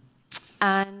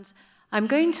 And I'm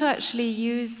going to actually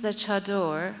use the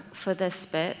chador for this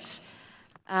bit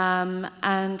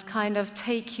and kind of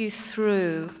take you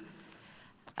through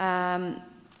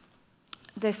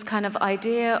this kind of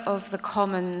idea of the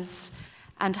commons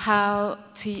and how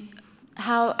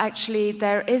actually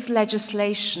there is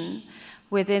legislation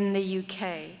within the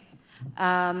UK,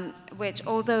 which,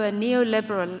 although a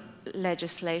neoliberal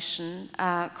legislation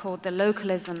called the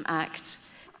Localism Act,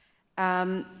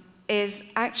 is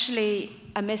actually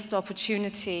a missed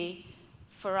opportunity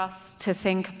for us to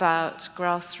think about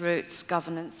grassroots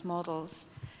governance models.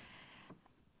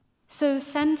 So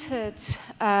centered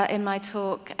in my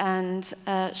talk, and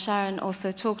Sharon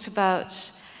also talked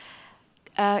about,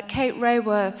 Kate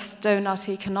Raworth's Donut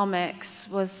Economics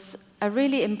was a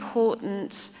really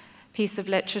important piece of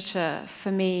literature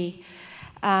for me,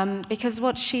 because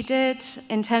what she did,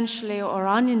 intentionally or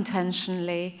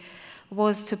unintentionally,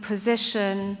 was to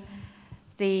position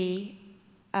the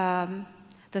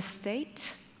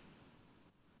state.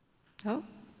 Oh,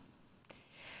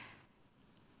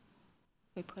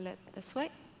 we pull it this way.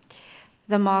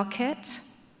 The market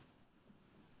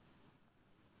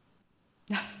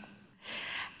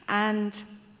and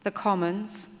the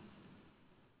commons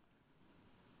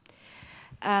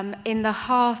in the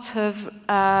heart of,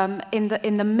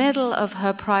 in the middle of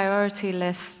her priority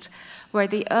list, where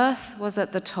the earth was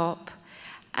at the top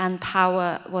and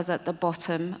power was at the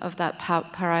bottom of that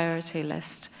priority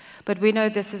list. But we know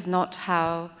this is not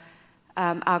how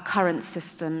our current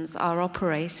systems are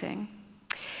operating.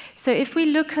 So if we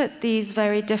look at these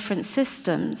very different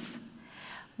systems,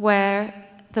 where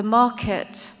the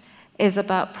market is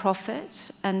about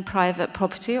profit and private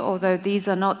property, although these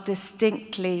are not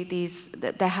distinctly,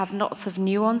 they have lots of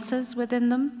nuances within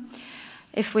them.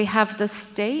 If we have the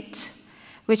state,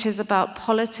 which is about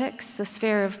politics, the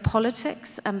sphere of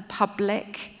politics and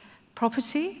public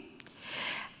property.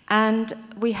 And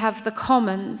we have the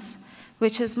commons,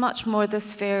 which is much more the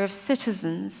sphere of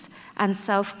citizens and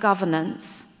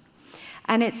self-governance.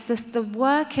 And it's the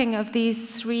working of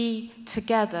these three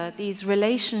together, these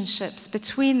relationships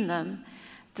between them,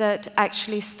 that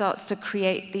actually starts to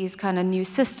create these kind of new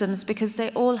systems, because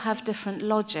they all have different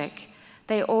logic.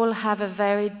 They all have a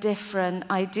very different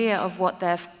idea of what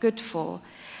they're good for.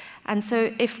 And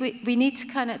so if we need to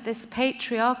kind of, this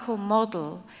patriarchal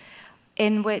model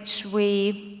in which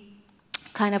we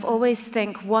kind of always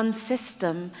think one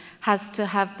system has to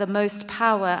have the most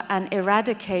power and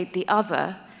eradicate the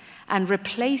other and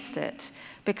replace it,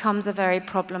 becomes a very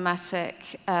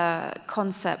problematic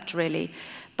concept, really.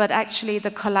 But actually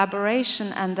the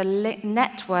collaboration and the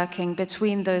networking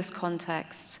between those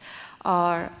contexts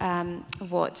are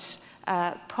what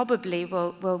probably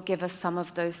will give us some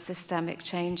of those systemic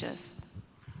changes.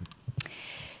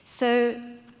 So,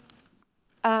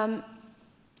 so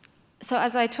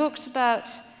as I talked about,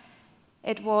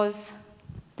 it was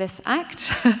this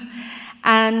act.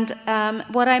 And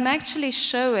what I'm actually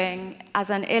showing as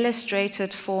an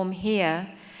illustrated form here,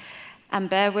 and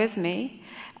bear with me,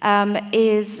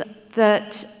 is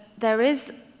that there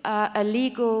is a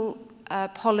legal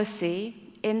policy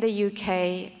in the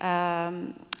UK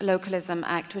Localism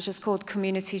Act, which is called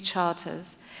Community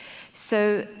Charters.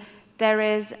 So there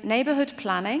is neighbourhood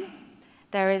planning,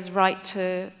 there is right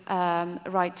to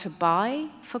buy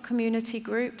for community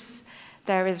groups,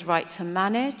 there is right to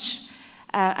manage,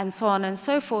 and so on and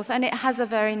so forth. And it has a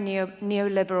very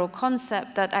neoliberal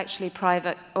concept that actually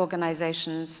private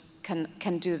organizations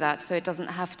can do that, so it doesn't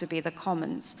have to be the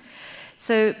commons.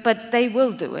 So, but they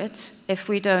will do it if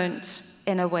we don't,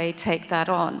 in a way, take that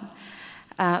on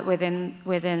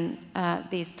within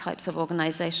these types of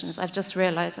organizations. I've just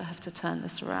realized I have to turn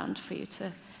this around for you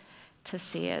to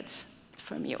see it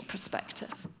from your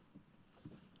perspective.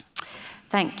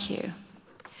 Thank you.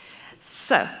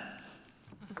 So,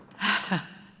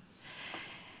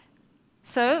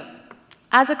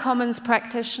 as a commons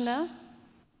practitioner,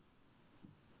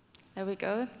 there we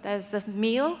go, there's the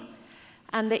meal,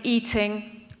 and the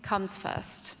eating comes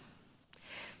first.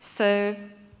 So,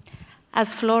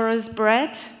 as Flora's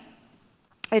bread,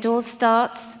 it all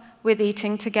starts with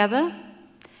eating together,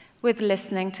 with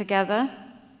listening together,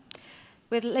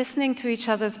 with listening to each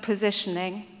other's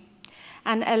positioning,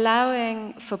 and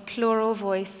allowing for plural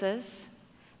voices,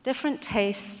 different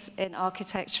tastes in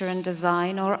architecture and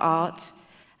design or art,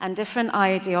 and different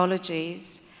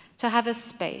ideologies to have a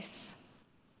space.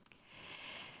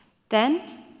 Then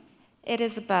it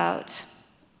is about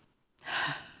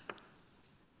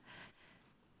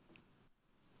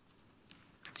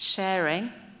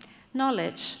Sharing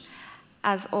knowledge,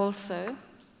 as also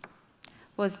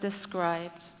was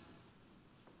described.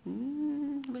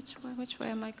 Which way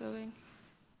am I going?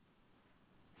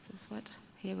 This is what,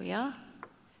 here we are.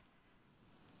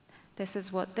 This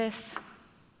is what this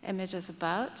image is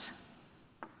about.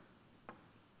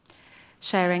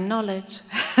 Sharing knowledge.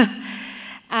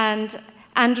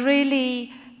 and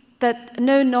really that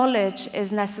no knowledge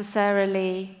is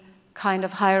necessarily kind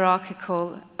of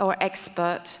hierarchical or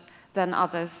expert than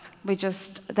others.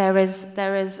 There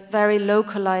is very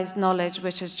localized knowledge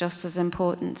which is just as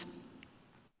important.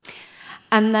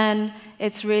 And then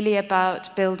it's really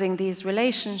about building these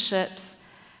relationships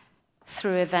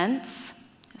through events.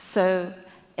 So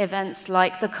events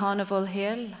like the Carnival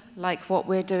here, like what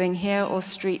we're doing here, or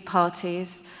street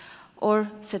parties, or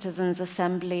citizens'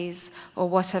 assemblies, or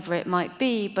whatever it might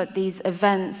be, but these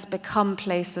events become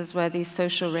places where these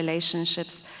social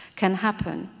relationships can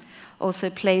happen. Also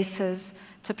places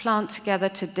to plant together,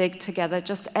 to dig together,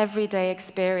 just everyday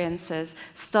experiences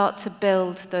start to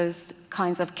build those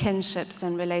kinds of kinships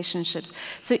and relationships.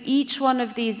 So each one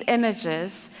of these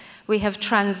images, we have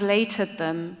translated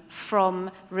them from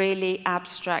really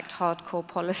abstract, hardcore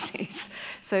policies.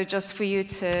 So just for you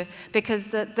to,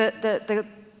 because the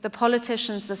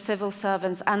politicians, the civil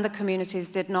servants, and the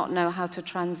communities did not know how to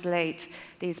translate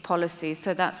these policies.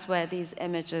 So that's where these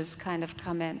images kind of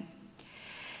come in.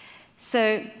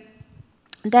 So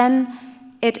then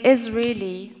it is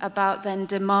really about then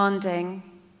demanding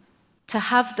to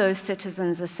have those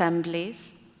citizens'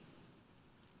 assemblies.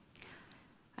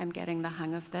 I'm getting the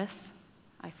hang of this,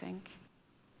 I think.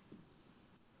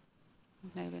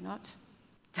 Maybe not.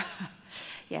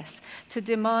 Yes, to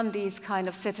demand these kind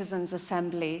of citizens'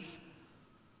 assemblies.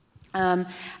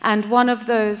 And one of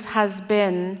those has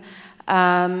been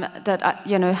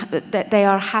that they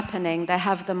are happening. They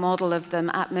have the model of them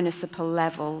at municipal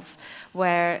levels,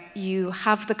 where you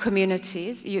have the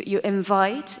communities, you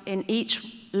invite in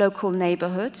each local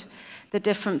neighborhood the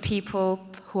different people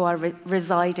who are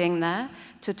residing there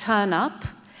to turn up,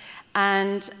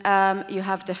 and you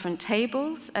have different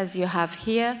tables, as you have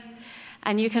here,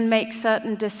 and you can make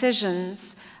certain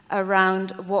decisions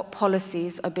around what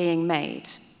policies are being made.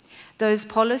 Those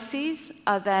policies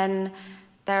are then,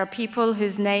 there are people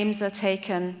whose names are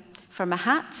taken from a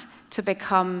hat to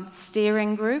become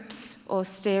steering groups or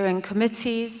steering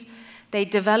committees. They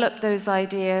develop those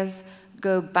ideas,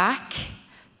 go back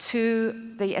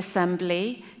to the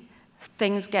assembly,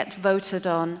 things get voted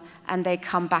on, and they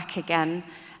come back again,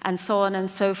 and so on and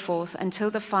so forth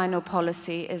until the final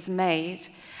policy is made.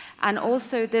 And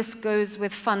also this goes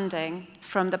with funding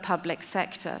from the public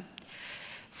sector.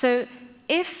 So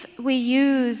if we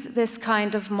use this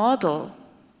kind of model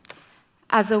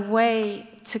as a way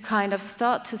to kind of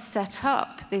start to set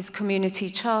up these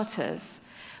community charters,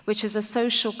 which is a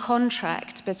social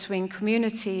contract between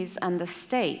communities and the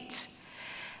state,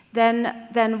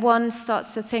 then one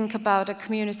starts to think about a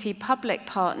community-public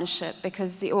partnership,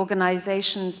 because the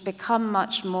organizations become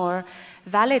much more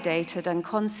validated and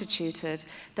constituted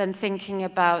than thinking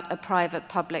about a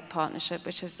private-public partnership,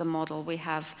 which is the model we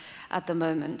have at the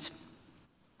moment.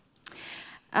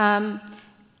 And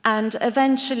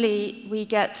eventually we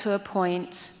get to a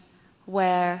point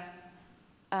where,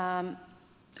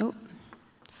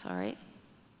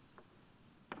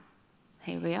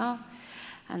 here we are,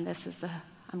 and this is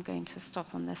I'm going to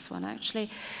stop on this one actually.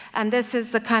 And this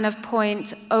is the kind of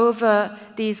point over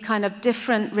these kind of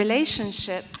different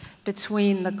relationship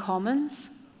between the commons,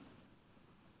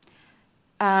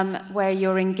 where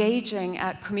you're engaging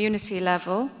at community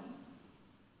level,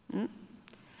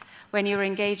 when you're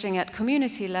engaging at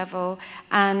community level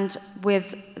and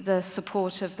with the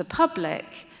support of the public,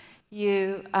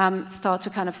 you start to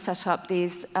kind of set up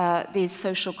these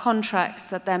social contracts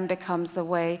that then becomes the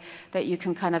way that you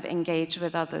can kind of engage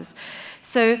with others.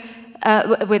 So,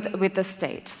 with the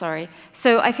state, sorry.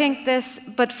 So I think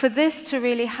but for this to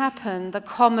really happen, the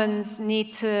commons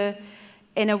need to,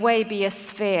 in a way, be a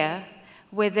sphere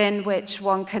within which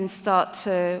one can start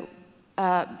to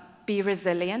be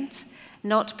resilient,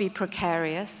 not be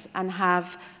precarious, and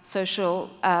have social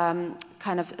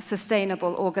kind of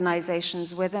sustainable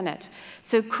organizations within it.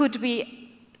 So could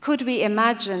we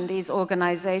imagine these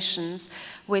organizations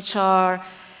which are,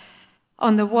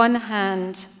 on the one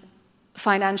hand,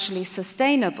 financially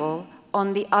sustainable,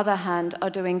 on the other hand, are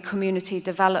doing community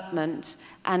development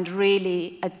and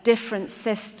really a different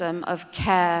system of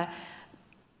care,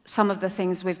 some of the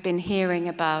things we've been hearing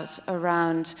about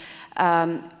around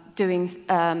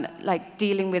like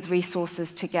dealing with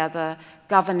resources together,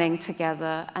 governing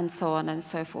together, and so on and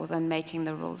so forth, and making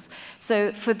the rules.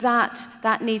 So for that,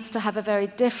 that needs to have a very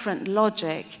different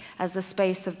logic as a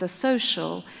space of the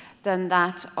social than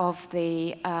that of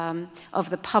the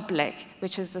public,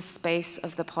 which is the space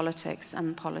of the politics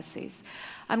and policies.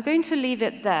 I'm going to leave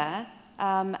it there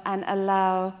and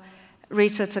allow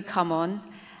Rita to come on,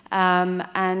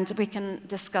 and we can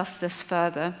discuss this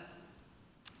further.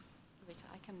 Rita,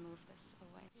 I can move this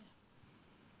away.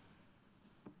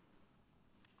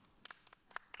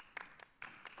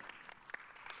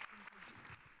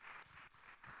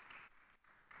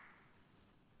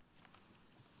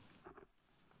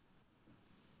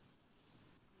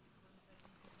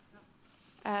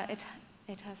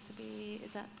 It has to be,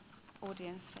 is that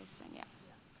audience facing? Yeah.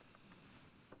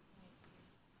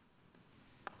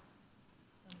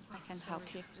 I can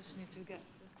help you. Just need to get.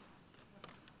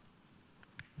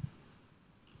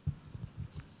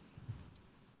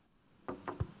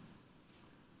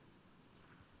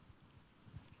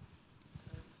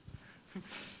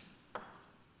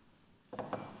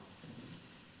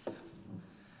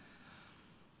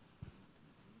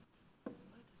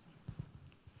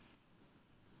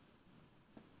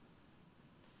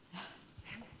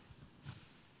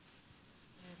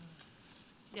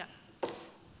 Yeah.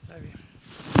 Sorry.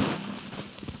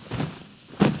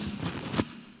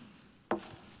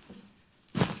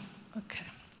 Okay.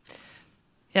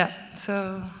 Yeah,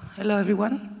 so hello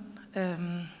everyone.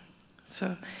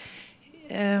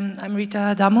 I'm Rita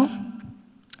Adamo.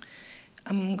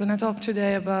 I'm going to talk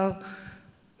today about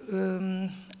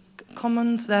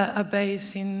commons that are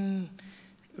based in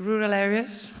rural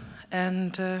areas,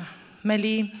 and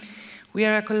mainly we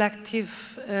are a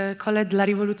collective called La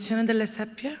Rivoluzione delle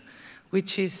Seppie,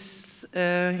 which is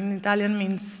in Italian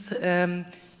means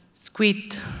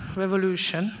squid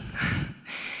revolution.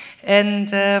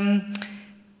 And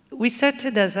we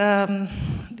started as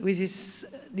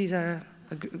these are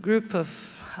a group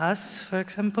of us, for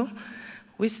example.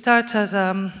 We start as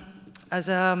a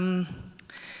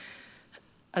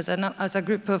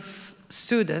group of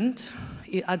students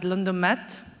at London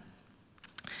Met,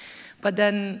 but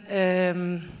then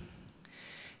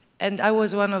and I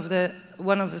was one of the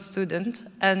students,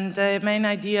 and the main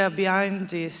idea behind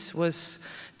this was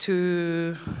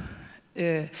to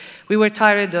we were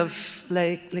tired of,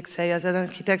 let's say, as an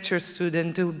architecture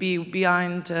student, to be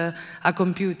behind a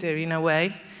computer in a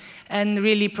way, and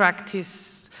really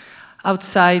practice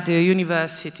outside the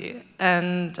university.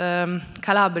 And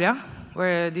Calabria,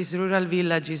 where this rural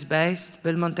village is based,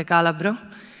 Belmonte Calabro,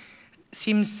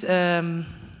 seems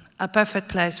a perfect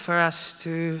place for us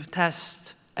to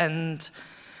test and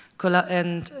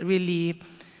really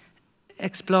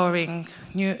exploring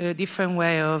different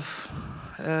way of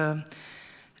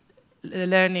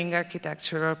learning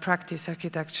architecture or practice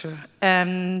architecture.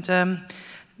 And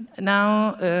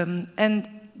now, and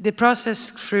the process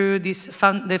through this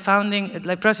the founding,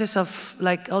 the process of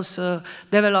also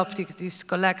developing this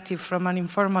collective from an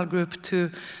informal group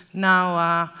to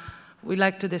now we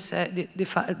like to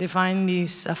define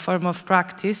this a form of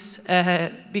practice,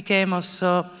 became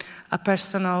also a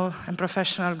personal and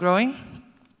professional growing,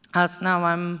 as now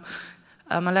I'm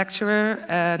a lecturer,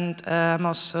 and I'm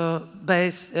also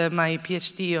based my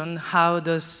PhD on how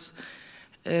those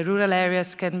rural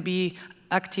areas can be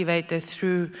activated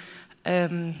through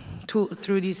through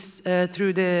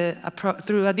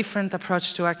a different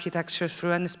approach to architecture,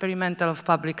 through an experimental of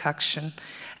public action.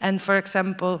 And for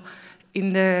example,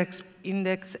 in the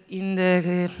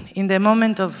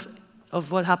moment of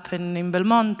what happened in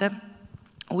Belmonte,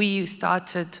 we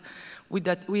started with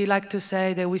that. We like to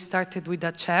say that we started with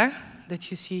that chair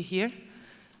that you see here.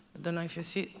 I don't know if you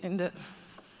see in the.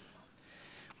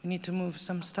 We need to move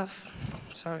some stuff.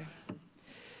 Sorry.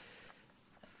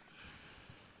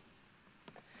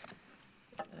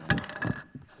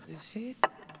 Do you see it?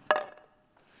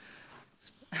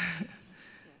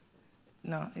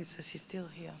 No, it's still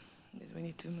here. We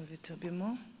need to move it a bit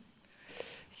more.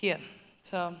 Here.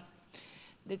 So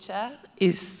the chair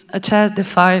is a chair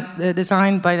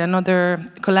designed by another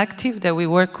collective that we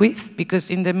work with, because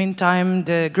in the meantime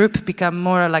the group became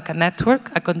more like a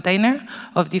network, a container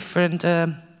of different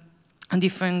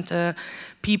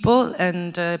people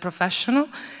and professional,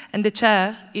 and the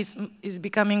chair is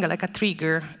becoming like a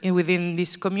trigger within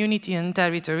this community and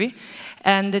territory,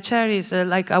 and the chair is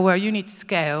like our unit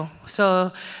scale.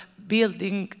 So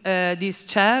building this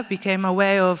chair became a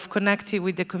way of connecting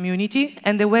with the community,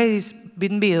 and the way it's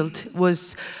been built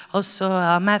was also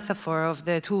a metaphor of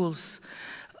the tools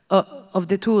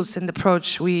and the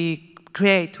approach we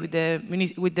create with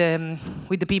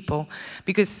the people,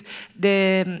 because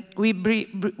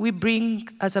we bring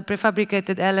as a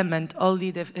prefabricated element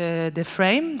only the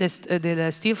frame,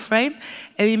 the steel frame,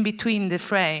 and in between the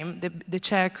frame, the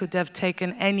chair could have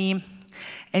taken any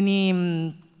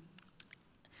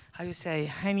how you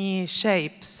say, any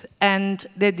shapes. And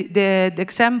the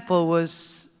example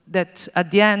was that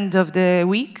at the end of the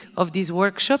week of this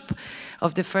workshop,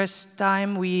 of the first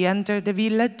time we entered the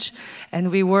village,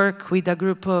 and we work with a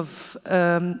group of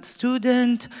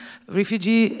student,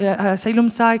 refugee, asylum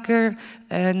seeker,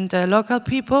 and local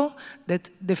people,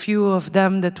 that the few of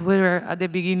them that were at the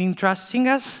beginning trusting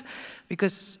us,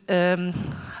 because I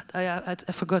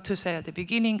forgot to say at the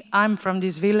beginning, I'm from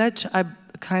this village.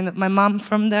 My mom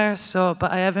from there,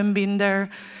 but I haven't been there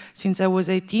since I was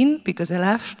 18, because I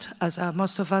left, as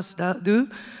most of us do,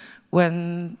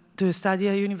 to study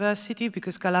at university,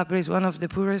 because Calabria is one of the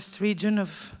poorest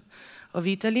regions of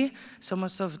Italy. So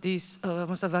most of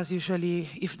us usually,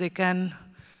 if they can,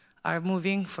 are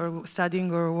moving for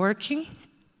studying or working.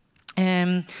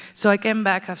 So I came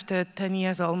back after 10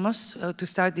 years almost to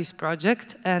start this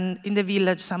project, and in the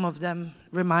village some of them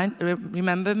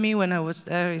remember me when I was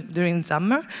there during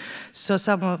summer. So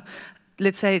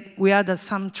let's say we had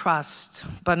some trust,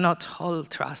 but not whole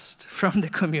trust from the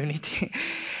community.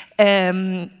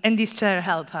 And this chair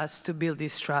helped us to build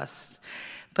this trust.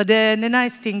 But the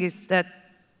nice thing is that,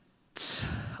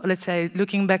 let's say,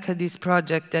 looking back at this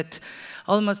project, that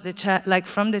almost the chair, like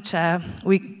from the chair,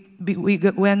 we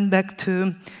went back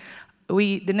to,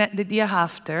 the year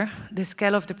after, the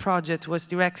scale of the project was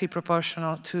directly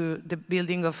proportional to the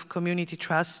building of community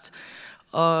trust,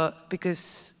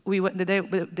 because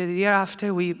the year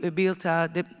after we built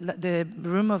the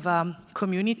room of a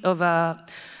community, of a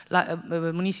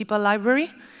municipal library,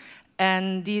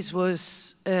 and this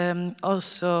was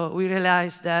also, we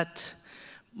realized that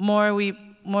more we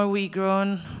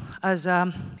grown as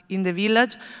in the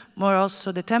village, more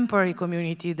also the temporary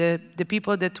community, the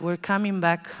people that were coming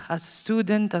back as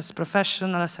students, as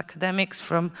professionals, as academics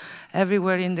from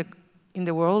everywhere in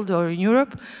the world or in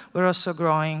Europe, were also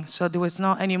growing. So there was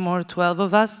not anymore 12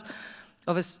 of us,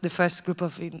 the first group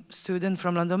of students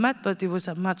from London Met, but it was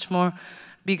a much more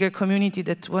bigger community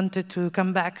that wanted to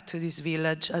come back to this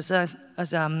village as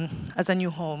a new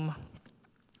home.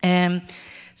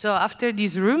 So after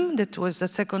this room, that was a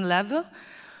second level,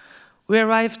 we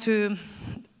arrived to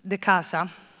the casa,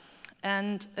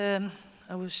 and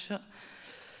I will show,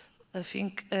 I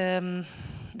think the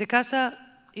casa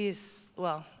is,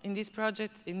 well, in this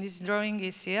project, in this drawing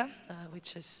is here,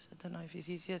 which is, I don't know if it's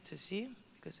easier to see,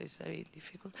 because it's very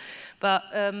difficult, but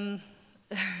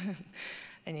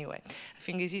anyway, I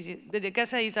think it's easy. The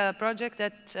casa is a project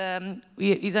that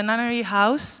is a nunnery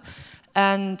house,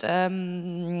 and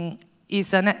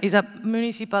is a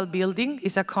municipal building.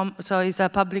 So it's a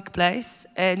public place,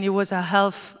 and it was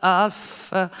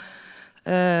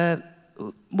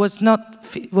was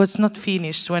not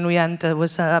finished when we entered.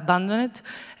 Was abandoned,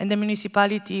 and the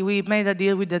municipality. We made a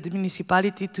deal with the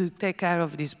municipality to take care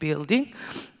of this building,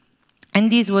 and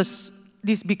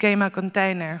this became a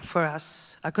container for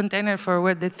us, a container for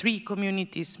where the three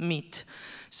communities meet.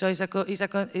 So it's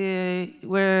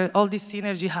where all this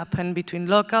synergy happened between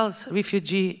locals,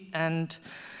 refugee, and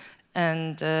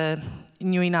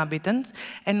new inhabitants,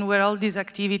 and where all these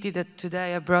activities that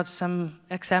today I brought some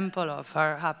example of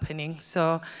are happening.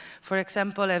 So, for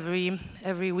example,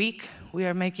 every week we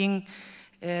are making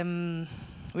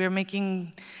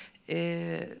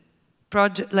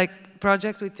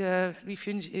project with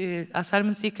refugee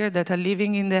asylum seekers that are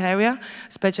living in the area,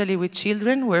 especially with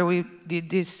children, where we did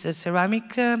this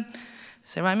ceramic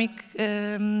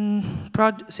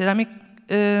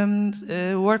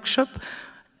workshop.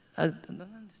 I don't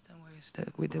understand where is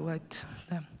that with the white.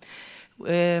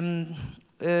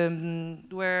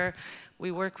 Where we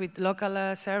work with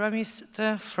local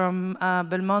ceramists from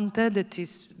Belmonte that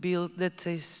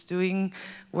is doing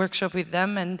workshop with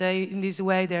them, and in this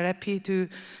way they're happy to,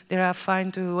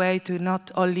 find a way to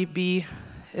not only be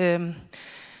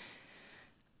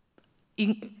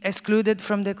excluded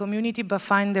from the community, but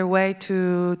find their way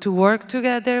to work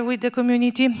together with the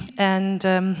community, and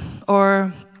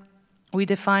or we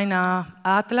define a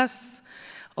atlas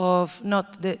of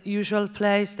not the usual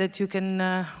place that you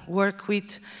can work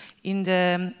with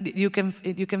you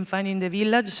can find in the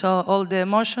village. So all the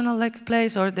emotional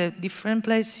place or the different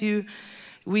place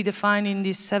we define in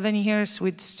these 7 years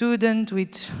with student,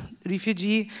 with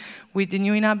refugee, with the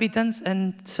new inhabitants,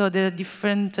 and so the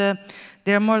different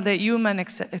they're more the human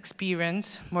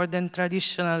experience, more than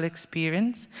traditional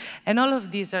experience. And all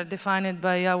of these are defined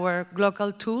by our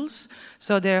local tools.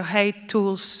 So they're hate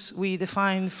tools we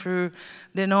define through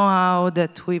the know-how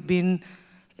that we've been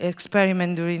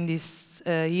experimenting during these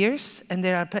years. And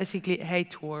there are basically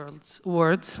hate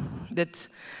words that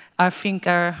I think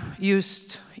are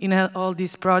used in all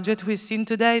these projects we've seen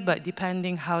today, but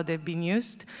depending how they've been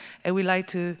used. And we like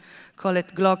to call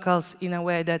it glocals in a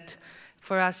way that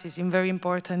for us is very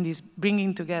important, is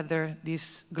bringing together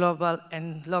this global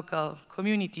and local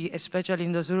community, especially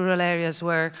in those rural areas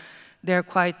where they're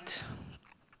quite,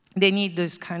 they need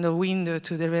this kind of window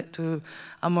to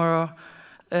a more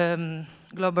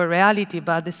global reality,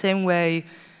 but the same way,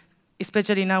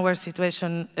 especially in our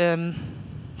situation,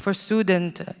 for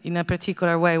students in a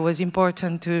particular way, it was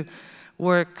important to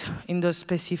work in those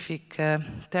specific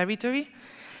territory.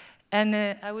 And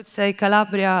I would say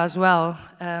Calabria as well,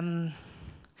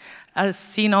 as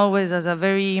seen always as a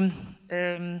very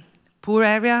poor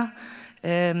area,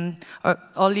 or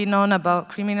only known about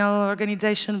criminal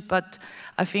organization, but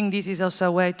I think this is also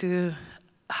a way to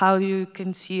how you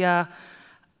can see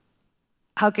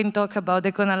how can talk about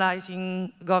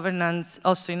decolonizing governance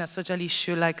also in a social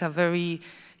issue, like a very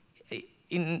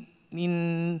in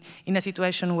a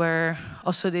situation where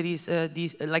also there is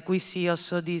this, like we see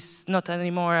also this not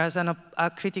anymore as a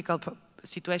critical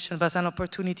situation, but as an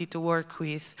opportunity to work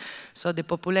with. So the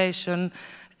population,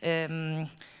 the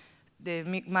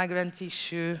migrant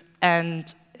issue,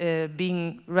 and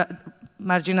being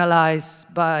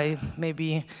marginalized by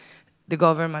maybe the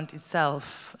government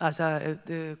itself as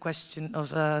the question of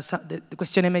the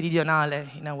questione meridionale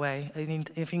in a way. I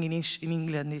think in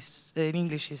England in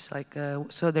English is like a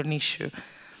southern issue.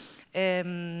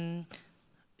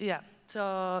 Yeah.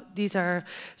 So these are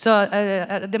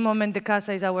at the moment the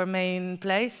Casa is our main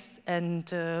place, and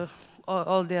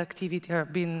all the activities are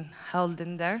being held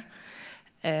in there.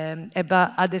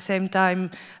 But at the same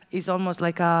time, it's almost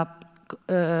like our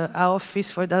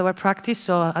office for our practice.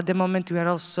 So at the moment, we are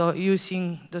also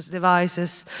using those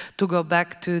devices to go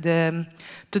back to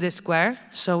the square.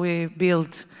 So we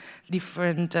build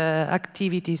different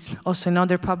activities also in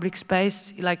other public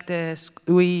space, like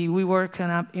we work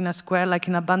in a square, like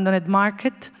an abandoned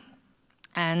market,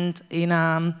 and in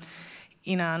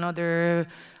another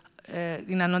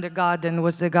garden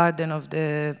was the garden of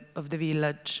the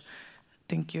village.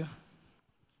 Thank you.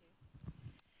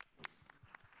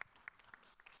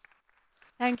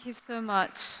 Thank you so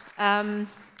much.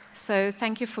 So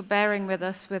thank you for bearing with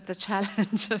us with the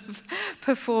challenge of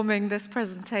performing this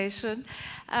presentation.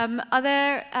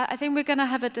 I think we're going to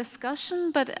have a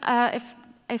discussion, but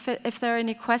if there are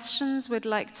any questions, we'd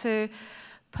like to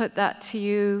put that to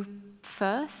you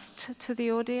first, to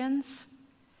the audience.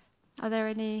 Are there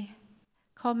any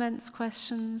comments,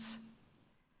 questions?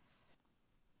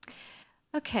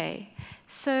 Okay,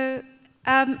 so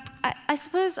I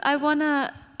suppose I want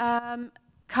to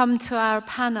come to our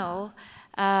panel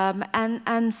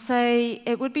and say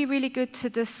it would be really good to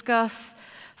discuss,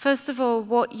 first of all,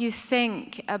 what you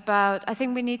think about, I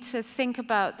think we need to think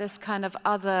about this kind of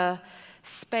other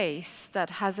space that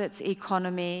has its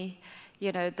economy,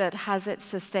 you know, that has its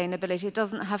sustainability. It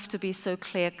doesn't have to be so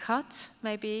clear-cut,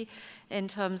 maybe, in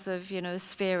terms of, you know,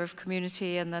 sphere of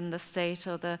community and then the state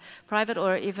or the private,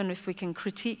 or even if we can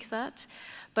critique that.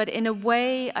 But in a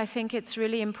way, I think it's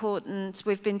really important.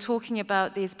 We've been talking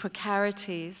about these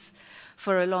precarities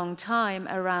for a long time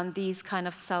around these kind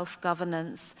of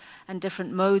self-governance and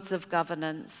different modes of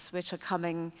governance, which are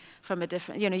coming from a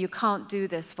different, you know, you can't do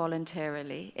this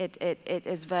voluntarily. It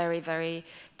is very, very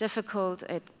difficult.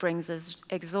 It brings us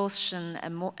exhaustion,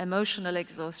 emotional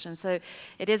exhaustion. So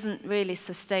it isn't really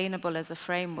sustainable as a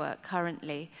framework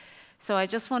currently. So I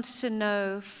just wanted to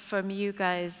know from you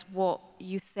guys what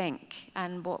you think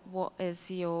and what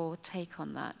is your take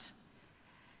on that.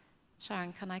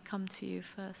 Sharon, can I come to you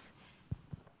first?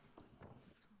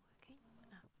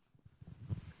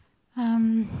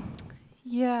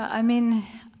 Yeah, I mean,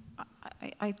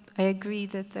 I agree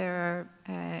that there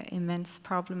are immense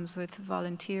problems with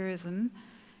volunteerism,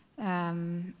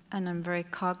 and I'm very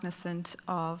cognizant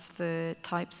of the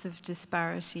types of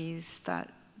disparities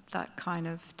that kind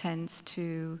of tends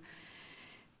to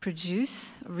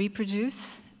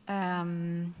reproduce.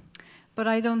 But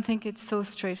I don't think it's so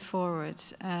straightforward.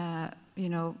 You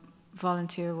know,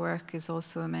 volunteer work is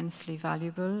also immensely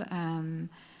valuable.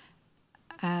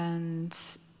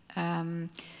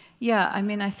 Yeah, I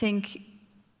mean, I think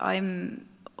I'm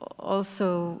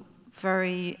also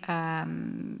very,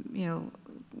 you know,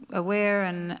 aware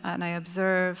and I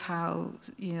observe how,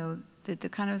 you know, the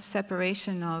kind of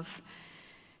separation of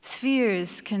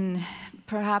spheres can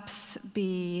perhaps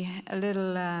be a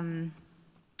little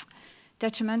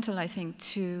detrimental, I think,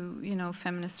 to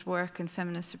feminist work and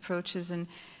feminist approaches. And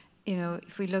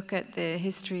if we look at the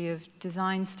history of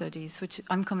design studies, which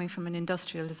I'm coming from an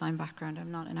industrial design background,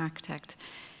 I'm not an architect.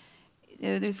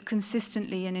 There's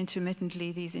consistently and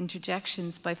intermittently these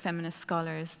interjections by feminist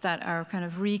scholars that are kind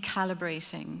of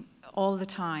recalibrating all the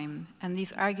time, and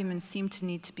these arguments seem to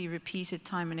need to be repeated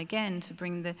time and again to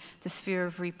bring the sphere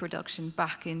of reproduction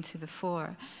back into the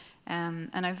fore. And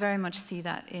I very much see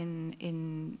that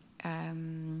in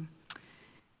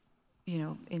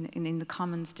the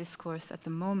commons discourse at the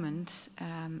moment,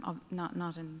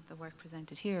 not in the work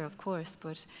presented here, of course,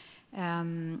 but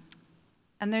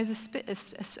and there's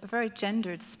a very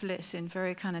gendered split in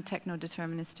very kind of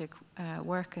techno-deterministic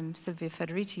work, and Silvia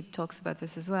Federici talks about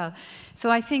this as well.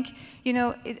 So I think,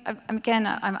 again,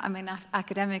 I'm an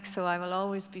academic, so I will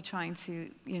always be trying to,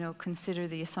 consider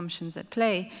the assumptions at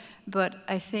play, but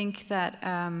I think that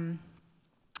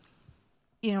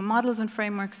models and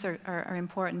frameworks are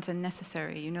important and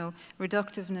necessary.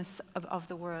 Reductiveness of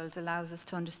the world allows us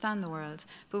to understand the world,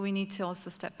 but we need to also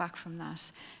step back from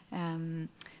that.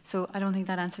 So I don't think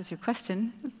that answers your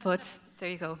question, but there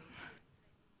you go.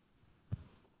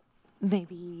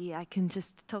 Maybe I can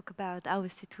just talk about our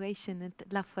situation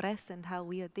at La Foresta and how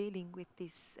we are dealing with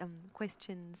these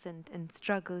questions and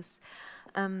struggles.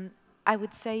 I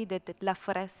would say that at La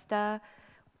Foresta,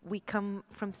 we come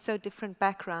from so different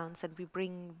backgrounds and we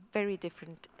bring very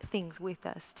different things with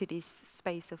us to this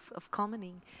space of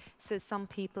commoning. So some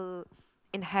people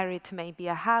inherit maybe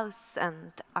a house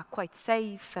and are quite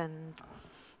safe, and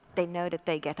they know that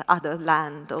they get other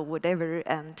land or whatever,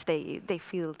 and they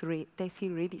feel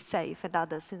really safe, and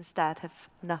others instead have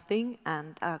nothing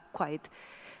and are quite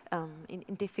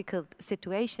in difficult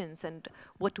situations. And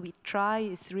what we try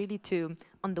is really to,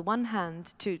 on the one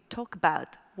hand, to talk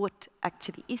about what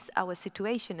actually is our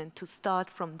situation and to start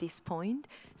from this point,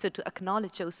 so to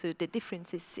acknowledge also the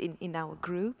differences in our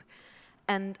group.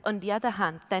 And on the other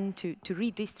hand, then to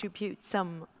redistribute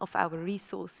some of our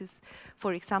resources.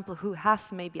 For example, who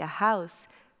has maybe a house.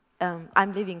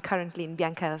 I'm living currently in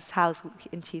Bianca's house,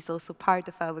 and she's also part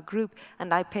of our group,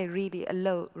 and I pay really a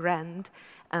low rent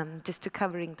just to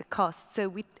covering the costs.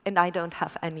 So and I don't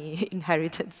have any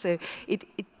inheritance. So it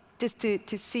just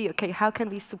to see, okay, how can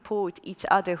we support each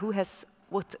other? Who has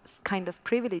what kind of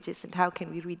privileges, and how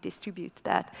can we redistribute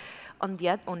that on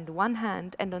the one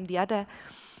hand, and on the other,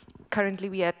 currently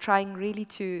we are trying really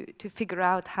to figure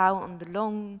out how on the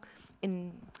long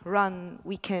run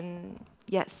we can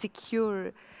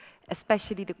secure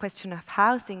especially the question of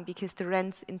housing, because the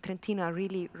rents in Trentino are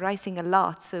really rising a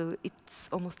lot, so it's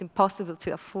almost impossible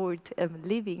to afford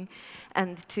living,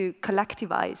 and to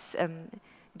collectivize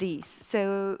these.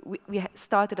 So we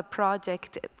started a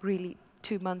project really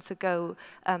 2 months ago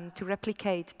to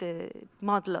replicate the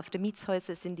model of the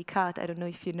Mietshäuser Syndikat. I don't know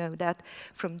if you know that,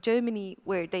 from Germany,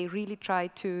 where they really try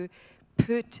to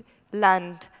put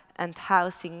land and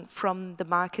housing from the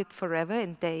market forever,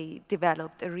 and they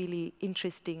developed a really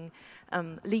interesting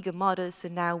legal model. So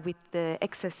now with the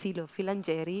ex asilo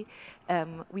Filangieri,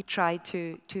 we try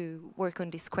to work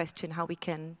on this question, how we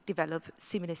can develop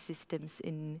similar systems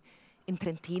in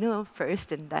Trentino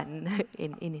first, and then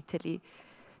in Italy.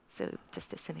 So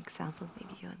just as an example,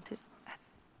 maybe you want to add.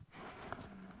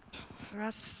 For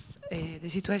us, the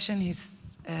situation is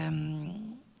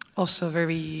also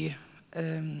very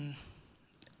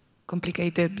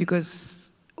complicated,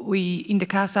 because in the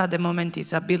casa at the moment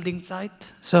is a building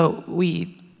site, so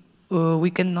we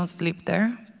cannot sleep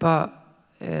there, but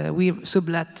we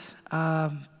sublet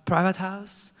a private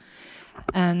house,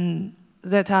 and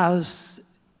that house,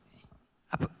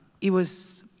 it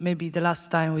was maybe the last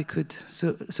time we could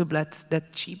sublet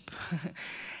that cheap.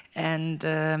 And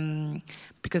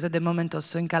because at the moment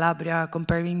also in Calabria,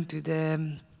 comparing to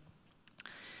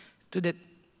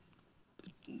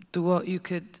what you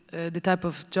could, the type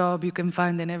of job you can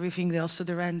find and everything, also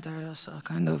the rent are also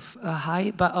kind of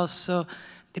high, but also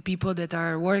the people that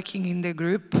are working in the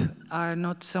group are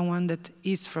not someone that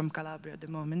is from Calabria at the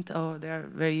moment, or there are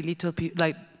very little people,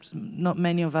 like not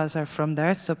many of us are from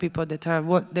there, so people that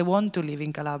they want to live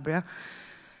in Calabria,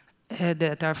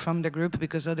 that are from the group,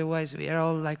 because otherwise we are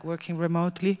all like working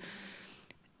remotely.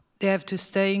 They have to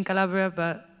stay in Calabria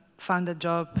but find a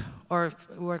job or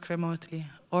work remotely,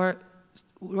 or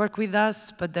work with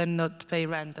us but then not pay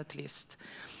rent at least.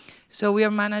 So we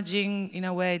are managing in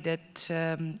a way that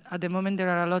at the moment there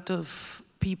are a lot of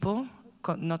people,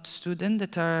 not students,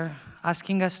 that are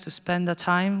asking us to spend a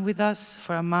time with us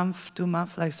for a month, 2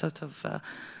 months, like sort of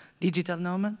digital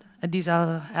nomad. And these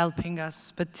are helping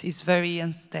us, but it's very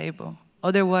unstable.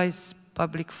 otherwise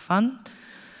public fund.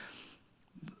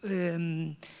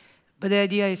 But the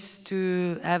idea is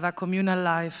to have a communal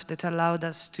life that allowed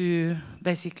us to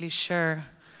basically share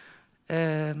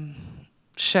the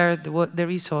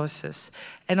resources.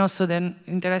 And also the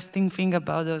interesting thing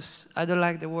about us, I don't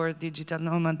like the word digital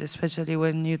nomad, especially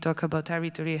when you talk about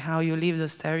territory, how you leave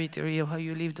those territory or how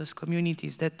you leave those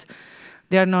communities, that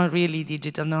they are not really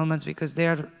digital nomads because they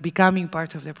are becoming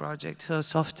part of the project. So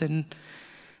it's often,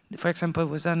 for example,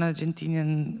 was an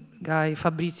Argentinian guy,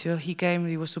 Fabrizio, he came,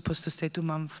 he was supposed to stay 2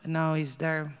 months, and now he's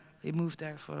there, he moved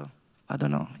there for, I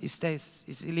don't know, he's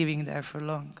living there for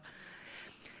long.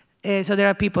 So there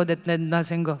are people that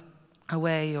doesn't go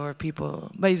away, or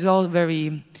people, but it's all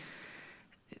very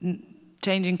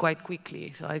changing quite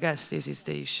quickly, so I guess this is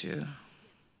the issue. Do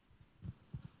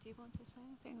you want to say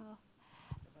anything, or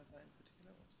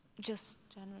just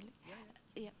generally?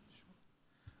 Yeah.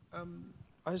 Sure.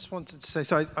 I just wanted to say,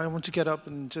 so I want to get up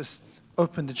and just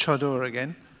open the chador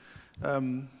again,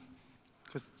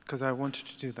 because I wanted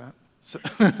to do that. So,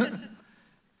 so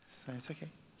it's okay.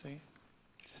 It's okay.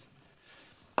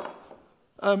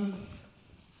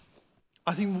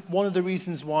 I think one of the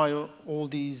reasons why all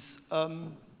these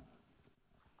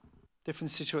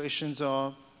different situations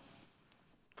are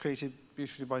created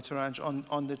beautifully by Taranj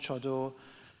on the chador,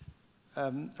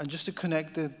 and just to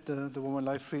connect the woman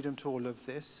life freedom to all of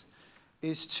this,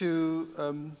 is to,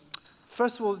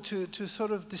 first of all, to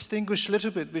sort of distinguish a little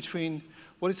bit between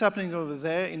what is happening over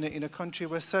there in a country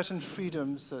where certain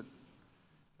freedoms that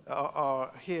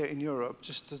are here in Europe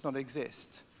just does not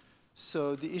exist.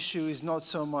 So the issue is not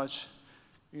so much,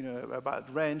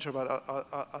 about rent or about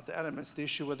other elements. The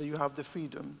issue whether you have the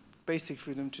freedom, basic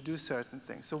freedom to do certain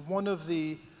things. So one of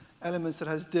the elements that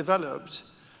has developed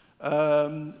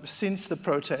since the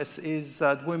protest is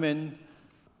that women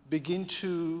begin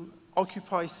to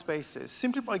occupy spaces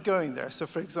simply by going there. So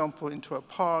for example, into a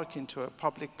park, into a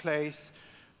public place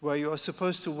where you are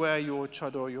supposed to wear your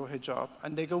chador, your hijab,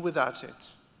 and they go without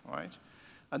it, right?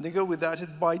 And they go without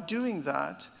it. By doing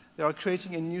that, they are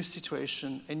creating a new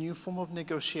situation, a new form of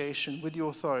negotiation with the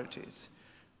authorities.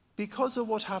 Because of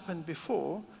what happened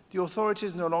before, the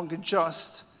authorities no longer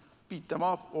just beat them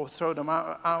up or throw them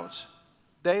out.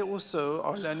 They also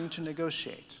are learning to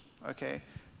negotiate, okay?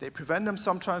 They prevent them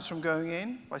sometimes from going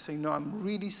in by saying, no, I'm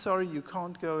really sorry, you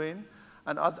can't go in.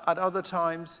 And at other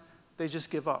times, they just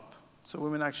give up. So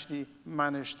women actually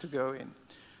manage to go in.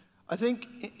 I think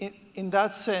in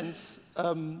that sense,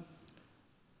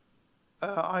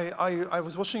 I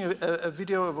was watching a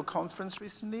video of a conference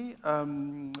recently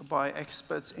by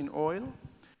experts in oil,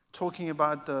 talking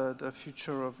about the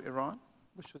future of Iran,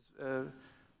 which was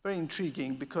very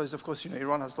intriguing because, of course,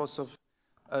 Iran has lots of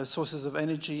sources of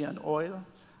energy and oil.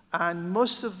 And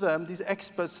most of them, these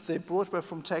experts they brought were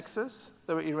from Texas.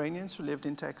 They were Iranians who lived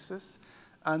in Texas.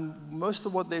 And most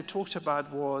of what they talked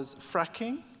about was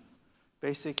fracking.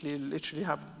 Basically, literally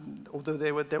although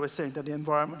they were saying that the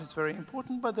environment is very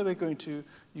important, but they were going to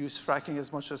use fracking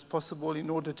as much as possible in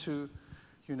order to,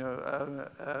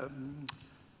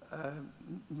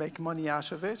 make money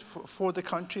out of it for the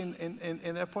country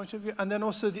in their point of view. And then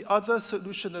also the other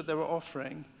solution that they were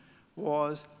offering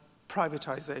was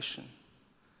privatization.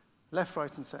 Left,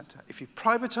 right, and center. If you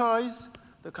privatize,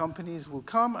 the companies will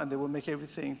come and they will make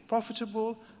everything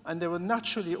profitable, and they will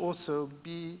naturally also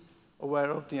be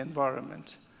aware of the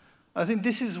environment. I think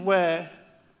this is where,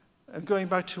 going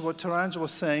back to what Taranj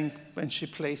was saying when she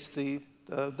placed the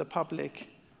public,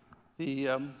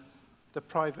 the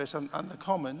private, and the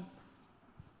common,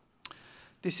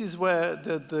 this is where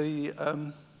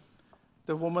the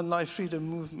woman life freedom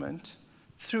movement,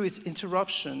 through its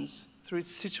interruptions, through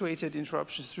its situated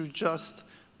interruptions, through just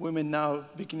women now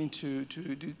beginning to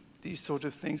do these sort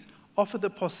of things, offer the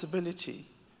possibility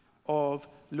of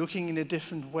looking in a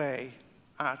different way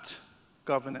at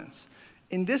governance.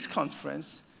 In this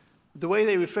conference, the way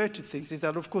they refer to things is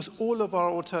that, of course, all of our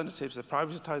alternatives, the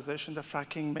privatization, the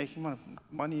fracking, making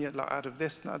money out of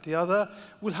this, not the other,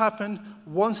 will happen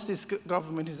once this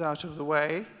government is out of the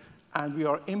way and we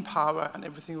are in power and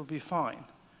everything will be fine.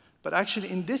 But actually,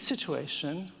 in this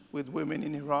situation, with women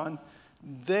in Iran,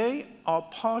 they are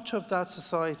part of that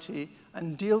society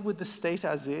and deal with the state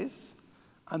as is.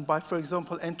 And by, for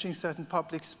example, entering certain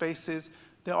public spaces,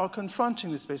 they are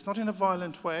confronting the space, not in a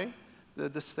violent way,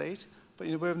 the state, but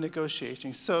in a way of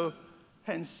negotiating. So,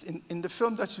 hence, in the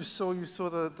film that you saw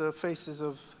the faces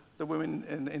of the women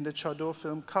in the chador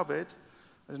film covered.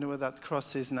 I don't know where that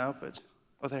cross is now, but,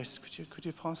 oh, there's, could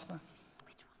you pass that?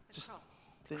 Which one? Just,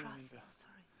 there we go.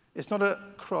 It's not a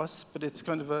cross, but it's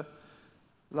kind of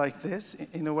like this,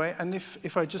 in a way. And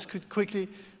if I just could quickly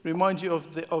remind you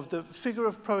of the figure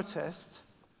of protest,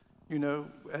 you know,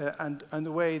 and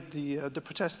the way the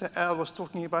protester L was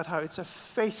talking about how it's a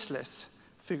faceless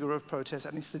figure of protest,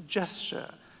 and it's the gesture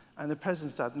and the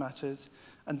presence that matters.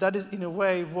 And that is, in a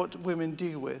way, what women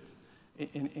deal with,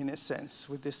 in a sense,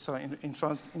 with this sign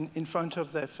in front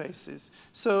of their faces.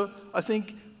 So I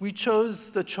think we chose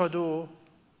the chador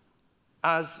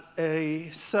as a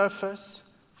surface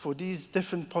for these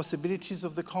different possibilities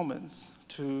of the commons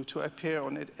to appear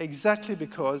on it, exactly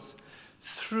because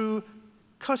through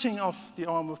cutting off the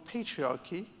arm of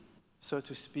patriarchy, so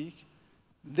to speak,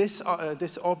 this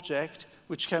object,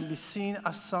 which can be seen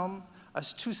as some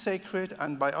as too sacred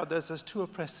and by others as too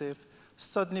oppressive,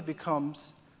 suddenly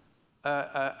becomes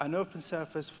an open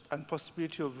surface and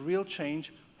possibility of real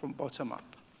change from bottom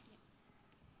up.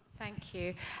 Thank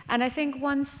you. And I think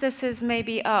once this is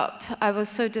maybe up, I was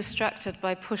so distracted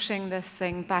by pushing this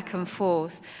thing back and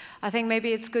forth. I think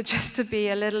maybe it's good just to be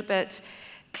a little bit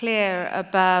clear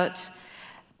about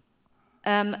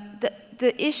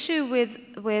the issue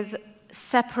with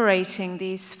separating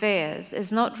these spheres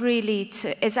is not really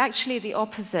is actually the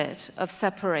opposite of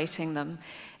separating them.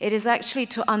 It is actually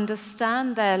to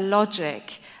understand their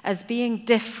logic as being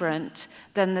different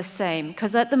than the same.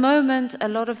 Because at the moment, a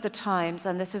lot of the times,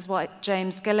 and this is what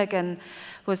James Gilligan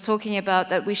was talking about,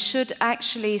 that we should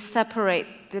actually separate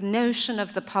the notion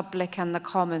of the public and the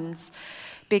commons,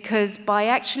 because by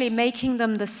actually making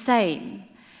them the same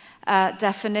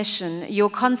definition, you're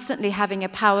constantly having a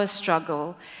power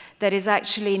struggle that is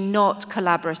actually not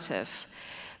collaborative.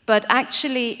 But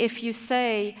actually, if you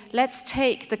say, let's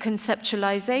take the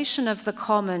conceptualization of the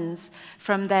commons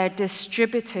from their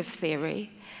distributive theory,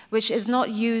 which is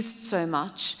not used so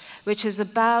much, which is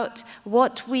about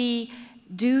what we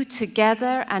do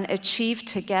together and achieve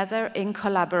together in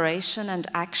collaboration and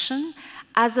action,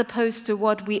 as opposed to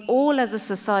what we all as a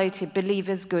society believe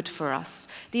is good for us.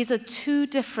 These are two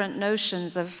different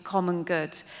notions of common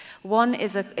good. One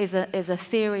is a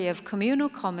theory of communal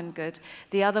common good.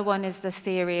 The other one is the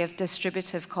theory of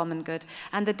distributive common good.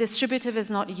 And the distributive is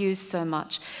not used so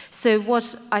much. So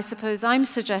what I suppose I'm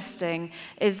suggesting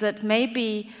is that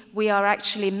maybe we are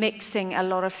actually mixing a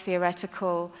lot of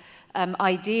theoretical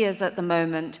ideas at the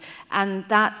moment, and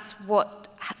that's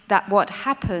what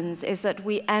happens is that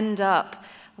we end up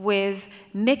with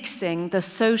mixing the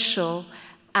social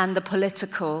and the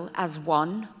political as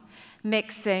one,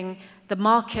 mixing the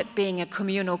market being a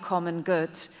communal common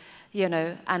good, you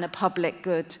know, and a public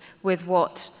good with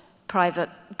what private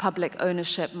public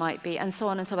ownership might be, and so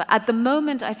on and so on. At the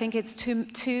moment, I think it's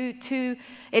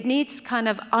it needs kind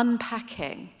of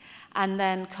unpacking and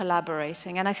then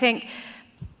collaborating. And I think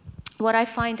what I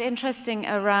find interesting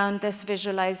around this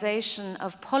visualization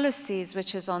of policies,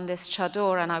 which is on this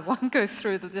chador, and I won't go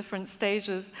through the different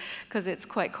stages because it's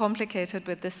quite complicated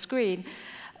with the screen,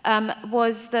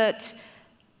 was that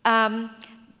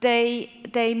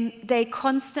they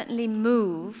constantly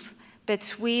move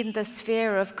between the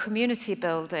sphere of community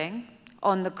building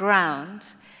on the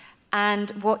ground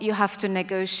and what you have to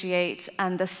negotiate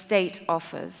and the state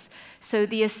offers. So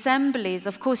the assemblies,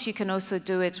 of course you can also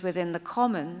do it within the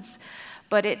commons,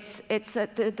 but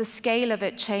the scale of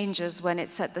it changes when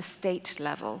it's at the state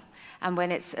level and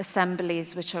when it's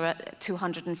assemblies which are at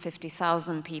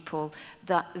 250,000 people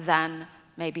than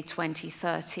maybe 20,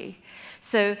 30.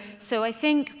 So I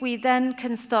think we then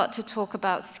can start to talk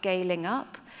about scaling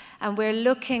up, and we're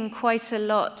looking quite a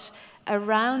lot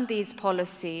around these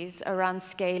policies, around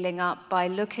scaling up, by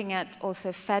looking at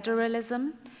also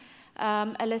federalism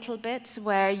a little bit,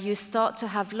 where you start to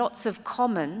have lots of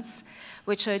commons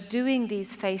which are doing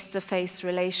these face-to-face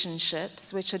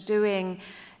relationships, which are doing,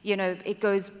 you know, it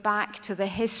goes back to the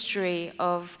history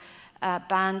of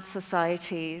band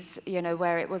societies, you know,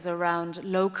 where it was around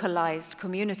localized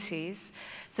communities.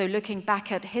 So looking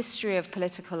back at history of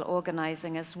political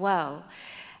organizing as well,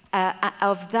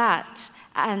 of that,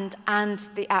 and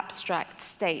the abstract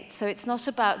state. So it's not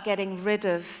about getting rid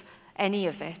of any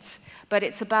of it, but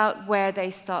it's about where they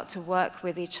start to work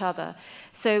with each other.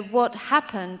 So what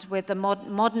happened with the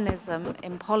modernism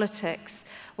in politics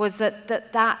was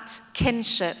that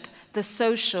kinship, the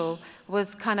social,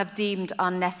 was kind of deemed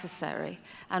unnecessary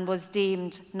and was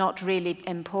deemed not really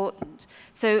important.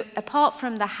 So apart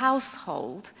from the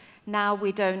household, now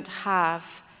we don't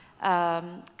have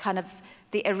kind of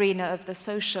the arena of the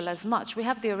social as much. We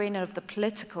have the arena of the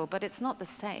political, but it's not the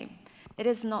same. It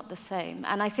is not the same.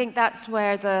 And I think that's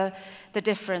where the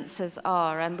differences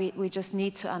are, and we just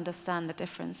need to understand the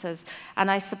differences.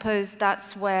 And I suppose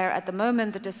that's where, at the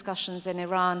moment, the discussions in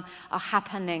Iran are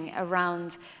happening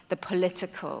around the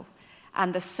political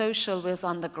and the social was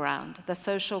on the ground. The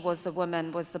social was the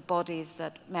women, was the bodies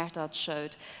that Mehrdad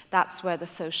showed. That's where the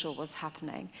social was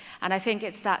happening. And I think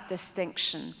it's that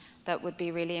distinction that would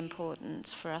be really important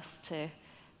for us to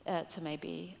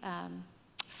maybe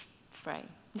frame.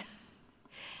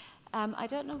 I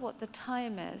don't know what the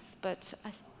time is, but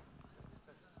I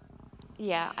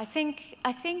think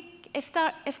if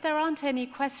there aren't any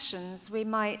questions, we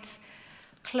might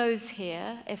close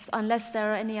here, unless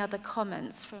there are any other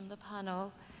comments from the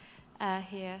panel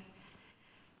here.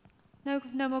 No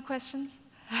more questions?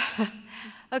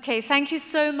 Okay, thank you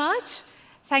so much.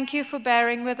 Thank you for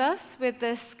bearing with us with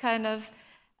this kind of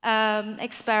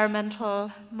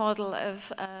experimental model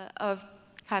of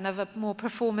kind of a more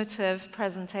performative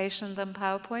presentation than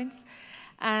PowerPoints.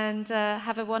 And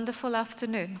have a wonderful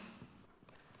afternoon.